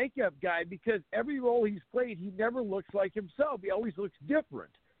his makeup guy because every role he's played, he never looks like himself. He always looks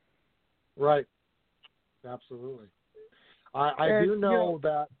different. Right. Absolutely. I do know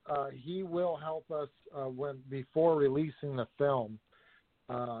that he will help us before releasing the film.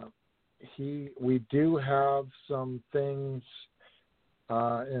 We do have some things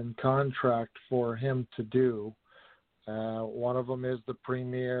in contract for him to do. One of them is the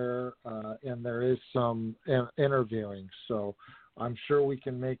premiere, and there is some interviewing. So I'm sure we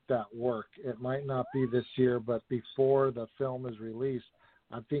can make that work. It might not be this year, but before the film is released,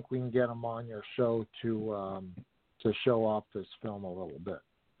 I think we can get him on your show to show off this film a little bit.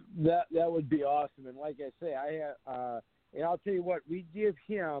 That would be awesome. And like I say, and I'll tell you what, we give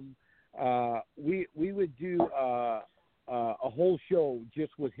him, we would do a whole show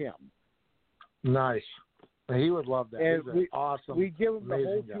just with him. Nice. He would love that. And He's awesome. We give him the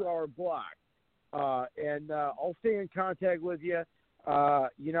whole guy. 2-hour block. And I'll stay in contact with you.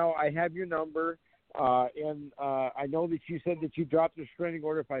 I have your number. And I know that you said that you dropped a restraining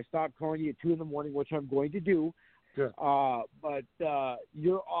order if I stop calling you at 2 a.m, which I'm going to do. Good. But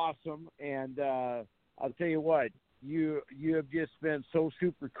you're awesome, and I'll tell you what, you have just been so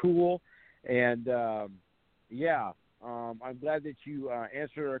super cool, and I'm glad that you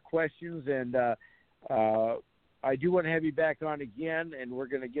answered our questions, and I do want to have you back on again, and we're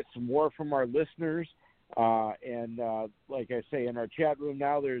going to get some more from our listeners. And like I say, in our chat room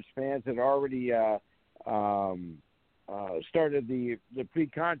now, there's fans that already started the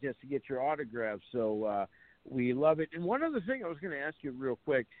pre-contest to get your autographs. So we love it. And one other thing I was going to ask you real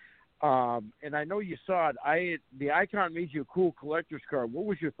quick, and I know you saw it. The Icon made you a cool collector's card. What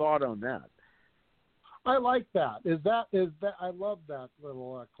was your thought on that? I like that. Is that I love that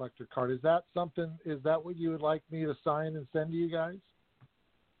little collector card. Is that what you would like me to sign and send to you guys?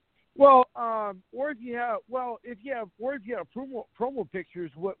 Well, or if you have promo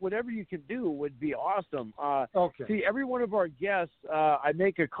pictures, whatever you can do would be awesome. Okay. See, every one of our guests, I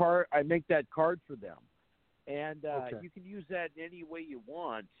make that card for them, and you can use that in any way you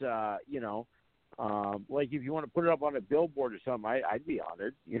want. Like if you want to put it up on a billboard or something, I'd be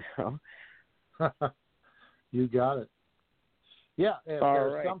honored. You got it. Yeah, if All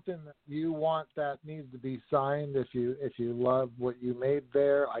there's right. something that you want that needs to be signed, if you love what you made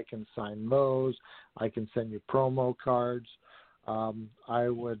there, I can sign those. I can send you promo cards.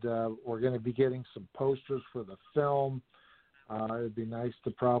 We're going to be getting some posters for the film. It'd be nice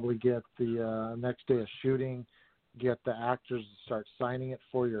to probably get the next day of shooting, get the actors to start signing it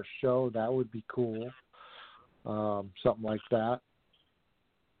for your show. That would be cool. Something like that.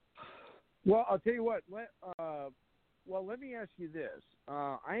 Well, I'll tell you what. Let me ask you this.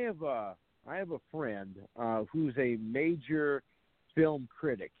 I have a friend who's a major film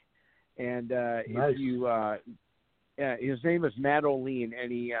critic, and Nice. if you his name is Matt O'Lean,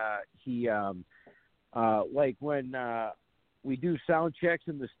 and he like when we do sound checks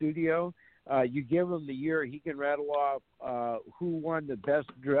in the studio, you give him the year, he can rattle off who won the best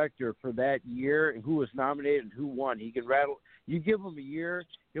director for that year, and who was nominated, and who won. He can rattle. You give him a year,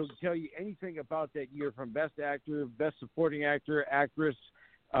 he'll tell you anything about that year, from best actor, best supporting actor, actress,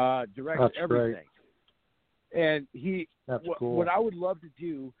 director, That's everything. great. And That's cool. what I would love to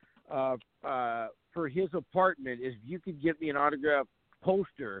do for his apartment is if you could get me an autographed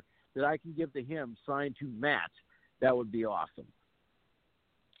poster that I can give to him signed to Matt. That would be awesome.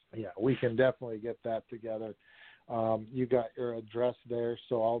 Yeah, we can definitely get that together. You got your address there,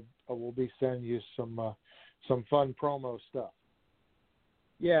 so I will be sending you some fun promo stuff.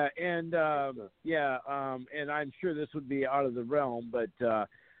 Yeah, and and I'm sure this would be out of the realm, but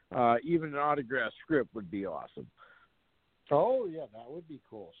even an autographed script would be awesome. Oh yeah, that would be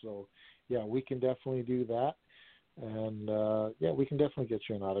cool. So yeah, we can definitely do that, and we can definitely get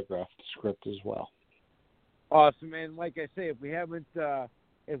you an autographed script as well. Awesome, and like I say, if we haven't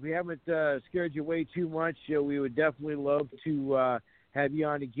scared you away too much, we would definitely love to have you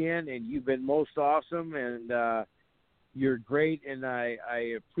on again. And you've been most awesome, and you're great, and I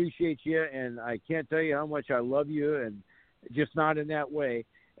appreciate you, and I can't tell you how much I love you, and just not in that way.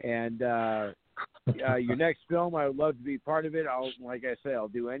 And your next film, I would love to be part of it. Like I say, I'll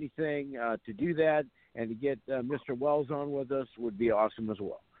do anything to do that, and to get Mr. Wells on with us would be awesome as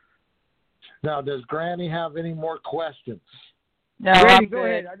well. Now, does Granny have any more questions? No, Granny, I'm go good.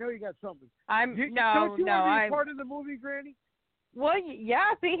 ahead. I know you got something. Don't you want to be part of the movie, Granny? Well,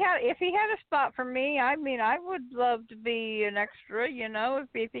 yeah. If he had a spot for me, I mean, I would love to be an extra. You know,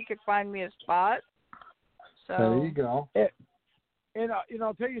 if he could find me a spot. So there you go. And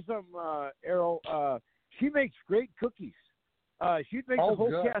I'll tell you something, Errol. She makes great cookies. She'd make the whole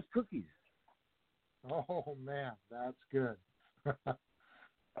good. cast cookies. Oh man, that's good.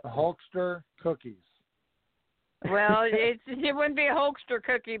 Hulkster cookies. Well, it wouldn't be a Hulkster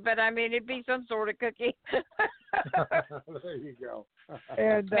cookie, but I mean, it'd be some sort of cookie. There you go.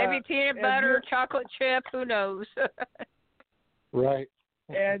 And maybe peanut butter, chocolate chip. Who knows? Right.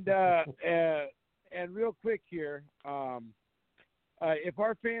 And real quick here, if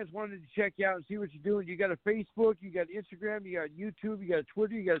our fans wanted to check you out and see what you're doing, you got a Facebook, you got Instagram, you got YouTube, you got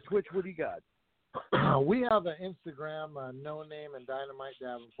Twitter, you got a Twitch. What do you got? We have an Instagram, No Name and Dynamite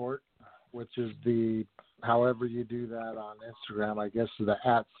Davenport, which is however you do that on Instagram, I guess the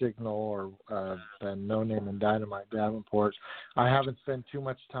 @ signal or the No Name and Dynamite Davenport. I haven't spent too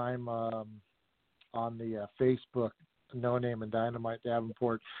much time on the Facebook, No Name and Dynamite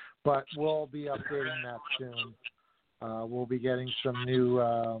Davenport, but we'll be updating that soon. We'll be getting some new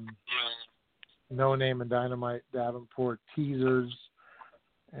No Name and Dynamite Davenport teasers,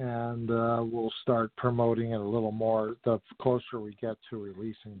 and we'll start promoting it a little more the closer we get to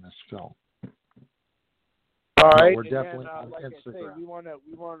releasing this film. All right, we're definitely on like Instagram. I say, we want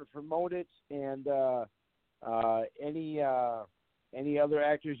to promote it, and any other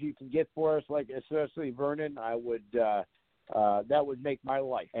actors you can get for us, like especially Vernon, I would that would make my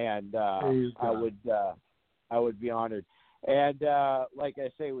life, and I would be honored. And like I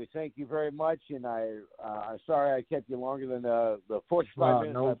say, we thank you very much, and I'm sorry I kept you longer than the 45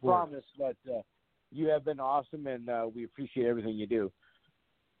 minutes I promised, but you have been awesome, and we appreciate everything you do.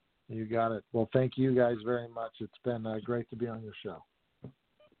 You got it. Well, thank you guys very much. It's been great to be on your show.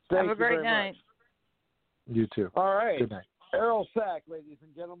 Have a great night. You too. All right. Good night. Errol Sack, ladies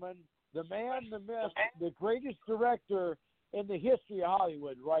and gentlemen, the man, the myth, the greatest director in the history of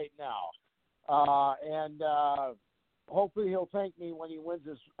Hollywood right now. And hopefully he'll thank me when he wins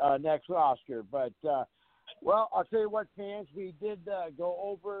his next Oscar. But, well, I'll tell you what, fans, we did go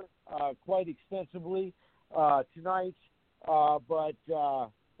over quite extensively tonight. But,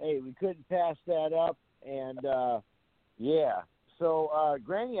 hey, we couldn't pass that up. And, yeah. So,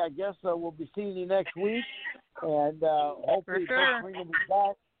 Granny, I guess we'll be seeing you next week. And hopefully bring him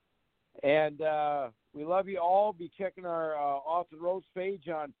back. And we love you all. Be checking our Off the Roads page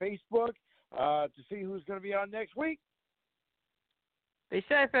on Facebook to see who's going to be on next week. Be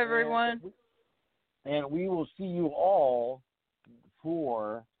safe, everyone. And we will see you all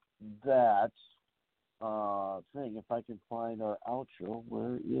for that thing. If I can find our outro.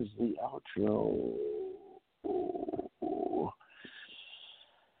 Where is the outro?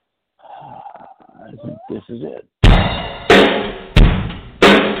 I think this is it.